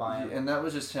terrible by him. And that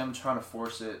was just him trying to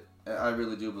force it. I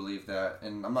really do believe that.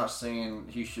 And I'm not saying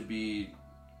he should be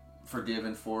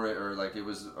forgiven for it or it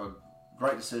was a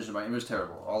right decision. It was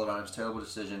terrible. All around, it was a terrible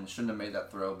decision. Shouldn't have made that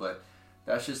throw. But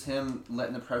that's just him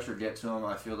letting the pressure get to him,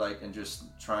 I feel like, and just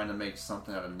trying to make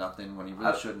something out of nothing when he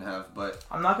really shouldn't have. But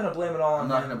I'm not going to blame it all on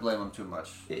him. I'm not going to blame him too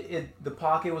much. The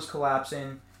pocket was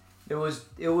collapsing. It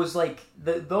was like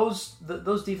those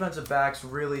defensive backs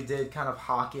really did kind of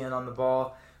hawk in on the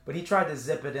ball, but he tried to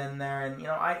zip it in there, and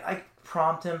I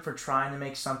prompt him for trying to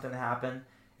make something happen.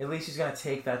 At least he's going to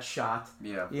take that shot.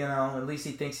 Yeah. At least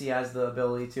he thinks he has the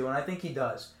ability to, and I think he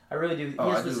does. I really do. He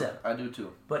has the zip. I do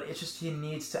too. But it's just he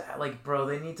needs to,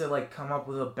 they need to, come up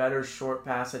with a better short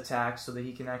pass attack so that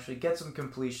he can actually get some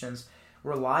completions,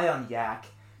 rely on Yak,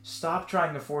 stop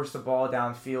trying to force the ball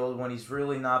downfield when he's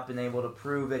really not been able to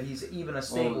prove that he's even a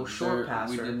stable short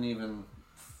passer. We didn't even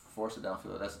force it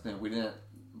downfield. That's the thing. We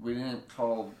didn't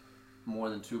call more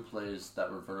than 2 plays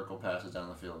that were vertical passes down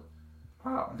the field.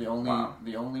 Wow. The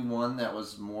only one that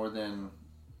was more than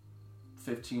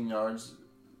 15 yards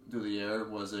through the air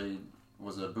was a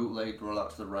bootleg roll out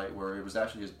to the right where it was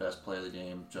actually his best play of the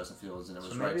game, Justin Fields, and it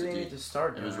was right to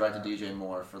DJ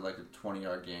Moore for like a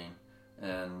 20-yard gain.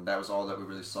 And that was all that we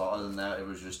really saw. Other than that, it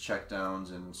was just checkdowns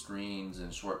and screens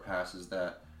and short passes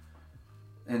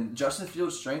and Justin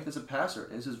Fields' strength as a passer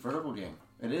is his vertical game.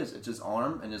 It is. It's his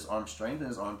arm and his arm strength and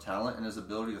his arm talent and his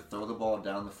ability to throw the ball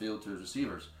down the field to his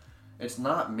receivers. It's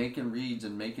not making reads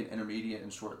and making intermediate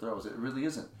and short throws. It really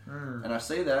isn't. And I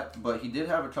say that, but he did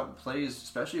have a couple plays,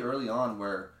 especially early on,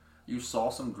 where you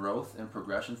saw some growth and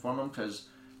progression from him because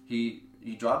he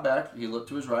dropped back, he looked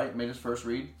to his right, made his first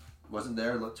read, wasn't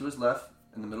there, looked to his left,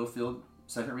 in the middle field,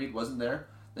 second read, wasn't there.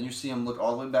 Then you see him look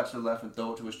all the way back to the left and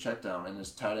throw it to his check down and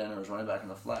his tight end or his running back in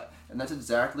the flat. And that's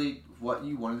exactly what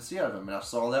you wanted to see out of him. And I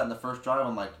saw that in the first drive.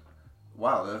 I'm like,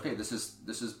 wow, okay, this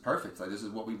is perfect. Like, this is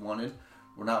what we wanted.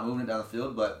 We're not moving it down the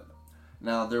field, but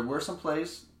now there were some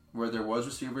plays where there was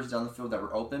receivers down the field that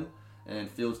were open,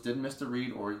 and Fields didn't miss the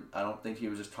read, or I don't think he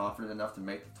was just confident enough to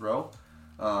make the throw.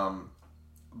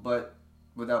 But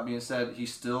without being said, he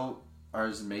still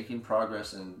is making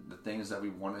progress, and the things that we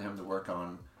wanted him to work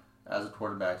on as a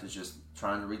quarterback is just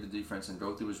trying to read the defense and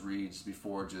go through his reads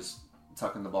before just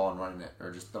tucking the ball and running it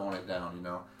or just throwing it down,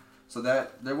 So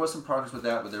that there was some progress with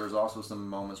that, but there was also some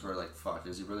moments where, like, fuck,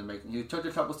 is he really making... He took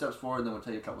a couple steps forward and then would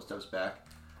take a couple steps back,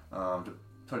 to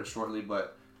put it shortly.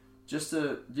 But just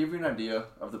to give you an idea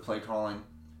of the play calling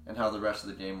and how the rest of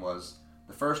the game was,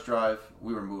 the first drive,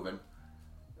 we were moving.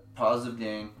 Positive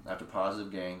gain after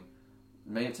positive gain.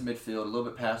 Made it to midfield, a little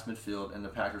bit past midfield in the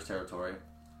Packers territory.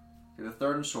 Okay, the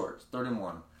 3rd and short, 3rd and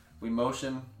 1. We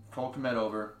motion Cole Kmet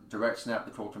over, direct snap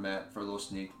to Cole Kmet for a little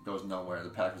sneak, goes nowhere. The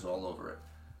Packers all over it.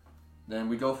 Then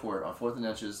we go for it on 4th and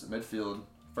inches, midfield,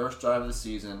 first drive of the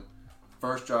season,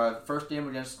 first game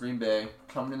against Green Bay,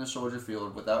 coming into Soldier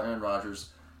Field without Aaron Rodgers.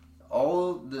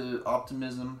 All the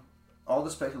optimism, all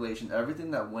the speculation,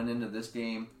 everything that went into this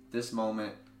game, this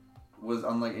moment, was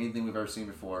unlike anything we've ever seen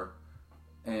before.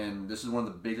 And this is one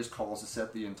of the biggest calls to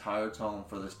set the entire tone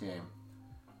for this game.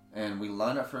 And we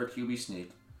line up for a QB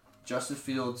sneak. Justin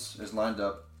Fields is lined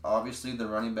up. Obviously,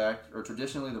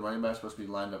 traditionally, the running back is supposed to be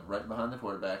lined up right behind the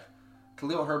quarterback.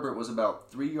 Khalil Herbert was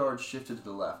about 3 yards shifted to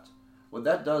the left. What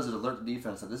that does is alert the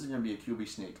defense that this is going to be a QB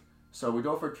sneak. So we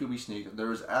go for a QB sneak.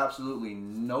 There is absolutely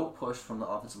no push from the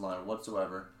offensive line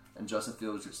whatsoever, and Justin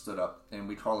Fields gets stood up. And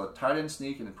we call a tight end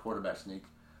sneak and a quarterback sneak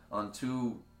on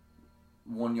 2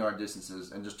 1-yard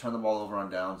distances and just turn the ball over on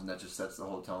downs, and that just sets the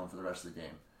whole tone for the rest of the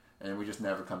game. And we just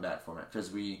never come back from it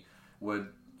because we would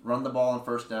run the ball on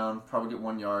first down, probably get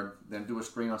 1 yard, then do a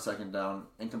screen on second down,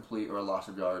 incomplete or a loss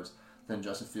of yards. Then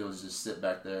Justin Fields just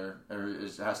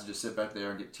has to just sit back there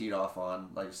and get teed off on,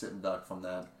 like a sit and duck from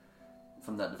that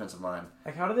defensive line.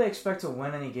 Like, how do they expect to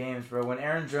win any games, bro? When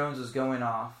Aaron Jones is going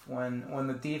off, when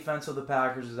the defense of the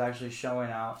Packers is actually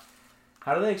showing out,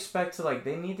 how do they expect to,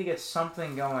 they need to get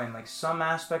something going. Like, some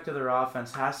aspect of their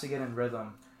offense has to get in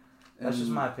rhythm. That's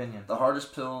just my opinion. The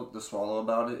hardest pill to swallow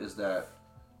about it is that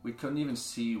we couldn't even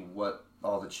see what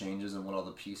all the changes and what all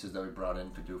the pieces that we brought in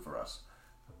could do for us.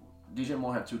 DJ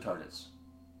Moore had 2 targets.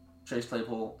 Chase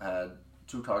Claypool had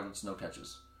 2 targets, no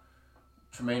catches.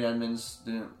 Tremaine Edmonds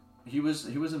didn't. He was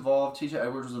involved. TJ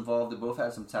Edwards was involved. They both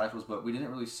had some tackles, but we didn't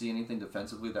really see anything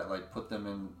defensively that put them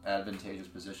in advantageous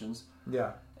positions.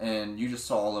 Yeah. And you just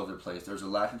saw all over the place. There was a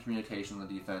lack of communication on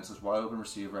the defense. There's wide open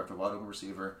receiver after wide open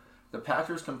receiver. The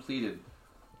Packers completed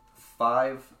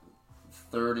 5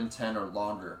 3rd and 10 or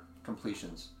longer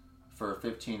completions for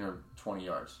 15 or 20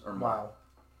 yards or more. Wow.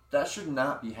 That should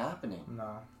not be happening.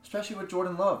 No. Especially with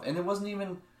Jordan Love. And it wasn't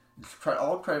even...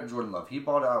 All credit to Jordan Love. He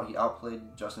balled out. He outplayed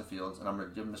Justin Fields. And I'm going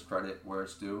to give him his credit where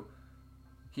it's due.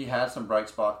 He had some bright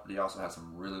spots, but he also had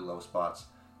some really low spots.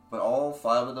 But all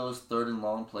 5 of those 3rd and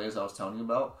long plays I was telling you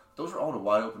about, those are all to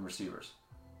wide open receivers.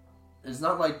 it's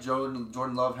not like Jordan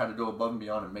Love had to go above and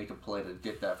beyond and make a play to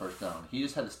get that first down. He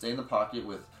just had to stay in the pocket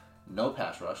with no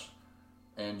pass rush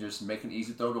and just make an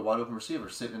easy throw to a wide open receiver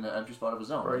sitting in an empty spot of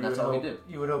his own. And that's all he did.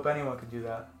 You would hope anyone could do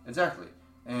that. Exactly.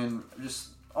 And just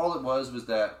all it was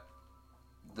that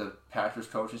the Packers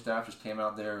coaching staff just came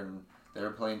out there and they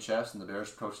were playing chess, and the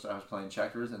Bears coaching staff was playing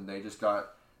checkers, and they just got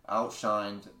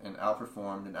outshined and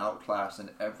outperformed and outclassed in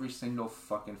every single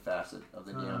fucking facet of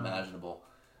the game imaginable.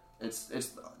 It's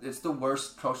the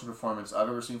worst coaching performance I've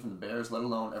ever seen from the Bears, let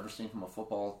alone ever seen from a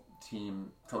football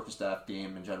team, coaching staff,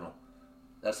 game in general.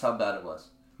 That's how bad it was.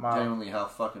 Wow. Genuinely how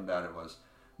fucking bad it was.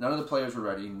 None of the players were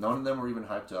ready. None of them were even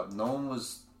hyped up. No one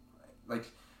was, like,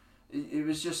 it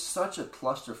was just such a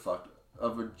clusterfuck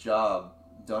of a job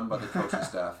done by the coaching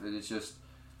staff. It's just,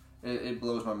 it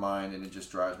blows my mind, and it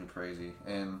just drives me crazy.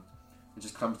 And it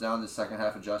just comes down to second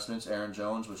half adjustments. Aaron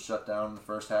Jones was shut down in the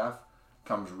first half,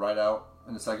 comes right out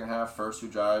in the second half. First 2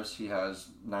 drives, he has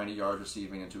 90 yards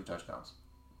receiving and 2 touchdowns.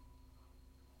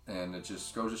 And it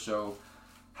just goes to show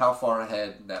how far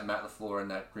ahead that Matt LaFleur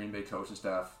and that Green Bay coaching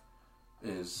staff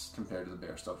is compared to the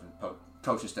Bears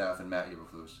coaching staff and Matt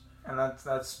Eberflus. And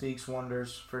that speaks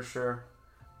wonders for sure.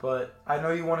 But I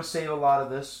know you want to save a lot of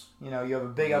this. You know, you have a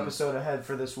big episode ahead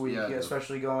for this week,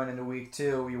 especially going into week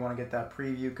 2. You want to get that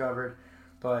preview covered.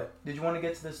 But did you want to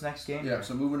get to this next game? Yeah,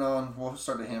 so moving on, we'll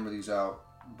start to hammer these out.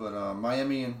 But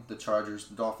Miami and the Chargers,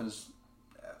 the Dolphins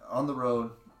on the road.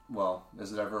 Well,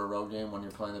 is it ever a road game when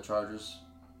you're playing the Chargers?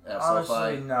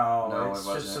 Honestly, no. It's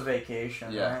just a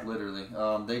vacation. Yeah, right? literally.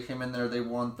 They came in there, they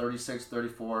won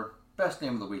 36-34. Best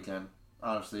game of the weekend.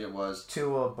 Honestly, it was.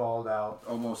 Tua balled out.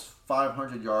 Almost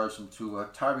 500 yards from Tua.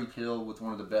 Tyreek Hill with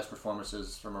one of the best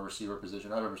performances from a receiver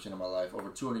position I've ever seen in my life. Over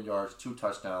 200 yards, 2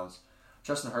 touchdowns.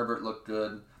 Justin Herbert looked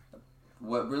good.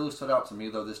 What really stood out to me,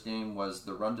 though, this game was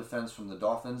the run defense from the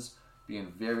Dolphins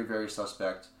being very, very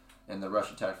suspect and the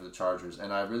rush attack for the Chargers.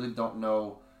 And I really don't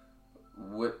know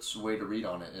which way to read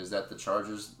on it. Is that the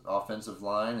Chargers' offensive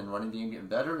line and running game getting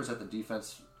better, or is that the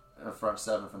defense front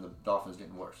 7 from the Dolphins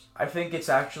getting worse? I think it's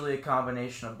actually a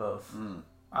combination of both.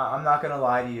 I'm not going to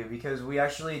lie to you, because we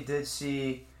actually did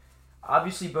see,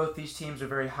 obviously both these teams are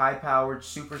very high-powered,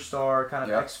 superstar, kind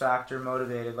of X-factor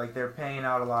motivated. Like, they're paying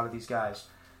out a lot of these guys.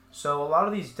 So a lot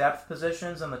of these depth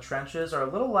positions in the trenches are a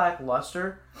little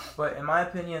lackluster, but in my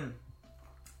opinion,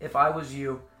 if I was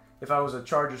you, if I was a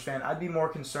Chargers fan, I'd be more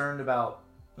concerned about,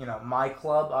 you know, my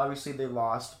club. Obviously they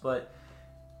lost, but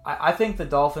I think the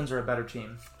Dolphins are a better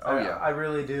team. I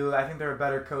really do. I think they're a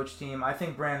better coach team. I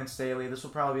think Brandon Staley, this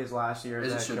will probably be his last year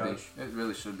as head coach. It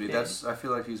really should be. I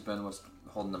feel like he's been what's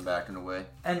holding them back in a way.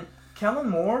 And Kellen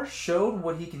Moore showed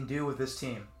what he can do with this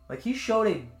team. Like, he showed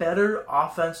a better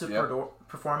offensive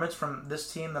performance from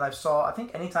this team than I saw, I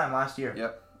think, anytime last year.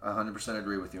 Yep, 100%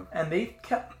 agree with you. And they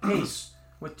kept pace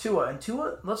with Tua. And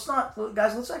Tua, let's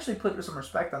actually put some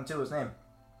respect on Tua's name.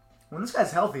 When this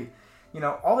guy's healthy, you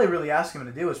know, all they really ask him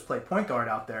to do is play point guard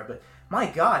out there. But my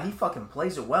God, he fucking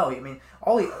plays it well. I mean,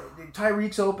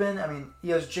 Tyreek's open. I mean, he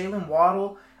has Jalen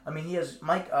Waddle. I mean, he has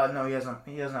Mike. No, he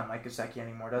doesn't have Mike Gesicki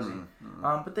anymore, does he?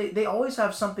 But they always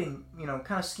have something, you know,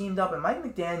 kind of schemed up. And Mike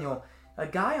McDaniel, a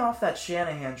guy off that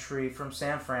Shanahan tree from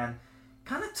San Fran,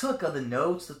 kind of took the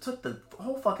notes, took the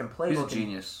whole fucking playbook. He's a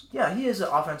genius. Yeah, he is an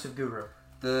offensive guru.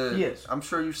 He is. I'm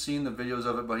sure you've seen the videos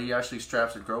of it, but he actually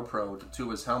straps a GoPro to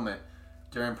his helmet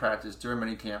during practice, during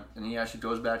minicamp, and he actually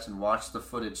goes back and watches the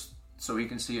footage so he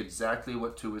can see exactly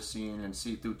what Tua's seeing and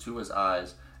see through Tua's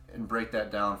eyes and break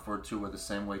that down for Tua the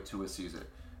same way Tua sees it.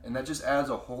 And that just adds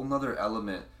a whole nother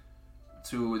element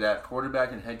to that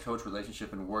quarterback and head coach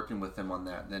relationship and working with him on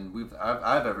that than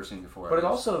I've ever seen before. But it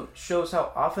also shows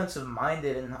how offensive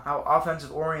minded and how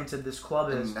offensive oriented this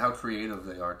club is. And how creative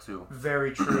they are too.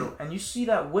 Very true. And you see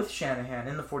that with Shanahan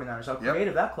in the 49ers, how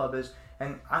creative that club is.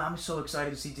 And I'm so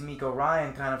excited to see D'Amico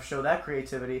Ryan kind of show that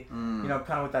creativity, you know,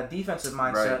 kind of with that defensive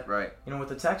mindset. Right. You know, with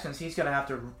the Texans, he's going to have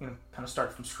to, you know, kind of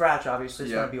start from scratch, obviously.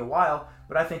 It's going to be a while.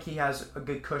 But I think he has a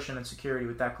good cushion and security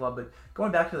with that club. But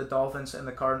going back to the Dolphins and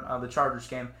the Chargers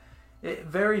game,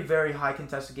 very, very high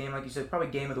contested game. Like you said, probably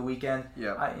game of the weekend.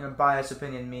 Yeah. You know, biased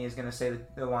opinion, me is going to say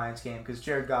the Lions game because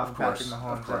Jared Goff and Patrick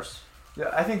Mahomes. Of course. Yeah,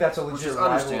 I think that's a legit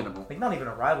understandable. Like, not even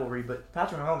a rivalry, but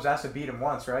Patrick Mahomes has to beat him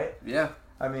once, right? Yeah.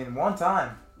 I mean, one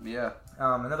time. Yeah.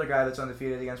 Another guy that's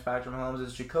undefeated against Patrick Mahomes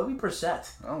is Jacoby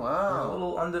Brissett. Oh, wow. A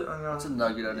little that's a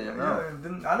nugget I didn't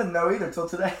know. I didn't know either till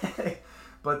today.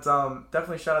 But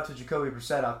definitely shout out to Jacoby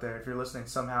Brissett out there if you're listening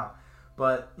somehow.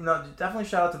 But, you know, definitely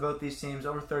shout out to both these teams.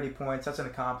 Over 30 points. That's an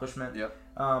accomplishment. Yep.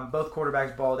 Both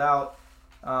quarterbacks balled out.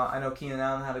 I know Keenan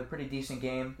Allen had a pretty decent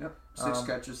game. Yep. 6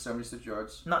 catches, 76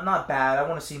 yards. Not bad. I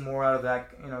want to see more out of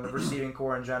that, you know, the receiving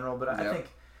core in general. But I think,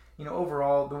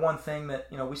 overall, the one thing that,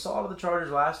 we saw out of the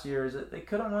Chargers last year is that they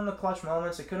couldn't win the clutch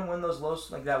moments. They couldn't win those low,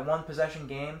 like that one possession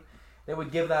game. They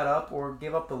would give that up or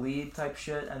give up the lead type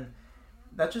shit. And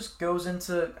that just goes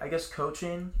into, I guess,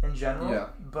 coaching in general. Yeah.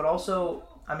 But also,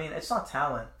 I mean, it's not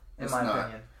talent, in my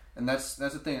opinion. And that's the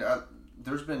thing.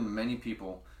 There's been many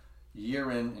people,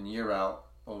 year in and year out,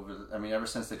 ever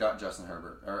since they got Justin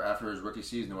Herbert, or after his rookie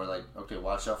season, we're like, okay,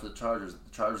 watch out for the Chargers. The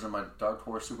Chargers are my dark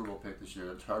horse Super Bowl pick this year.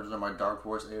 The Chargers are my dark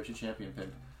horse AFC champion pick.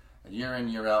 And year in,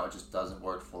 year out, it just doesn't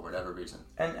work for whatever reason.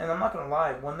 And I'm not going to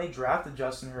lie, when they drafted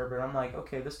Justin Herbert, I'm like,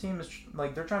 okay, this team is,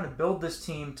 like, they're trying to build this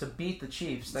team to beat the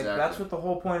Chiefs. Like, That's what the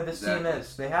whole point of this team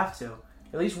is. They have to.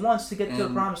 At least once to get to the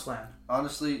promised land.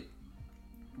 Honestly,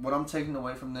 what I'm taking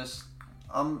away from this,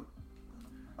 I'm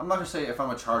not going to say if I'm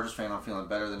a Chargers fan, I'm feeling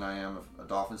better than I am a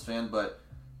Dolphins fan, but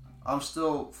I'm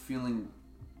still feeling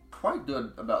quite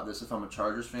good about this if I'm a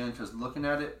Chargers fan, because looking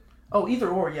at it... Oh, either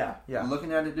or, yeah.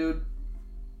 Looking at it, dude,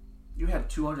 you had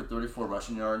 234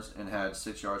 rushing yards and had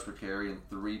 6 yards per carry and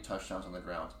 3 touchdowns on the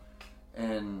ground.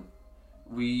 And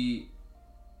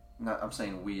I'm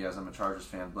saying we as I'm a Chargers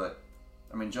fan, but,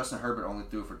 I mean, Justin Herbert only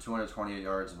threw for 228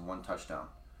 yards and 1 touchdown.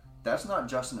 That's not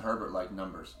Justin Herbert-like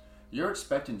numbers. You're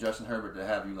expecting Justin Herbert to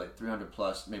have you like 300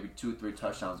 plus, maybe 2-3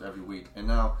 touchdowns every week. And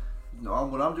now,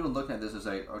 what I'm doing looking at this is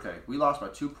like, okay, we lost by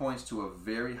 2 points to a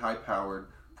very high-powered,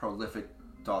 prolific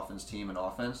Dolphins team in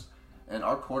offense. And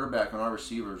our quarterback and our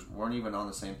receivers weren't even on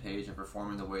the same page and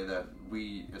performing the way that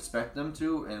we expect them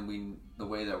to and the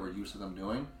way that we're used to them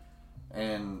doing.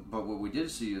 But what we did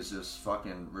see is this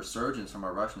fucking resurgence from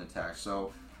our rushing attack.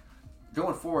 So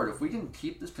going forward, if we can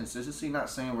keep this consistency, not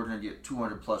saying we're going to get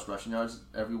 200 plus rushing yards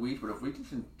every week, but if we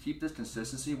can keep this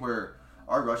consistency where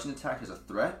our rushing attack is a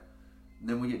threat,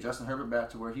 then we get Justin Herbert back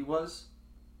to where he was,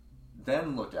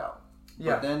 then look out.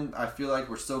 Yeah. But then I feel like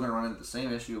we're still going to run into the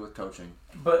same issue with coaching.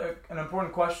 But an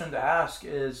important question to ask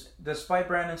is, despite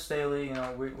Brandon Staley,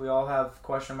 we all have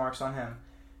question marks on him.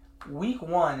 Week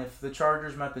 1, if the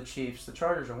Chargers met the Chiefs, the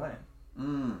Chargers are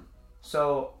winning.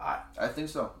 So I think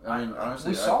so. I mean,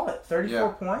 honestly, we saw it.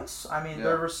 34 points. I mean,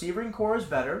 their receiving core is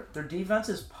better. Their defense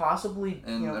is possibly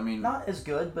not as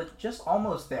good, but just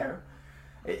almost there.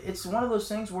 It's one of those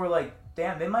things where, like,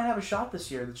 damn, they might have a shot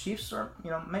this year. The Chiefs are,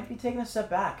 might be taking a step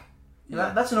back.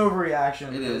 Yeah. That's an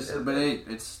overreaction. It is, but hey,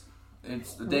 it's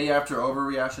the day after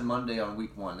overreaction Monday on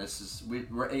week 1.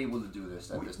 We're able to do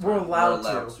this at this time. We're allowed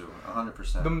to.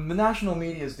 100%. The national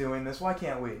media is doing this. Why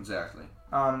can't we? Exactly.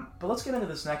 But let's get into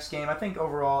this next game. I think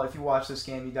overall, if you watch this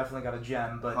game, you definitely got a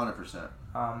gem. But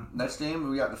 100%. Next game,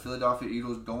 we got the Philadelphia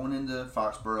Eagles going into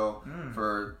Foxborough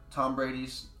for Tom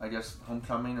Brady's, I guess,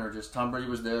 homecoming, or just Tom Brady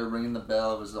was there ringing the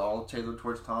bell. It was all tailored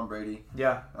towards Tom Brady.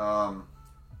 Yeah.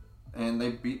 And they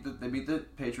beat the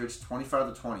Patriots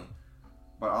 25-20.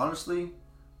 But honestly,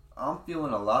 I'm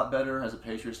feeling a lot better as a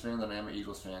Patriots fan than I am an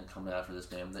Eagles fan coming after this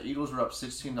game. The Eagles were up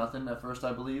 16-0 at first,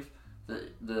 I believe.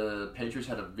 The Patriots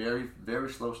had a very, very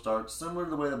slow start, similar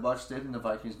to the way the Bucs did in the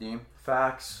Vikings game.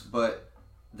 Facts. But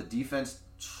the defense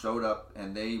showed up,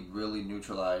 and they really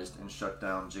neutralized and shut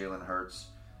down Jalen Hurts.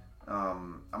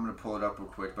 I'm going to pull it up real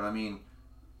quick, but I mean,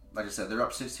 like I said, they're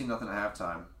up 16-0 at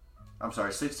halftime. I'm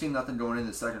sorry, 16-0 going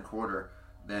into the second quarter.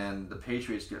 Then the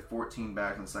Patriots get 14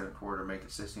 back in the second quarter, make it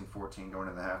 16-14 going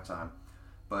into halftime.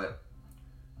 But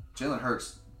Jalen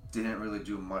Hurts didn't really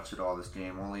do much at all this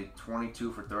game. Only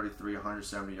 22 for 33,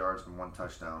 170 yards and 1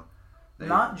 touchdown.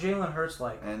 Not Jalen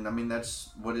Hurts-like. And, I mean, that's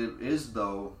what it is,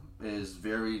 though, is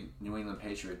very New England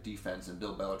Patriot defense and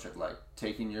Bill Belichick-like.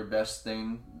 Taking your best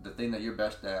thing, the thing that you're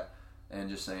best at, and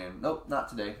just saying, nope, not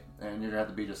today, and you're going to have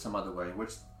to beat us some other way.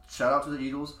 Which, shout out to the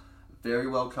Eagles. Very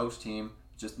well-coached team.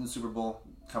 Just in the Super Bowl,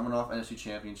 coming off NFC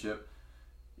Championship.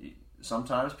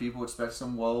 Sometimes people expect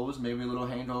some woes, maybe a little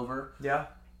hangover. Yeah.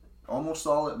 Almost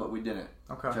saw it, but we didn't.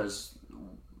 Okay. Because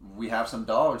we have some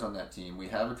dogs on that team. We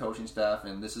have a coaching staff,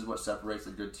 and this is what separates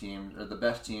the good teams, or the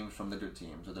best teams from the good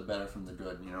teams, or the better from the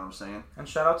good. You know what I'm saying? And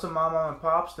shout out to Mama and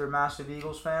Pops. They're massive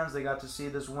Eagles fans. They got to see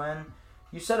this win.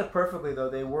 You said it perfectly, though.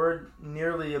 They were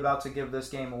nearly about to give this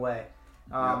game away.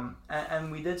 And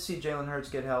we did see Jalen Hurts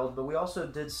get held, but we also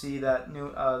did see that New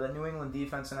England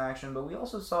defense in action. But we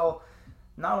also saw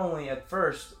not only at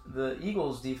first the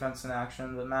Eagles defense in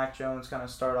action, but Mac Jones kind of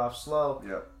start off slow.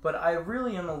 Yep. But I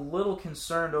really am a little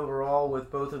concerned overall with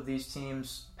both of these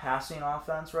teams' passing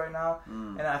offense right now.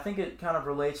 And I think it kind of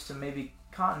relates to maybe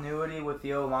continuity with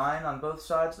the O-line on both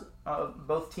sides,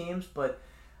 both teams. But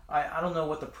I don't know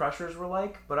what the pressures were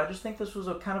like, but I just think this was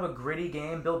a kind of a gritty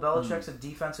game. Bill Belichick's a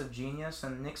defensive genius,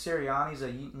 and Nick Sirianni's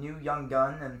a new young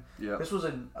gun, and this was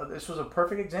a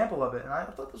perfect example of it. And I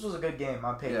thought this was a good game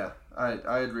on paper. Yeah,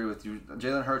 I agree with you.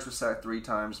 Jalen Hurts was sacked 3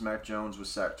 times. Mac Jones was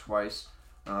sacked twice.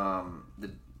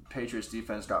 The Patriots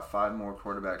defense got 5 more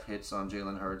quarterback hits on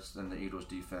Jalen Hurts than the Eagles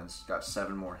defense got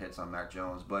 7 more hits on Mac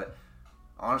Jones. But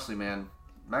honestly, man,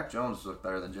 Mac Jones looked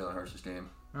better than Jalen Hurts' game.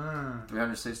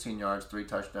 316 yards, 3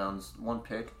 touchdowns, 1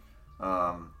 pick.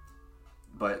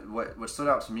 But what stood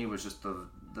out to me was just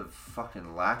the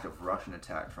fucking lack of rushing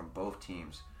attack from both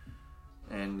teams.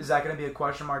 And is that going to be a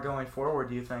question mark going forward?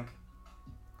 Do you think?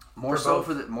 More so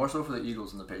for the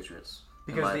Eagles than the Patriots.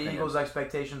 Because the Eagles'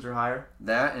 expectations are higher.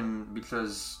 That and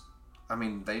because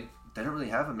they don't really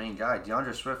have a main guy.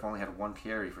 DeAndre Swift only had 1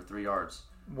 carry for 3 yards.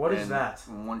 What is that?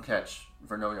 1 catch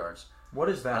for no yards. What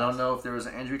is that? I don't know if there was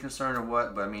an injury concern or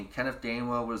what, but Kenneth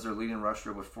Gainwell was their leading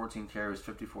rusher with 14 carries,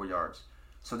 54 yards.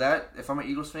 So that, if I'm an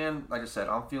Eagles fan, like I said,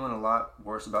 I'm feeling a lot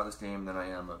worse about this game than I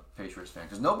am a Patriots fan.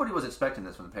 Because nobody was expecting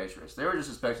this from the Patriots. They were just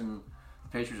expecting the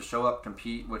Patriots to show up,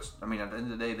 compete, which, at the end of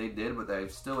the day, they did, but they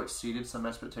still exceeded some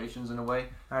expectations in a way.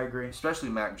 I agree. Especially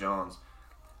Mac Jones.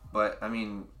 But,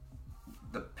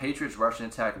 the Patriots' rushing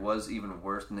attack was even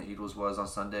worse than the Eagles was on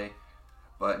Sunday.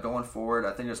 But going forward,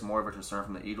 I think it's more of a concern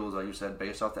from the Eagles, like you said,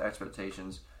 based off the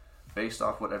expectations, based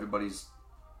off what everybody's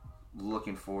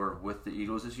looking for with the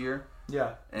Eagles this year.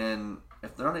 Yeah. And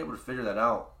if they're not able to figure that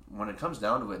out, when it comes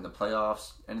down to it in the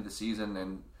playoffs, end of the season,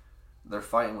 and they're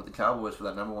fighting with the Cowboys for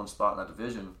that number 1 spot in that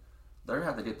division, they're going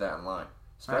to have to get that in line.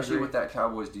 Especially with that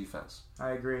Cowboys defense.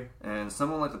 I agree. And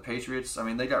someone like the Patriots,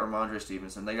 they got Ramondre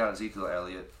Stevenson, they got Ezekiel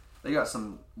Elliott, they got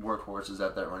some workhorses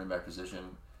at that running back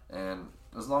position, and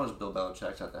as long as Bill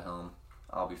Belichick's at the helm,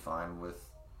 I'll be fine with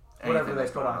whatever they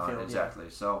put on field. Exactly.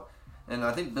 Yeah. So, and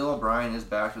I think Bill O'Brien is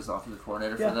back as offensive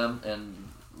coordinator for them, and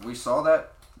we saw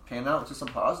that pan out to some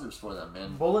positives for them.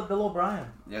 And bullet Bill O'Brien.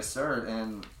 Yes, sir.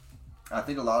 And I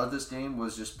think a lot of this game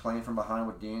was just playing from behind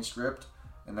with game script,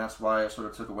 and that's why I sort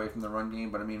of took away from the run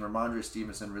game. But Ramondre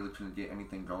Stevenson really couldn't get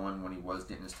anything going when he was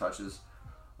getting his touches.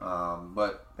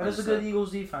 But that is a good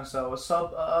Eagles defense, though.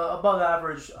 Above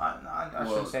average. I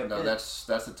shouldn't say. No, that's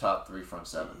the top 3 front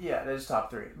 7. Yeah, that is top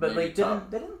 3. But they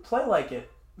didn't play like it.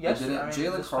 Yes,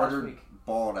 Jalen Carter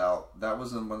balled out. That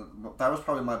was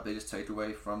probably my biggest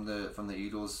takeaway from the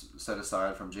Eagles, set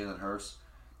aside from Jalen Hurts.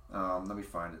 Let me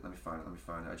find it.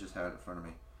 I just had it in front of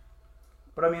me.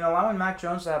 But allowing Mac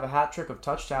Jones to have a hat trick of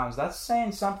touchdowns, that's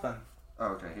saying something. Oh,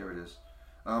 okay, here it is.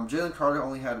 Jalen Carter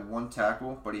only had 1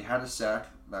 tackle, but he had a sack.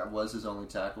 That was his only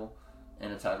tackle,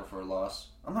 and a tackle for a loss.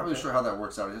 I'm not really sure how that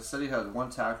works out. It said he had 1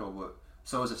 tackle, but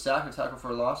so is a sack a tackle for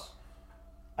a loss?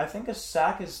 I think a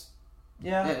sack is,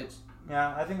 yeah,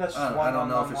 I think that's just one. I don't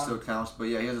know if it still counts, but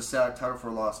yeah, he has a sack, tackle for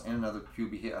a loss, and another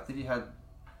QB hit. I think he had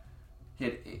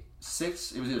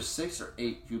 6. It was either 6 or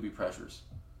 8 QB pressures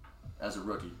as a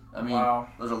rookie. Wow.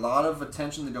 There's a lot of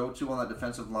attention to go to on that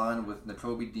defensive line with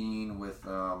Nakobe Dean, with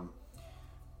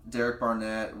Derek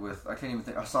Barnett, with I can't even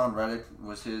think. Hassan Reddick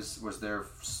was their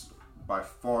by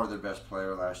far their best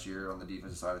player last year on the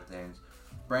defensive side of things.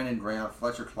 Brandon Graham,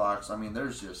 Fletcher Cox.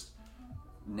 There's just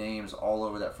names all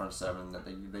over that front 7 that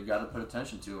they got to put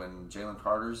attention to. And Jalen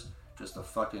Carter's just a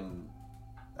fucking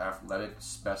athletic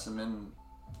specimen,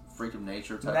 freak of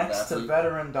nature type of athlete. Next to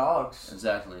veteran dogs.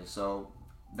 Exactly. So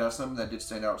that's something that did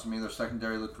stand out to me. Their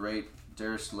secondary looked great.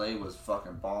 Darius Slay was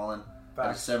fucking balling.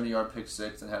 Had a 70-yard pick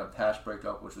 6 and had a pass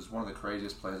breakup, which was one of the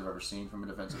craziest plays I've ever seen from a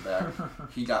defensive back.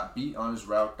 He got beat on his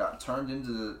route, got turned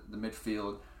into the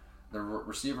midfield. The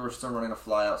receiver was still running a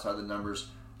fly outside the numbers.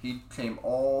 He came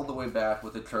all the way back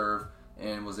with a curve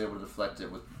and was able to deflect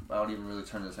it without even really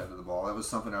turning his head to the ball. That was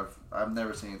something I've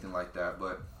never seen anything like that.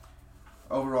 But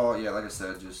overall, yeah, like I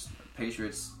said, just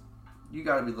Patriots, you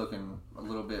got to be looking a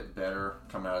little bit better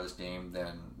coming out of this game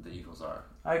than the Eagles are.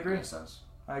 I agree. Makes sense.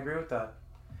 I agree with that.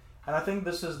 And I think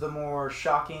this is the more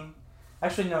shocking...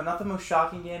 Actually, no, not the most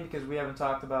shocking game because we haven't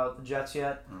talked about the Jets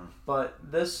yet. But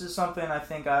this is something I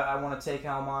think I want to take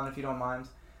helm on, if you don't mind.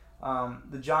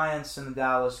 The Giants and the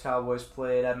Dallas Cowboys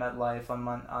played at MetLife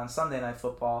on Sunday Night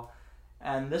Football.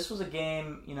 And this was a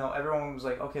game, everyone was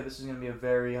like, okay, this is going to be a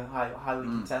very highly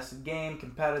contested game,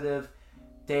 competitive.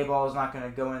 Dayball is not going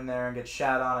to go in there and get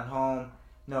shat on at home.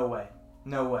 No way.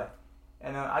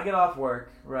 And I get off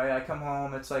work, right? I come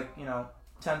home, it's like,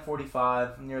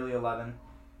 10:45, nearly 11.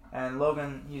 And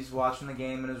Logan, he's watching the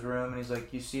game in his room, and he's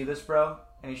like, you see this, bro?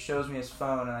 And he shows me his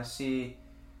phone, and I see,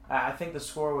 I think the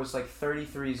score was like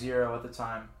 33-0 at the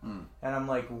time. And I'm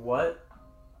like, what?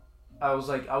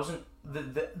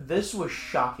 This was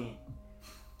shocking.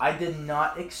 I did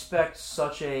not expect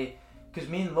such a because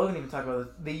me and Logan even talked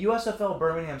about this. The USFL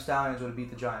Birmingham Stallions would have beat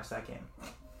the Giants that game.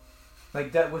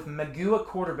 Like that with Magoo at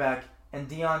quarterback and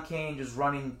Deion Kane just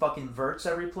running fucking verts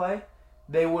every play,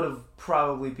 they would have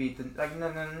probably beat the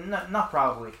not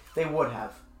probably. They would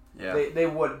have. Yeah. They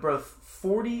would, bro.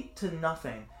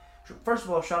 40-0. First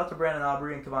of all, shout out to Brandon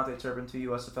Aubrey and Cavante Turpin, two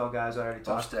USFL guys I already Both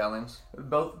talked. Stallions.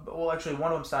 Both. Well, actually,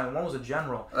 one of them signed. One was a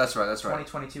general. That's right.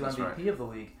 2022 MVP of the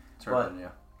league. Turpin, yeah.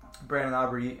 Brandon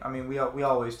Aubrey, I mean, we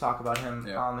always talk about him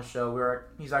on the show.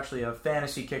 He's actually a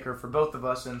fantasy kicker for both of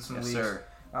us in some leagues. Sir.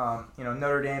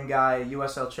 Notre Dame guy,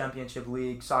 USL Championship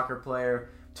League soccer player,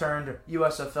 turned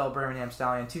USFL Birmingham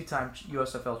Stallion, two-time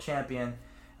USFL champion,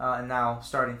 and now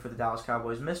starting for the Dallas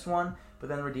Cowboys. Missed one, but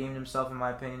then redeemed himself, in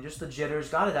my opinion. Just the jitters,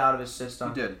 got it out of his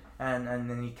system. He did. And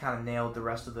then he kind of nailed the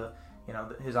rest of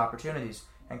his opportunities.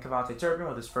 And Cavante Turpin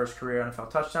with his first career NFL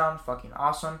touchdown, fucking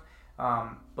awesome.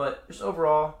 But just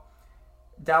overall,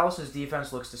 Dallas's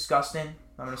defense looks disgusting.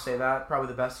 I'm going to say that. Probably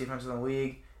the best defense in the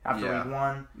league after week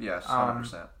one. Yes,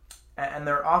 100%. And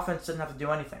their offense didn't have to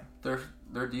do anything.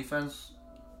 Their defense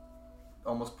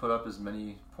almost put up as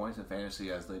many points in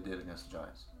fantasy as they did against the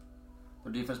Giants.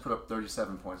 Their defense put up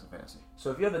 37 points in fantasy. So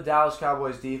if you have the Dallas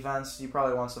Cowboys defense, you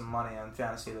probably want some money on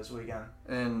fantasy this weekend.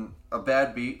 And a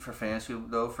bad beat for fantasy,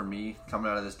 though, for me,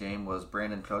 coming out of this game was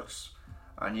Brandon Cooks.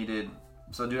 I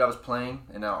was playing,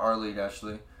 and now our league,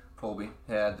 actually, Colby,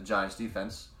 had the Giants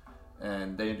defense,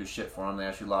 and they didn't do shit for him. They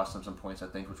actually lost him some points, I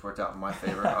think, which worked out in my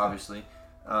favor, obviously.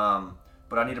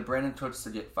 But I needed Brandon Cooks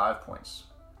to get 5 points.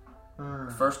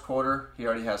 First quarter, he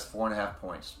already has 4.5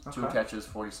 points. Okay. 2 catches,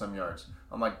 40-some yards.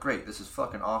 I'm like, great, this is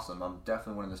fucking awesome. I'm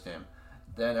definitely winning this game.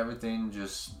 Then everything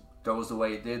just goes the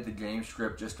way it did. The game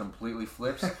script just completely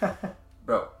flips.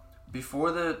 Bro,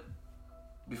 before the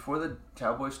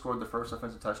Cowboys scored the first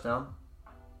offensive touchdown,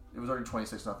 it was already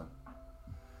 26-0.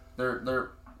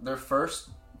 Their first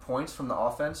points from the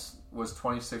offense was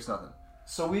 26-0.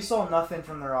 So we saw nothing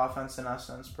from their offense in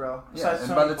essence, bro. Yeah,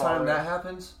 and by the time that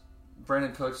happens,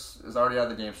 Brandon Cooks is already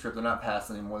out of the game script. They're not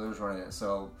passing anymore. They're just running it.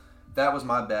 So that was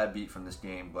my bad beat from this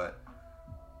game. But,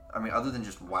 I mean, other than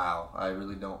just wow, I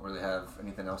really don't have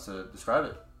anything else to describe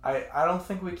it. I don't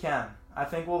think we can. I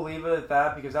think we'll leave it at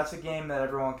that because that's a game that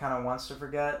everyone kind of wants to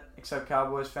forget, except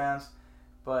Cowboys fans.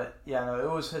 But, yeah, no, it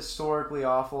was historically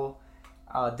awful.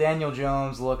 Daniel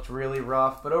Jones looked really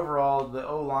rough. But overall, the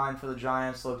O-line for the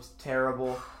Giants looked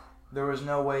terrible. There was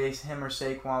no way him or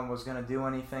Saquon was going to do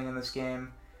anything in this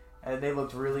game. They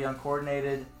looked really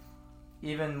uncoordinated.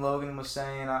 Even Logan was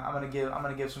saying, I'm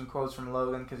gonna give some quotes from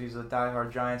Logan because he's a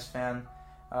diehard Giants fan.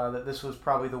 That this was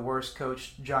probably the worst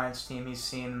coached Giants team he's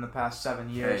seen in the past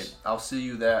 7 years. Hey, I'll see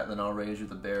you that, then I'll raise you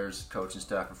the Bears coaching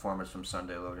staff performance from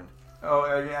Sunday, Logan. Oh,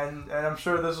 and I'm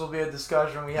sure this will be a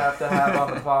discussion we have to have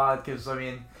on the pod because I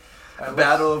mean.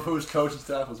 Battle of whose coaching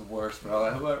staff was worse,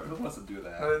 bro. Who wants to do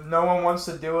that? No one wants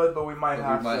to do it, but we might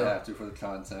have to. We might have to for the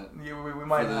content. Yeah, we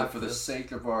might have to. For the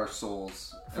sake of our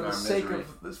souls for the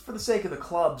sake of the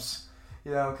clubs,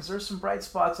 because there's some bright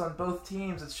spots on both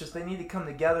teams. It's just they need to come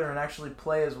together and actually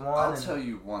play as one. I'll tell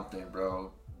you one thing,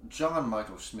 bro. John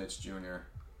Michael Schmitz Jr.,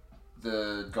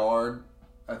 the guard,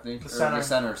 I think, the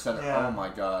center. Yeah. Oh my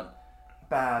God,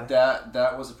 bad.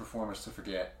 That was a performance to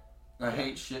forget. I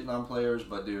hate shitting on players,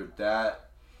 but dude,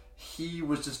 he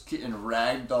was just getting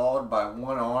ragdolled by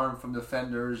one arm from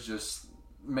defenders, just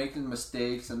making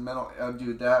mistakes and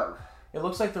It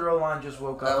looks like the O-line just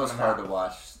woke up. That was hard to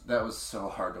watch. That was so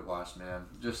hard to watch, man.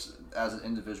 Just as an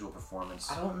individual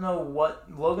performance. I don't know what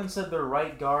Logan said. Their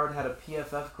right guard had a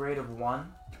PFF grade of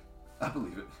 1. I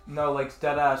believe it. No, like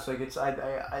dead ass. Like it's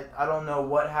I don't know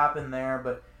what happened there,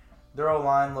 but. Their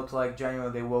O-line looked like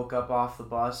genuinely they woke up off the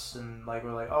bus and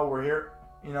we're like, oh, we're here,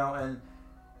 and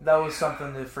that was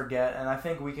something to forget. And I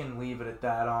think we can leave it at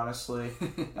that, honestly.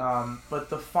 But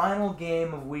the final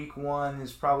game of Week 1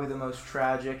 is probably the most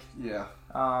tragic. Yeah.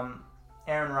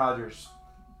 Aaron Rodgers,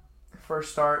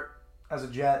 first start as a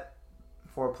Jet,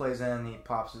 4 plays in, he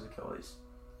pops his Achilles.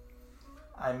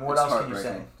 What else can you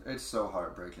say? It's so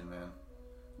heartbreaking, man.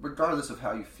 Regardless of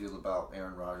how you feel about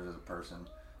Aaron Rodgers as a person.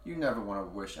 You never want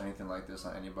to wish anything like this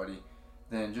on anybody.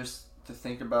 Then just to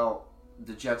think about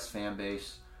the Jets fan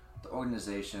base, the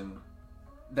organization,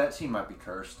 that team might be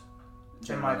cursed.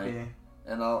 Generally. It might be.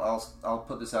 And I'll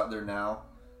put this out there now.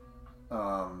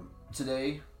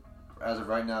 Today, as of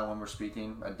right now when we're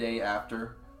speaking, a day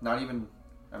after,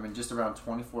 just around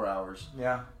 24 hours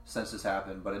since this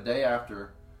happened, but a day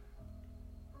after,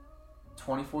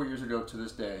 24 years ago to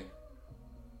this day,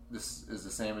 this is the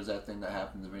same as that thing that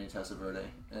happened to Vinny Testaverde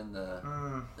in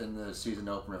the season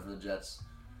opener for the Jets.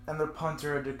 And their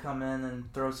punter had to come in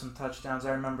and throw some touchdowns.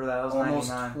 I remember that. It was almost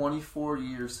 99. 24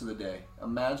 years to the day.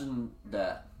 Imagine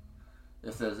that.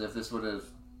 If this would have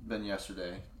been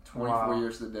yesterday. 24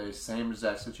 years to the day. Same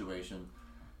exact situation.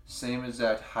 Same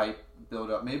exact hype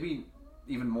build up. Maybe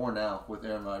even more now with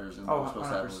Aaron Rodgers and what's supposed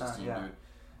to happen with this team, dude.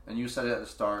 And you said it at the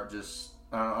start, just...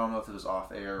 I don't know if it was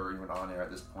off air or even on air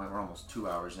at this point. We're almost 2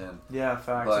 hours in. Yeah,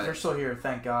 facts. But if you're still here,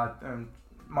 thank God. And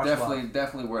much love.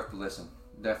 Definitely worth the listen.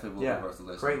 Definitely will be worth the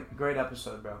listen. Great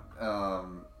episode, bro.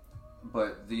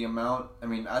 But the amount, I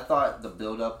mean, I thought the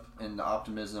build-up and the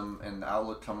optimism and the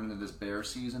outlook coming into this Bears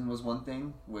season was one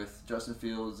thing with Justin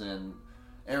Fields, and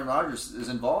Aaron Rodgers is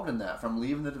involved in that from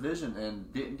leaving the division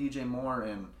and getting DJ Moore,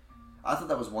 and I thought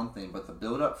that was one thing. But the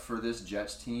build-up for this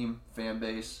Jets team, fan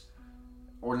base,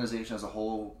 organization as a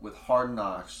whole, with Hard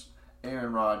Knocks,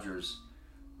 Aaron Rodgers,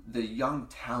 the young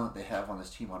talent they have on this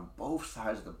team on both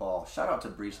sides of the ball. Shout out to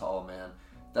Breece Hall, man.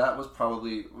 That was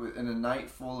probably, in a night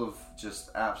full of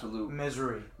just absolute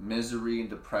misery and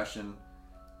depression.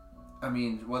 I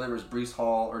mean, whether it was Breece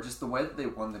Hall or just the way that they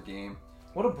won the game.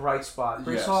 What a bright spot.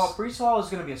 Breece Hall is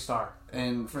going to be a star.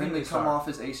 And for him to come off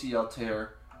his ACL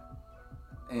tear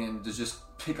and to just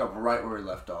pick up right where he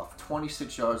left off.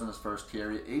 26 yards on his first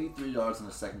carry, 83 yards on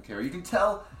the second carry. You can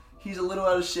tell he's a little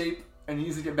out of shape and he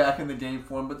needs to get back in the game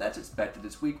form, but that's expected.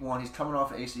 It's week 1. He's coming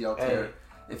off an ACL tear.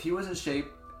 If he was in shape,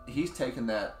 he's taking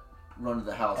that run to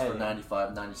the house for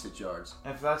 95, 96 yards.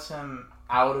 If that's him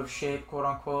out of shape, quote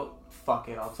unquote, fuck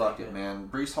it, I'll take it. Man.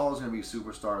 Breece Hall is going to be a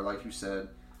superstar, like you said.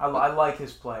 I like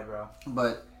his play, bro.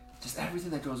 But just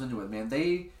everything that goes into it, man.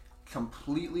 They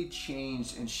completely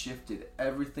changed and shifted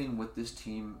everything with this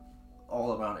team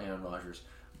all around Aaron Rodgers.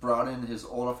 Brought in his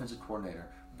old offensive coordinator.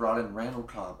 Brought in Randall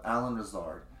Cobb, Allen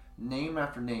Lazard. Name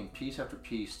after name, piece after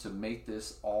piece to make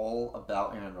this all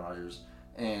about Aaron Rodgers.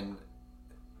 And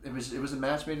it was a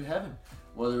match made in heaven.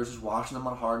 Whether it was just watching them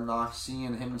on Hard Knocks,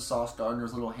 seeing him and Sauce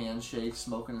Gardner's little handshake,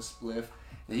 smoking a spliff.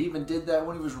 They even did that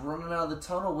when he was running out of the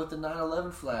tunnel with the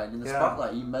 9/11 flag in the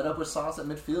spotlight. He met up with Sauce at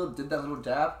midfield, did that little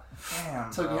dap,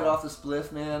 took a hit off the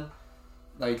spliff, man.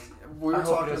 Like we were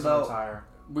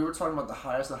talking about the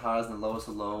highest of highs and the lowest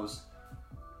of lows.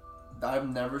 I've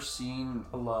never seen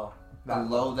a low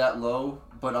that low,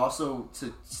 but also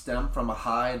to stem from a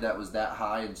high that was that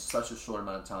high in such a short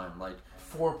amount of time. Like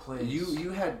 4 plays.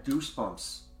 You had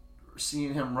goosebumps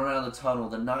seeing him run out of the tunnel,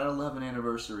 the 9/11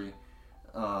 anniversary.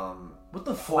 With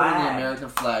the flag, the American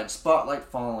flag, spotlight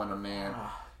falling on him, man.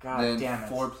 Oh, God then damn it!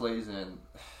 4 plays in,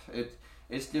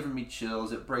 it's giving me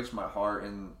chills. It breaks my heart,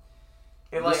 and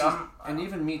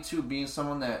even me too, being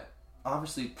someone that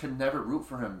obviously could never root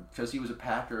for him because he was a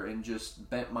Packer and just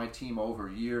bent my team over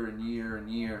year and year and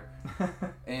year.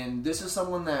 And this is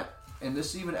someone that, and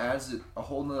this even adds a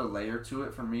whole nother layer to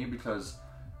it for me because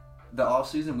the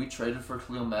offseason we traded for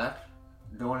Khalil Mack.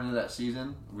 Going into that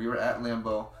season, we were at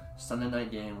Lambeau. Sunday night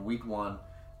game, week 1.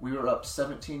 We were up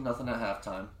 17-0 at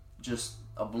halftime, just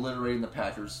obliterating the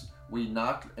Packers. We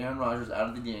knocked Aaron Rodgers out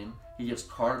of the game. He gets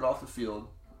carted off the field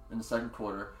in the second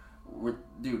quarter.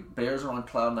 Bears are on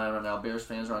cloud 9 right now. Bears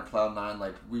fans are on cloud 9.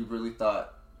 Like, we really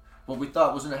thought, what we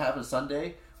thought was going to happen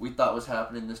Sunday, we thought was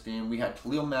happening this game. We had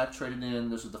Khalil Mack traded in.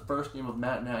 This was the first game of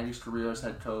Matt Nagy's career as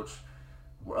head coach.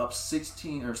 We're up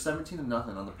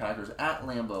 17-0 on the Packers at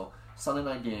Lambeau. Sunday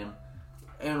night game.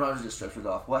 Aaron Rodgers gets stretchered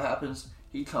off. What happens?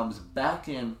 He comes back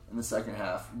in the second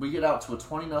half. We get out to a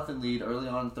 20-0 lead early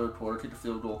on in the third quarter, kick a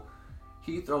field goal.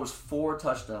 He throws 4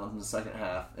 touchdowns in the second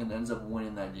half and ends up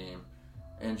winning that game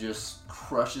and just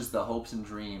crushes the hopes and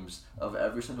dreams of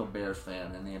every single Bears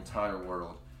fan in the entire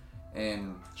world.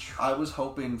 And I was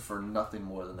hoping for nothing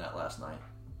more than that last night.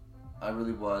 I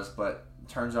really was, but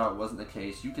turns out it wasn't the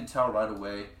case. You could tell right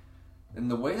away.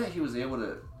 And the way that he was able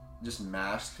to just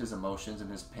masked his emotions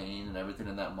and his pain and everything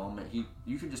in that moment.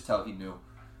 You could just tell he knew.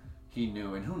 He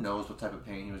knew, and who knows what type of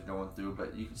pain he was going through,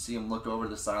 but you could see him look over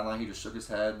the sideline. He just shook his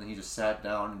head, and he just sat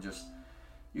down, and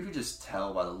you could just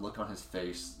tell by the look on his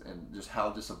face and just how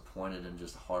disappointed and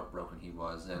just heartbroken he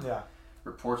was. And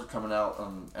reports are coming out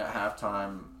at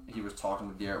halftime. He was talking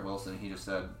with Garrett Wilson, and he just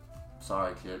said,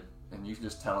 "Sorry, kid." And you can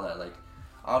just tell that, like,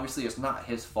 obviously it's not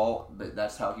his fault, but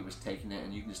that's how he was taking it,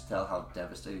 and you can just tell how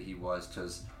devastated he was,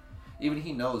 because even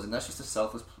he knows, and that's just a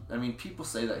selfless... I mean, people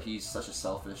say that he's such a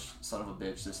selfish son of a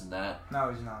bitch, this and that.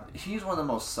 No, he's not. He's one of the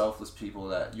most selfless people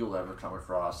that you'll ever come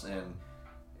across, and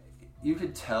you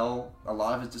could tell a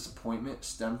lot of his disappointment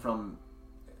stemmed from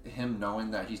him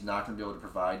knowing that he's not going to be able to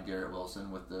provide Garrett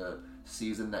Wilson with the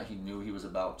season that he knew he was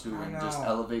about to, and just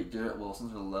elevate Garrett Wilson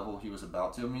to the level he was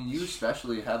about to. I mean, you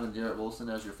especially having Garrett Wilson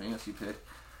as your fantasy pick,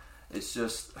 it's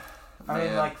just... I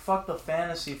mean, like, fuck the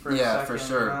fantasy for a second. Yeah, for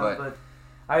sure, but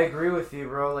I agree with you,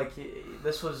 bro. Like,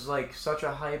 this was like such a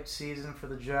hyped season for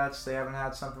the Jets. They haven't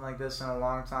had something like this in a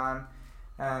long time,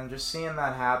 and just seeing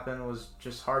that happen was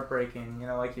just heartbreaking. You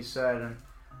know, like you said, and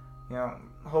you know,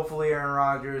 hopefully Aaron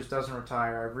Rodgers doesn't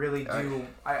retire. I really do.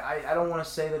 I don't want to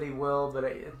say that he will, but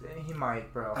he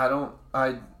might, bro.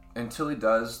 Until he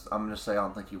does, I'm gonna say I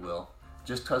don't think he will.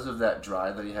 Just because of that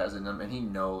drive that he has in him, and he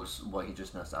knows what he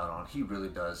just missed out on. He really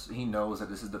does. He knows that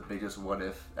this is the biggest what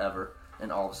if ever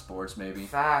in all of sports, maybe.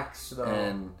 Facts,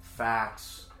 though.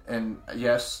 Facts. And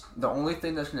yes, the only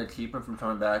thing that's going to keep him from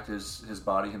coming back is his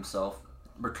body himself.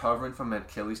 Recovering from an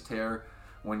Achilles tear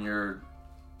when you're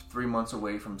 3 months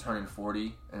away from turning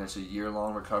 40, and it's a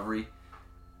year-long recovery,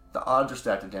 the odds are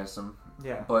stacked against him.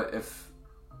 Yeah. But if,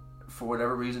 for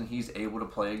whatever reason, he's able to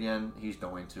play again, he's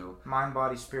going to. Mind,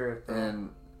 body, spirit. Bro. And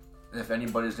if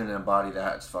anybody's going to embody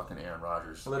that, it's fucking Aaron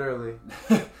Rodgers. Literally.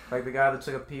 Like the guy that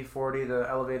took a P40 to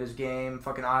elevate his game,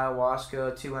 fucking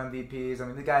ayahuasca, 2 MVPs. I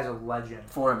mean, the guy's a legend.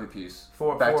 4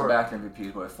 MVPs. Back-to-back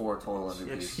MVPs, but 4 total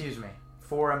MVPs. Excuse me.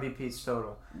 4 MVPs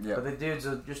total. Yeah. But the dude's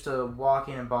just a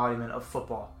walking embodiment of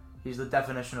football. He's the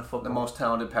definition of football. The most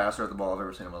talented passer at the ball I've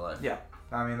ever seen in my life. Yeah.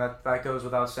 I mean, that goes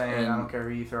without saying. And I don't care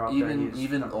who you throw out there.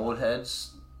 Even old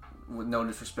heads, with no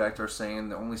disrespect, are saying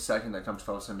the only second that comes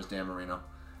close to him is Dan Marino.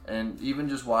 And even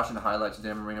just watching the highlights of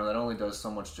Dan Marino, that only does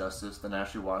so much justice than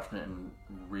actually watching it in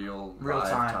real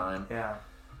live time. Yeah.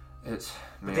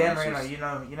 Dan Marino,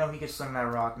 you know he could sling that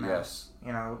rock, man. Yes.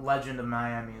 You know, legend of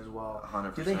Miami as well.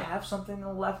 100%. Do they have something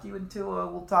left you in Tua?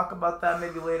 We'll talk about that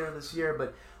maybe later this year,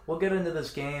 but we'll get into this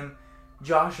game.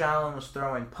 Josh Allen was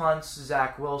throwing punts.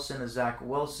 Zach Wilson is Zach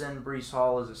Wilson. Breece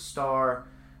Hall is a star.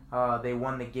 They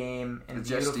won the game in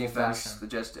beautiful fashion. The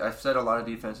Jets. I've said a lot of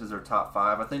defenses are top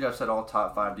 5. I think I've said all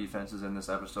top 5 defenses in this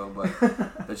episode,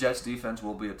 but the Jets defense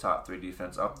will be a top 3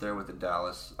 defense, up there with the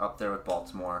Dallas, up there with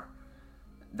Baltimore.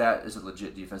 That is a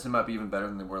legit defense. It might be even better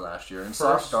than they were last year. And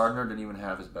Sauce Gardner didn't even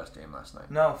have his best game last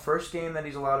night. No, first game that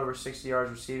he's allowed over 60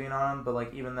 yards receiving on him, but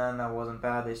like even then that wasn't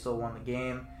bad. They still won the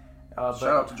game. Shout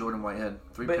out to Jordan Whitehead,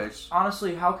 3 picks.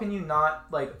 Honestly, how can you not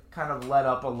like kind of let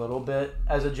up a little bit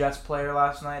as a Jets player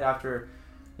last night after,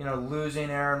 you know, losing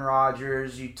Aaron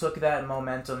Rodgers? You took that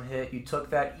momentum hit, you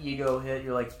took that ego hit.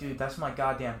 You're like, dude, that's my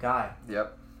goddamn guy.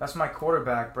 Yep. That's my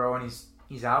quarterback, bro, and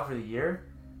he's out for the year.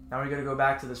 Now we're gonna go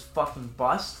back to this fucking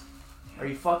bust? Are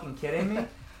you fucking kidding me?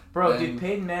 Bro, dude,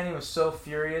 Peyton Manning was so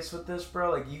furious with this, bro.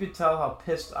 Like, you could tell how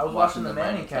pissed... I was watching the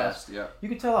Manning cast. Yeah. You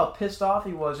could tell how pissed off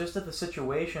he was just at the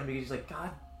situation because he's like,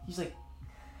 God... He's like...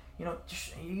 You know,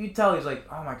 you could tell he's like,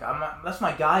 oh my God, that's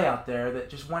my guy out there that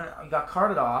just he got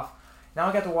carted off. Now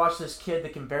I got to watch this kid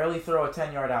that can barely throw a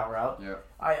 10-yard out route. Yeah.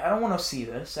 I don't want to see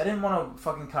this. I didn't want to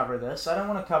fucking cover this. I didn't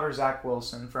want to cover Zach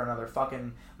Wilson for another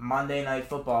fucking Monday night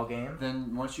football game.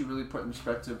 Then once you really put in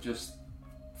perspective just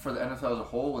for the NFL as a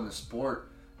whole and the sport...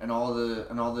 And all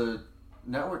the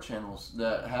network channels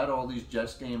that had all these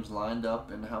Jets games lined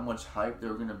up and how much hype they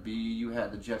were going to be. You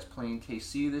had the Jets playing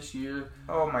KC this year.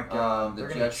 Oh my God,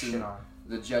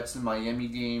 the Jets and Miami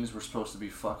games were supposed to be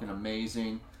fucking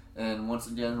amazing. And once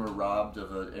again, we're robbed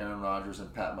of an Aaron Rodgers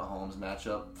and Pat Mahomes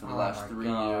matchup for the last 3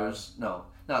 years. No,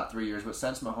 not 3 years, but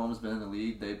since Mahomes been in the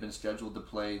league, they've been scheduled to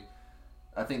play.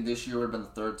 I think this year would have been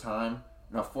the 3rd time.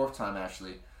 No, 4th time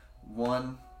actually.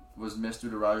 One was missed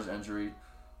due to Rodgers' injury.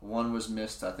 One was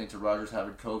missed, I think, to Rodgers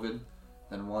having COVID.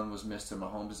 Then one was missed to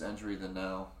Mahomes' injury. Then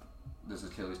now, this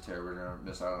Achilles tear, we're going to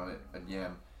miss out on it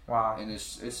again. Wow. And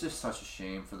it's just such a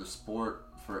shame for the sport,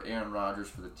 for Aaron Rodgers,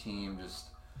 for the team, just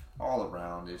all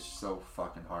around. It's so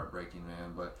fucking heartbreaking,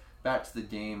 man. But back to the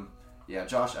game. Yeah,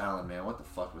 Josh Allen, man, what the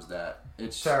fuck was that?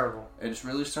 It's terrible. It's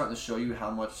really starting to show you how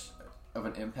much of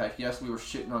an impact. Yes, we were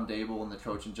shitting on Dable and the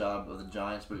coaching job of the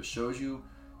Giants, but it shows you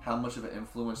how much of an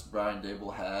influence Brian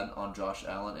Dable had on Josh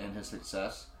Allen and his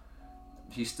success.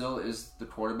 He still is the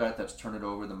quarterback that's turned it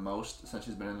over the most since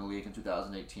he's been in the league in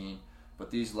 2018. But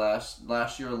these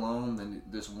last year alone, then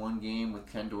this one game with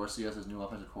Ken Dorsey as his new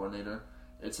offensive coordinator,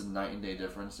 it's a night and day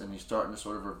difference. And he's starting to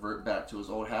sort of revert back to his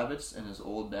old habits and his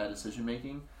old bad decision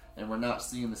making. And we're not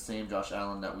seeing the same Josh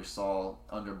Allen that we saw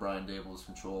under Brian Dable's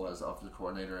control as the offensive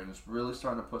coordinator. And it's really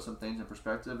starting to put some things in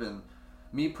perspective. And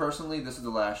me personally, this is the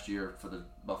last year for the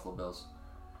Buffalo Bills.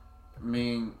 I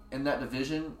mean, in that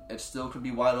division, it still could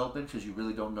be wide open because you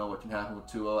really don't know what can happen with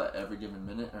Tua at every given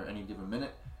minute or any given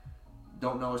minute.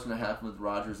 Don't know what's going to happen with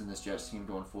Rodgers and this Jets team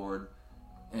going forward.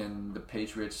 And the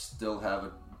Patriots still have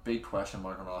a big question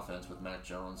mark on offense with Mac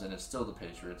Jones, and it's still the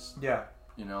Patriots. Yeah.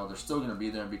 You know, they're still going to be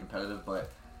there and be competitive,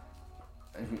 but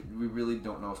we really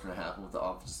don't know what's going to happen with the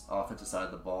offensive side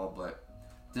of the ball. But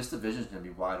this division is going to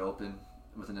be wide open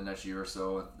within the next year or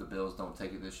so if the Bills don't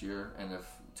take it this year. And if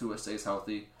Tua stays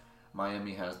healthy,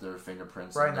 Miami has their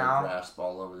fingerprints Right and their now, grasp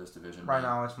all over this division. Right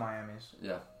now, it's Miami's.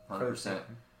 Yeah, For the 100%.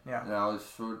 season. Yeah. Now, we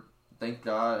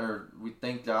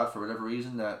thank God for whatever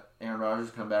reason that Aaron Rodgers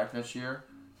will come back next year.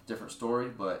 Different story,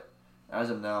 but as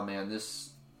of now, man,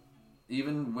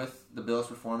 even with the Bills'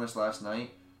 performance last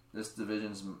night, this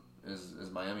division's is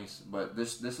Miami's. But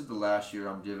this is the last year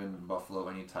I'm giving Buffalo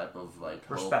any type of like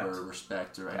Respect. hope or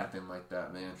respect or anything like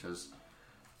that, man, because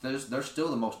they're still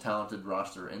the most talented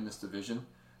roster in this division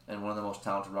and one of the most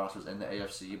talented rosters in the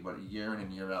AFC. But year in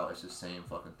and year out, it's the same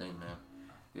fucking thing, man.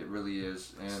 It really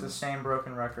is. And It's the same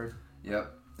broken record.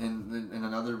 Yep, and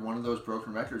another one of those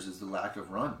broken records is the lack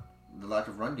of run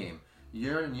game.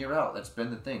 Year in, year out, that's been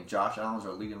the thing. Josh Allen's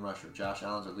our leading rusher.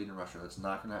 That's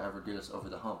not going to ever get us over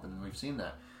the hump, and we've seen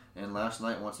that. And last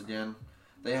night, once again,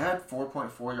 they had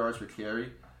 4.4 yards per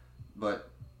carry, but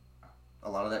a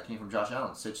lot of that came from Josh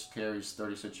Allen. 6 carries,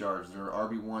 36 yards. Their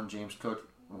RB1, James Cook,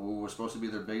 who was supposed to be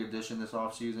their big addition this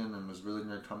offseason and was really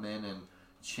going to come in and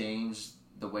change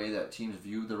the way that teams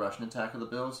view the rushing attack of the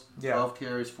Bills. Yeah. 12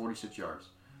 carries, 46 yards.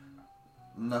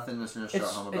 Nothing that's going to shout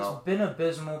home about. It's been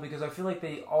abysmal because I feel like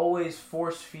they always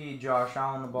force feed Josh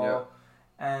Allen the ball.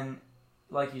 Yeah. And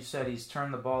like you said, he's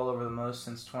turned the ball over the most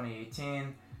since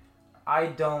 2018. I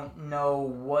don't know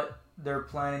what they're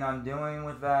planning on doing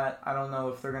with that. I don't know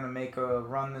if they're going to make a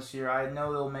run this year. I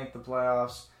know they'll make the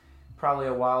playoffs, probably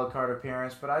a wild card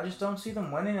appearance, but I just don't see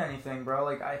them winning anything, bro.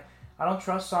 Like I don't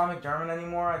trust Sean McDermott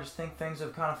anymore. I just think things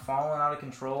have kind of fallen out of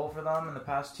control for them in the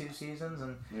past 2 seasons,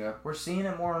 and we're seeing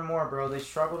it more and more, bro. They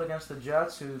struggled against the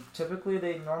Jets, who typically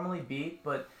they normally beat,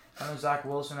 but I know Zach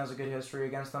Wilson has a good history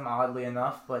against them, oddly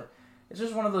enough, but it's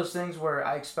just one of those things where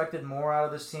I expected more out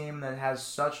of this team that has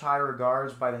such high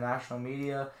regards by the national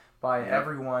media, by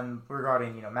everyone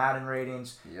regarding, Madden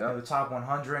ratings, the top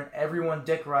 100. Everyone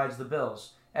dick rides the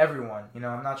Bills. Everyone.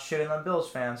 I'm not shitting on Bills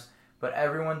fans, but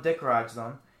everyone dick rides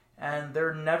them. And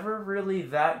they're never really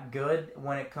that good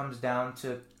when it comes down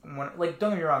to don't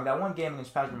get me wrong, that one game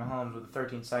against Patrick Mahomes with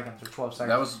 13 seconds or 12 seconds.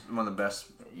 That was one of the best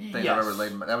things I've ever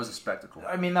laid. That was a spectacle.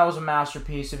 I mean, that was a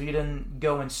masterpiece. If you didn't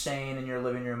go insane in your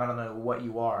living room, I don't know what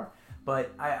you are.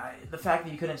 But the fact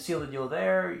that you couldn't seal the deal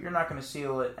there, you're not going to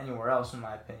seal it anywhere else, in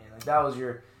my opinion. Like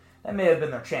that may have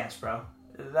been their chance, bro.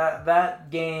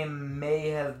 That game may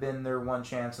have been their one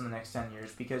chance in the next 10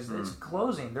 years because it's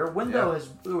closing. Their window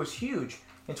it was huge.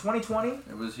 In 2020,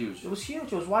 it was huge. It was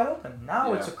huge. It was wide open.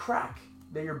 Now it's a crack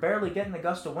that you're barely getting a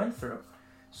gust of wind through.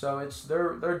 So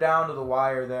they're down to the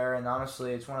wire there, and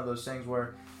honestly, it's one of those things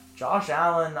where Josh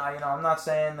Allen. I'm not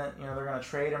saying that they're gonna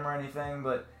trade him or anything,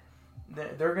 but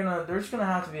there's gonna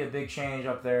have to be a big change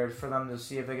up there for them to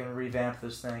see if they can revamp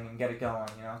this thing and get it going.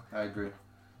 I agree.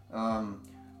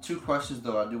 2 questions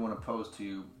though I do want to pose to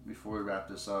you before we wrap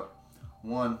this up.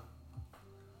 One,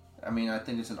 I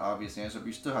think it's an obvious answer, but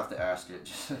you still have to ask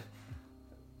it.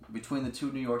 Between the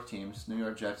 2 New York teams, New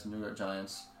York Jets and New York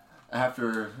Giants,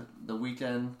 after the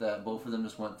weekend that both of them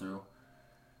just went through,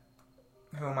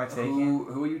 who am I taking?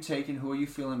 Who are you taking? Who are you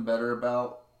feeling better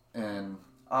about? And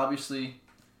obviously,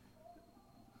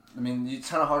 it's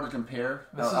kind of hard to compare.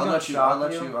 I'll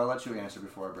let you answer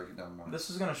before I break it down more. This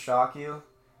is gonna shock you,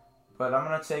 but I'm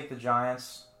gonna take the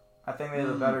Giants. I think they have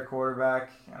a better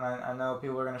quarterback, and I know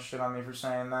people are going to shit on me for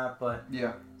saying that, but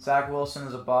Zach Wilson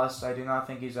is a bust. I do not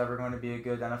think he's ever going to be a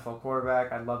good NFL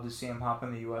quarterback. I'd love to see him hop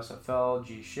in the USFL,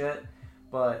 shit.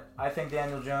 But I think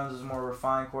Daniel Jones is a more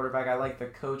refined quarterback. I like the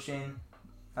coaching.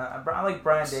 I like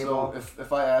Brian Daboll. So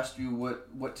if I asked you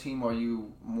what team are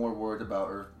you more worried about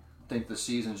or think the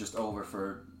season's just over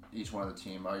for each one of the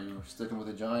team, are you sticking with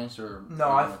the Giants or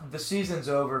no? The season's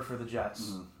over for the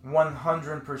Jets.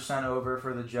 100% over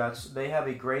for the Jets. They have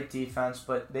a great defense,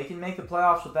 but they can make the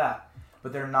playoffs with that.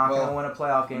 But they're not going to win a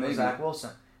playoff game with Zach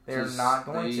Wilson. They're not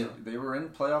going to. They were in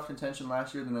playoff contention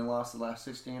last year, then they lost the last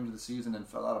 6 games of the season and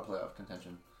fell out of playoff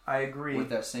contention. I agree. With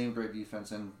that same great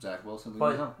defense and Zach Wilson.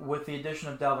 But with the addition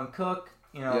of Dalvin Cook,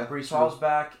 Breece Hall's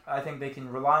back, I think they can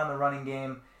rely on the running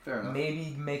game. Fair enough.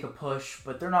 Maybe make a push,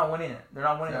 but they're not winning it. They're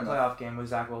not winning a playoff game with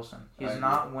Zach Wilson. He's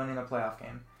not winning a playoff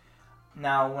game.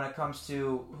 Now, when it comes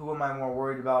to who am I more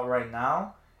worried about right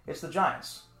now, it's the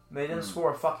Giants. They didn't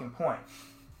score a fucking point.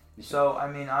 So,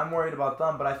 I'm worried about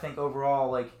them, but I think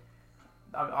overall,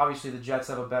 obviously the Jets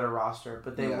have a better roster,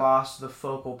 but they lost the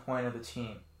focal point of the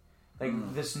team.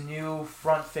 This new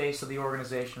front face of the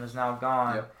organization is now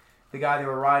gone. Yep. The guy they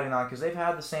were riding on, because they've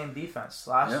had the same defense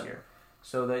last year.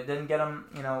 So they didn't get them,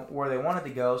 where they wanted to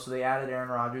go. So they added Aaron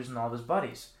Rodgers and all of his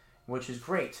buddies, which is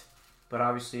great. But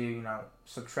obviously,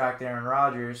 subtract Aaron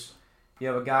Rodgers, you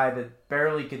have a guy that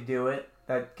barely could do it,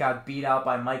 that got beat out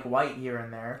by Mike White here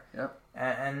and there. Yep.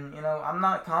 And I'm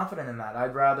not confident in that.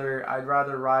 I'd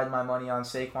rather ride my money on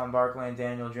Saquon Barkley and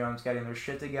Daniel Jones getting their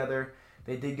shit together.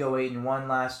 They did go 8-1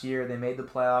 last year. They made the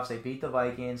playoffs. They beat the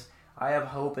Vikings. I have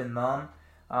hope in them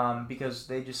because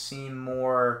they just seem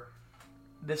more.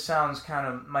 This sounds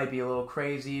might be a little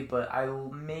crazy, but I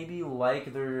maybe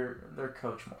like their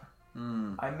coach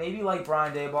more. I maybe like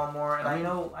Brian Daboll more, and I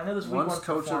know this week one's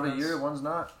coach of the year, one's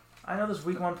not. I know this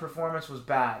week 1 performance was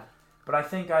bad, but I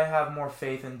think I have more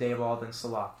faith in Daboll than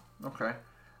Salah. Okay,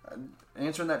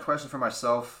 answering that question for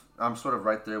myself, I'm sort of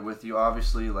right there with you.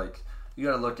 Obviously, you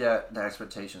got to look at the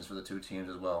expectations for the two teams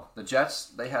as well. The Jets,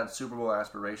 they had Super Bowl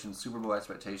aspirations, Super Bowl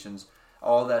expectations.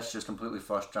 All that's just completely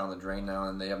flushed down the drain now,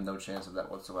 and they have no chance of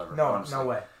that whatsoever. Honestly. No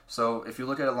way. So if you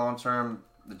look at it long term,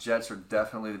 the Jets are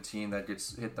definitely the team that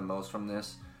gets hit the most from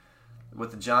this. With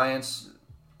the Giants,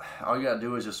 all you got to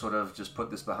do is just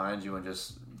put this behind you and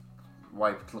just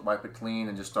wipe it clean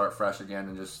and just start fresh again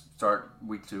and just start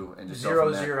week 2 and just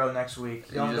 0-0 next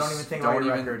week. Don't even think about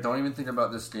your record. Don't even think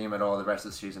about this game at all the rest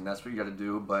of the season. That's what you got to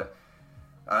do. But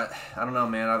I don't know,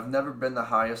 man. I've never been the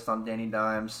highest on Danny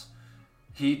Dimes.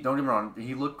 Don't get me wrong,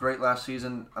 he looked great last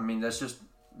season. I mean, that's just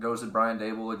goes to Brian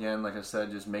Daboll again, like I said,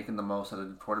 just making the most out of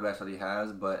the quarterbacks that he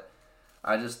has. But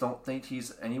I just don't think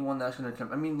he's anyone that's going to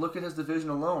come. I mean, look at his division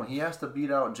alone. He has to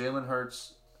beat out Jalen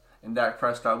Hurts and Dak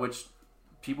Prescott, which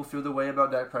people feel the way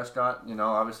about Dak Prescott,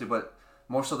 obviously, but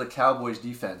more so the Cowboys'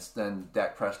 defense than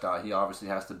Dak Prescott. He obviously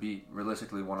has to beat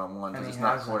realistically one-on-one because it's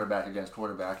not quarterback against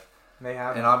quarterback. They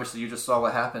have. And obviously, you just saw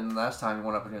what happened last time he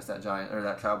went up against that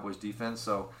Cowboys defense.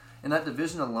 So in that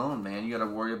division alone, man, you got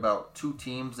to worry about 2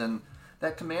 teams, and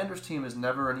that Commanders team is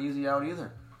never an easy out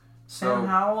either. Sam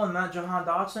Howell and that Jahan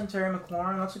Dotson, Terry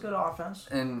McLaurin, that's a good offense.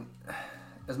 And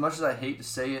as much as I hate to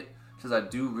say it, because I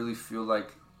do really feel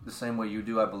like the same way you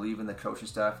do, I believe in the coaching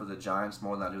staff of the Giants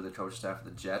more than I do the coaching staff of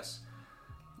the Jets.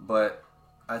 But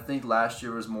I think last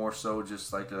year was more so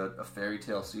just like a fairy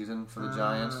tale season for the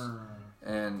Giants.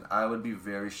 And I would be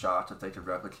very shocked if they could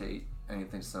replicate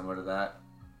anything similar to that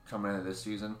coming into this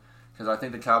season. Because I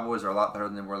think the Cowboys are a lot better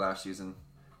than they were last season.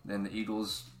 Then the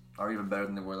Eagles are even better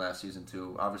than they were last season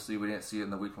too. Obviously, we didn't see it in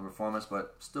the week 1 performance,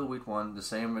 but still week 1. The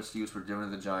same excuse we're giving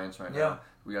to the Giants right now.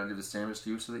 We got to give the same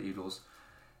excuse to the Eagles.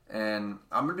 And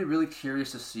I'm going to be really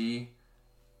curious to see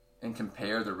and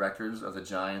compare the records of the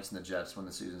Giants and the Jets when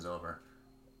the season's over.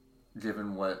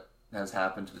 Given what has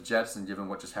happened to the Jets and given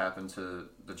what just happened to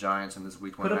the Giants in this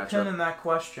week 1 matchup. Put a pin in that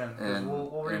question, because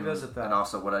we'll revisit that. And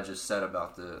also what I just said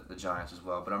about the Giants as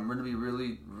well. But I'm going to be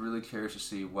really, really curious to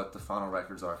see what the final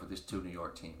records are for these 2 New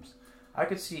York teams. I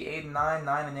could see 8-9,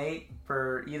 9-8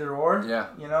 for either or. Yeah.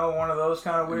 One of those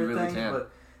kind of weird really things. Can.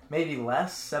 But maybe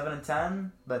less,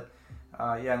 7-10. But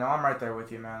I'm right there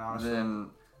with you, man, honestly. Then,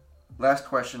 last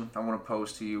question I want to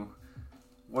pose to you.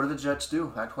 What do the Jets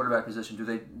do at quarterback position?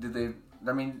 Did they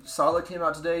I mean, Saleh came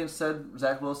out today and said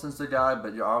Zach Wilson's the guy,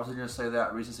 but you're obviously going to say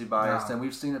that recency bias. No. And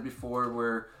we've seen it before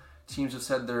where teams have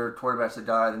said their quarterback's the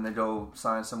guy, then they go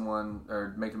sign someone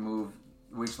or make a move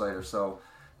weeks later. So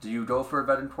do you go for a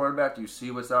veteran quarterback? Do you see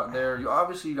what's out there? You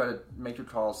got to make your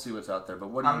calls, see what's out there.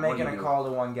 But I'm making a call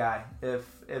to one guy if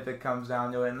it comes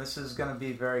down to it. And this is going to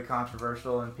be very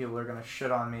controversial, and people are going to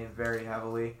shit on me very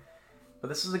heavily. But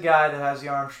this is a guy that has the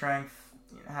arm strength,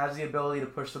 has the ability to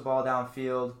push the ball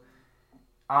downfield.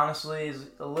 Honestly, he's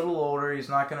a little older. He's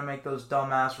not going to make those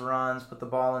dumbass runs, put the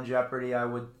ball in jeopardy. I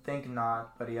would think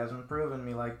not, but he hasn't proven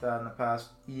me like that in the past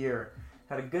year.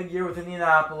 Had a good year with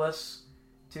Indianapolis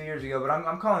 2 years ago, but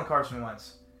I'm calling Carson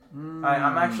Wentz.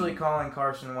 I'm actually calling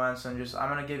Carson Wentz, and I'm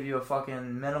going to give you a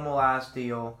fucking minimal-ass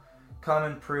deal. Come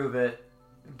and prove it.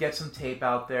 Get some tape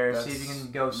out there. See if you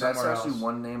can go somewhere else. That's actually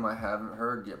one name I haven't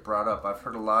heard get brought up. I've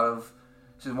heard a lot of...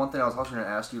 See, one thing I was also going to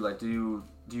ask you, like, do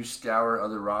you scour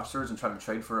other rosters and try to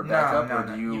trade for a backup,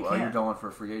 or are you going for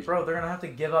a free agent? Bro, they're gonna have to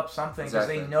give up something because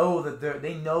they know that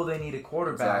they need a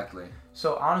quarterback. Exactly.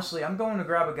 So honestly, I'm going to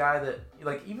grab a guy that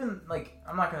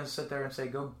I'm not gonna sit there and say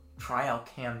go try out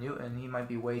Cam Newton. He might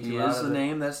be way too. He is the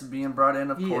name that's being brought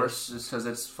in, of course, just because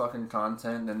it's fucking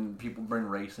content and people bring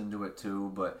race into it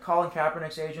too. But Colin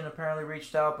Kaepernick's agent apparently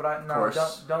reached out, but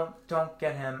don't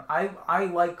get him. I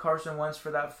like Carson Wentz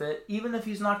for that fit, even if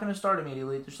he's not going to start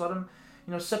immediately. Just let him.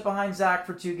 Sit behind Zach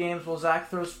for 2 games while Zach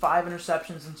throws 5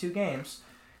 interceptions in 2 games.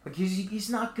 Like he's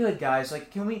not good, guys.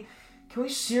 Like can we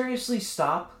seriously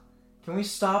stop? Can we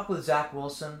stop with Zach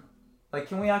Wilson? Like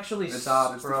can we actually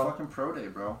stop, it's bro? It's the fucking pro day,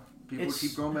 bro. People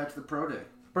keep going back to the pro day.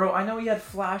 Bro, I know he had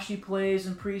flashy plays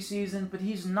in preseason, but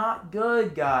he's not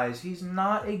good, guys. He's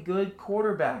not a good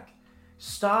quarterback.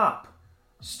 Stop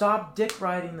dick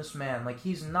riding this man. Like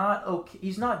he's not okay.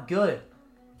 He's not good.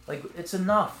 Like it's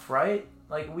enough, right?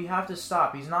 Like, we have to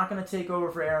stop. He's not going to take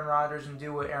over for Aaron Rodgers and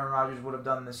do what Aaron Rodgers would have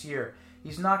done this year.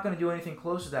 He's not going to do anything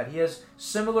close to that. He has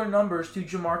similar numbers to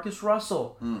Jamarcus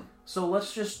Russell. So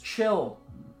let's just chill.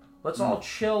 Let's all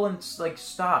chill and like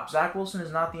stop. Zach Wilson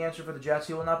is not the answer for the Jets.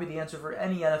 He will not be the answer for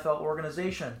any NFL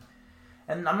organization.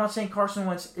 And I'm not saying Carson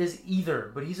Wentz is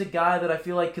either, but he's a guy that I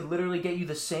feel like could literally get you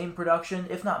the same production,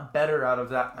 if not better, out of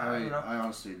that. I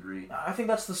honestly agree. I think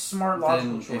that's the smart,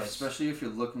 logical choice. Especially if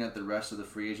you're looking at the rest of the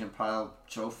free agent pile,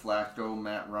 Joe Flacco,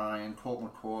 Matt Ryan, Colt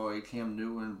McCoy, Cam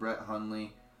Newton, Brett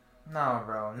Hundley. No,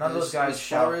 bro. None of those guys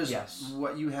shout yes. As far as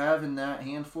what you have in that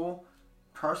handful,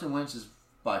 Carson Wentz is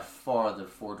by far the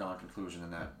foregone conclusion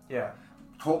in that. Yeah.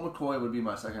 Colt McCoy would be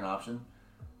my second option.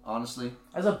 Honestly,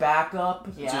 as a backup,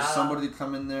 yeah. Just somebody to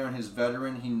come in there and he's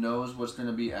veteran. He knows what's going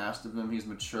to be asked of him. He's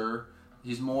mature.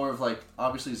 He's more of like,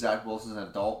 obviously Zach Wilson's an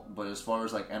adult, but as far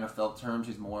as like NFL terms,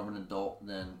 he's more of an adult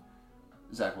than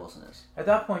Zach Wilson is. At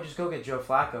that point, just go get Joe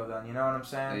Flacco then. You know what I'm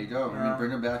saying? There you go. I mean,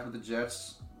 bring him back with the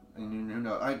Jets. And you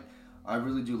know, I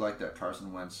really do like that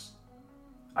Carson Wentz.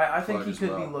 I think he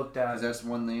could be looked at. Because that's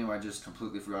one name I just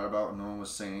completely forgot about and no one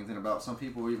was saying anything about. Some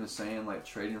people were even saying, like,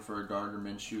 trading for a Gardner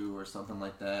Minshew or something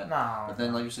like that. No. But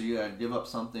then, like you said, you gotta give up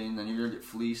something, then you're going to get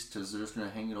fleeced because they're just going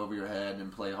to hang it over your head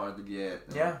and play hard to get.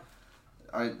 And yeah.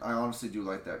 I honestly do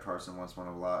like that Carson Wentz one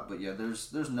a lot. But, yeah,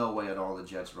 there's no way at all the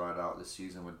Jets ride out this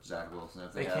season with Zach Wilson.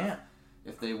 They can't.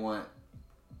 If they want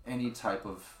any type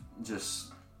of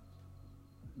just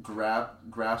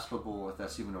graspable, if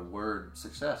that's even a word,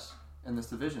 success in this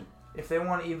division. If they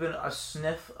want even a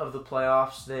sniff of the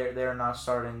playoffs, they're not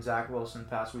starting Zach Wilson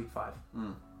past week 5.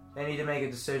 They need to make a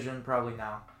decision probably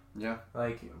now. Yeah.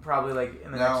 Probably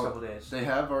in the next couple days. They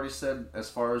have already said,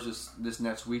 as far as just this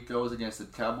next week goes against the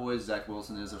Cowboys, Zach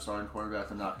Wilson is their starting quarterback.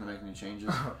 They're not going to make any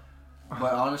changes.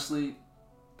 But honestly,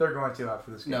 they're going to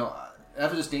after this game. No,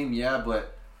 after this game, yeah,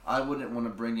 but I wouldn't want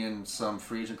to bring in some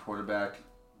free agent quarterback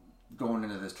going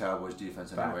into this Cowboys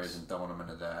defense anyways and throwing them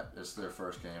into that. It's their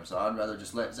first game. So I'd rather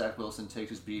just let Zach Wilson take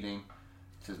his beating.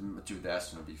 Because, dude,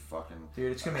 that's going to be fucking...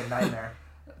 Dude, it's going to be a nightmare.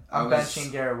 I'm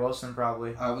benching Garrett Wilson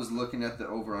probably. I was looking at the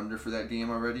over-under for that game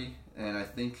already, and I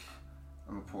think...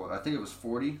 I'm going to pull it. I think it was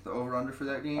 40, the over-under for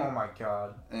that game. Oh, my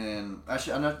God. And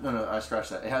actually, I'm not... No, I scratched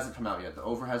that. It hasn't come out yet. The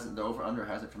over-under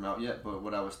hasn't come out yet, but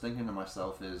what I was thinking to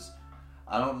myself is,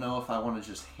 I don't know if I want to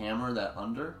just hammer that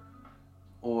under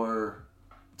or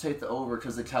take the over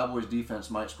because the Cowboys defense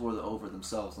might score the over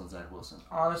themselves on Zach Wilson.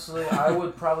 Honestly, I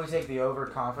would probably take the over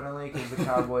confidently because the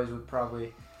Cowboys would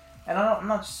probably... And I'm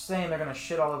not saying they're going to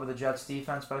shit all over the Jets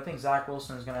defense, but I think Zach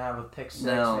Wilson is going to have a pick six,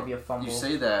 maybe a fumble. You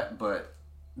say that, but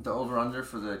the over-under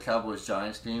for the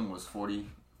Cowboys-Giants game was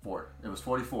 44. It was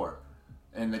 44.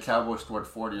 And the Cowboys scored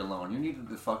 40 alone. You needed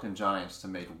the fucking Giants to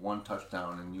make one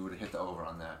touchdown, and you would have hit the over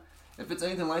on that. If it's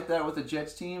anything like that with the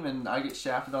Jets team, and I get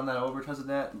shafted on that over because of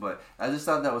that, but I just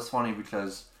thought that was funny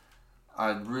because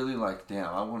I'd really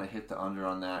I want to hit the under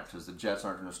on that because the Jets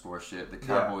aren't going to score shit. The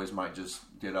Cowboys might just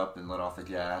get up and let off the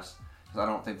gas because I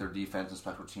don't think their defense and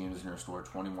special teams is going to score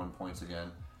 21 points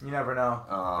again. You never know.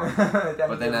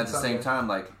 But then at the same time,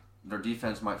 their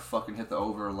defense might fucking hit the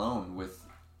over alone with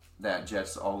that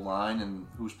Jets O-line and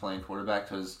who's playing quarterback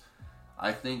because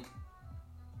I think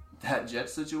that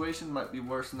Jets situation might be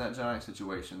worse than that Giants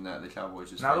situation that the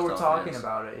Cowboys just now that we're talking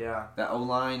about it, yeah. That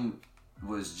O-line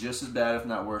was just as bad, if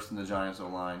not worse, than the Giants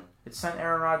O-line. It sent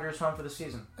Aaron Rodgers home for the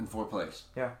season. In 4 plays.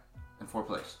 Yeah. In 4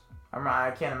 plays.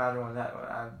 I can't imagine when that...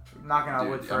 I'm knocking on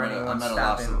wood for anyone I'm at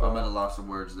a loss of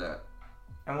words that...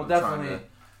 And we'll definitely,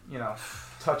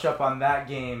 touch up on that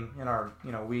game in our,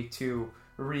 week 2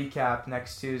 recap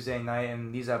next Tuesday night,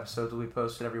 and these episodes will be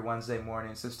posted every Wednesday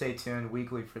morning, so stay tuned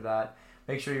weekly for that.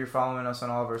 Make sure you're following us on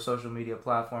all of our social media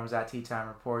platforms at Tea Time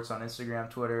Reports on Instagram,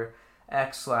 Twitter,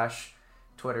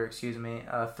 X/Twitter,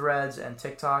 Threads, and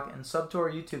TikTok, and sub to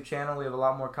our YouTube channel. We have a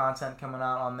lot more content coming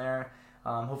out on there,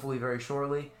 hopefully very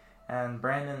shortly. And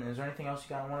Brandon, is there anything else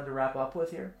you wanted to wrap up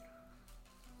with here?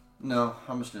 No,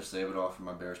 I'm just going to save it all for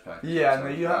my Bears package. Yeah,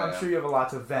 I'm sure you have a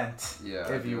lot to vent,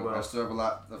 if you will. I still have a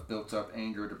lot of built-up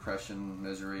anger, depression,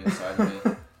 misery inside of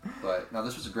me. But, no,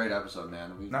 this was a great episode,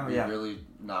 man. We really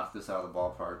knocked this out of the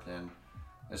ballpark, and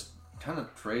it's kind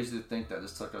of crazy to think that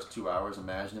this took us 2 hours.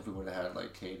 Imagine if we would have had,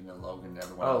 Caden and Logan and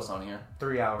everyone else on here.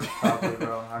 3 hours, probably,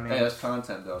 bro. Hey, that's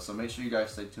content, though, so make sure you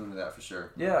guys stay tuned to that for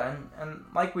sure. Yeah, and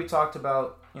like we talked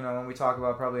about, when we talk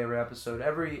about probably every episode,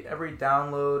 every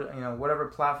download, whatever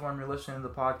platform you're listening to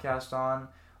the podcast on,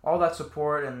 all that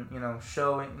support and,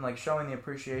 showing the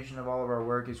appreciation of all of our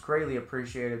work is greatly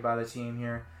appreciated by the team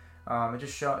here. It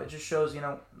just shows,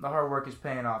 the hard work is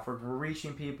paying off. We're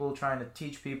reaching people, trying to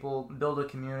teach people, build a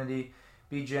community,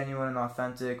 be genuine and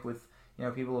authentic with,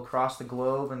 people across the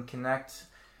globe and connect,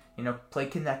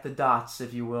 connect the dots,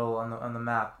 if you will, on the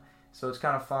map. So it's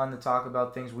kind of fun to talk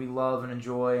about things we love and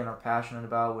enjoy and are passionate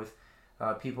about with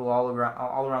people all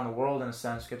around the world, in a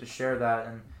sense. Get to share that,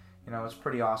 and it's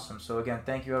pretty awesome. So again,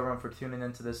 thank you everyone for tuning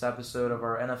into this episode of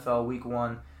our NFL Week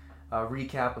 1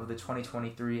 recap of the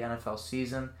 2023 NFL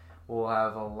season. We'll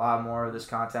have a lot more of this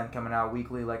content coming out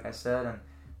weekly, like I said. And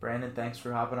Brandon, thanks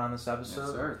for hopping on this episode.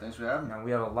 Yes, sir. Thanks for having me.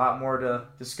 We have a lot more to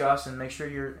discuss, and make sure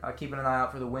you're keeping an eye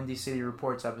out for the Windy City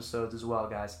Reports episodes as well,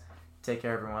 guys. Take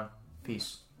care, everyone.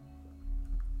 Peace.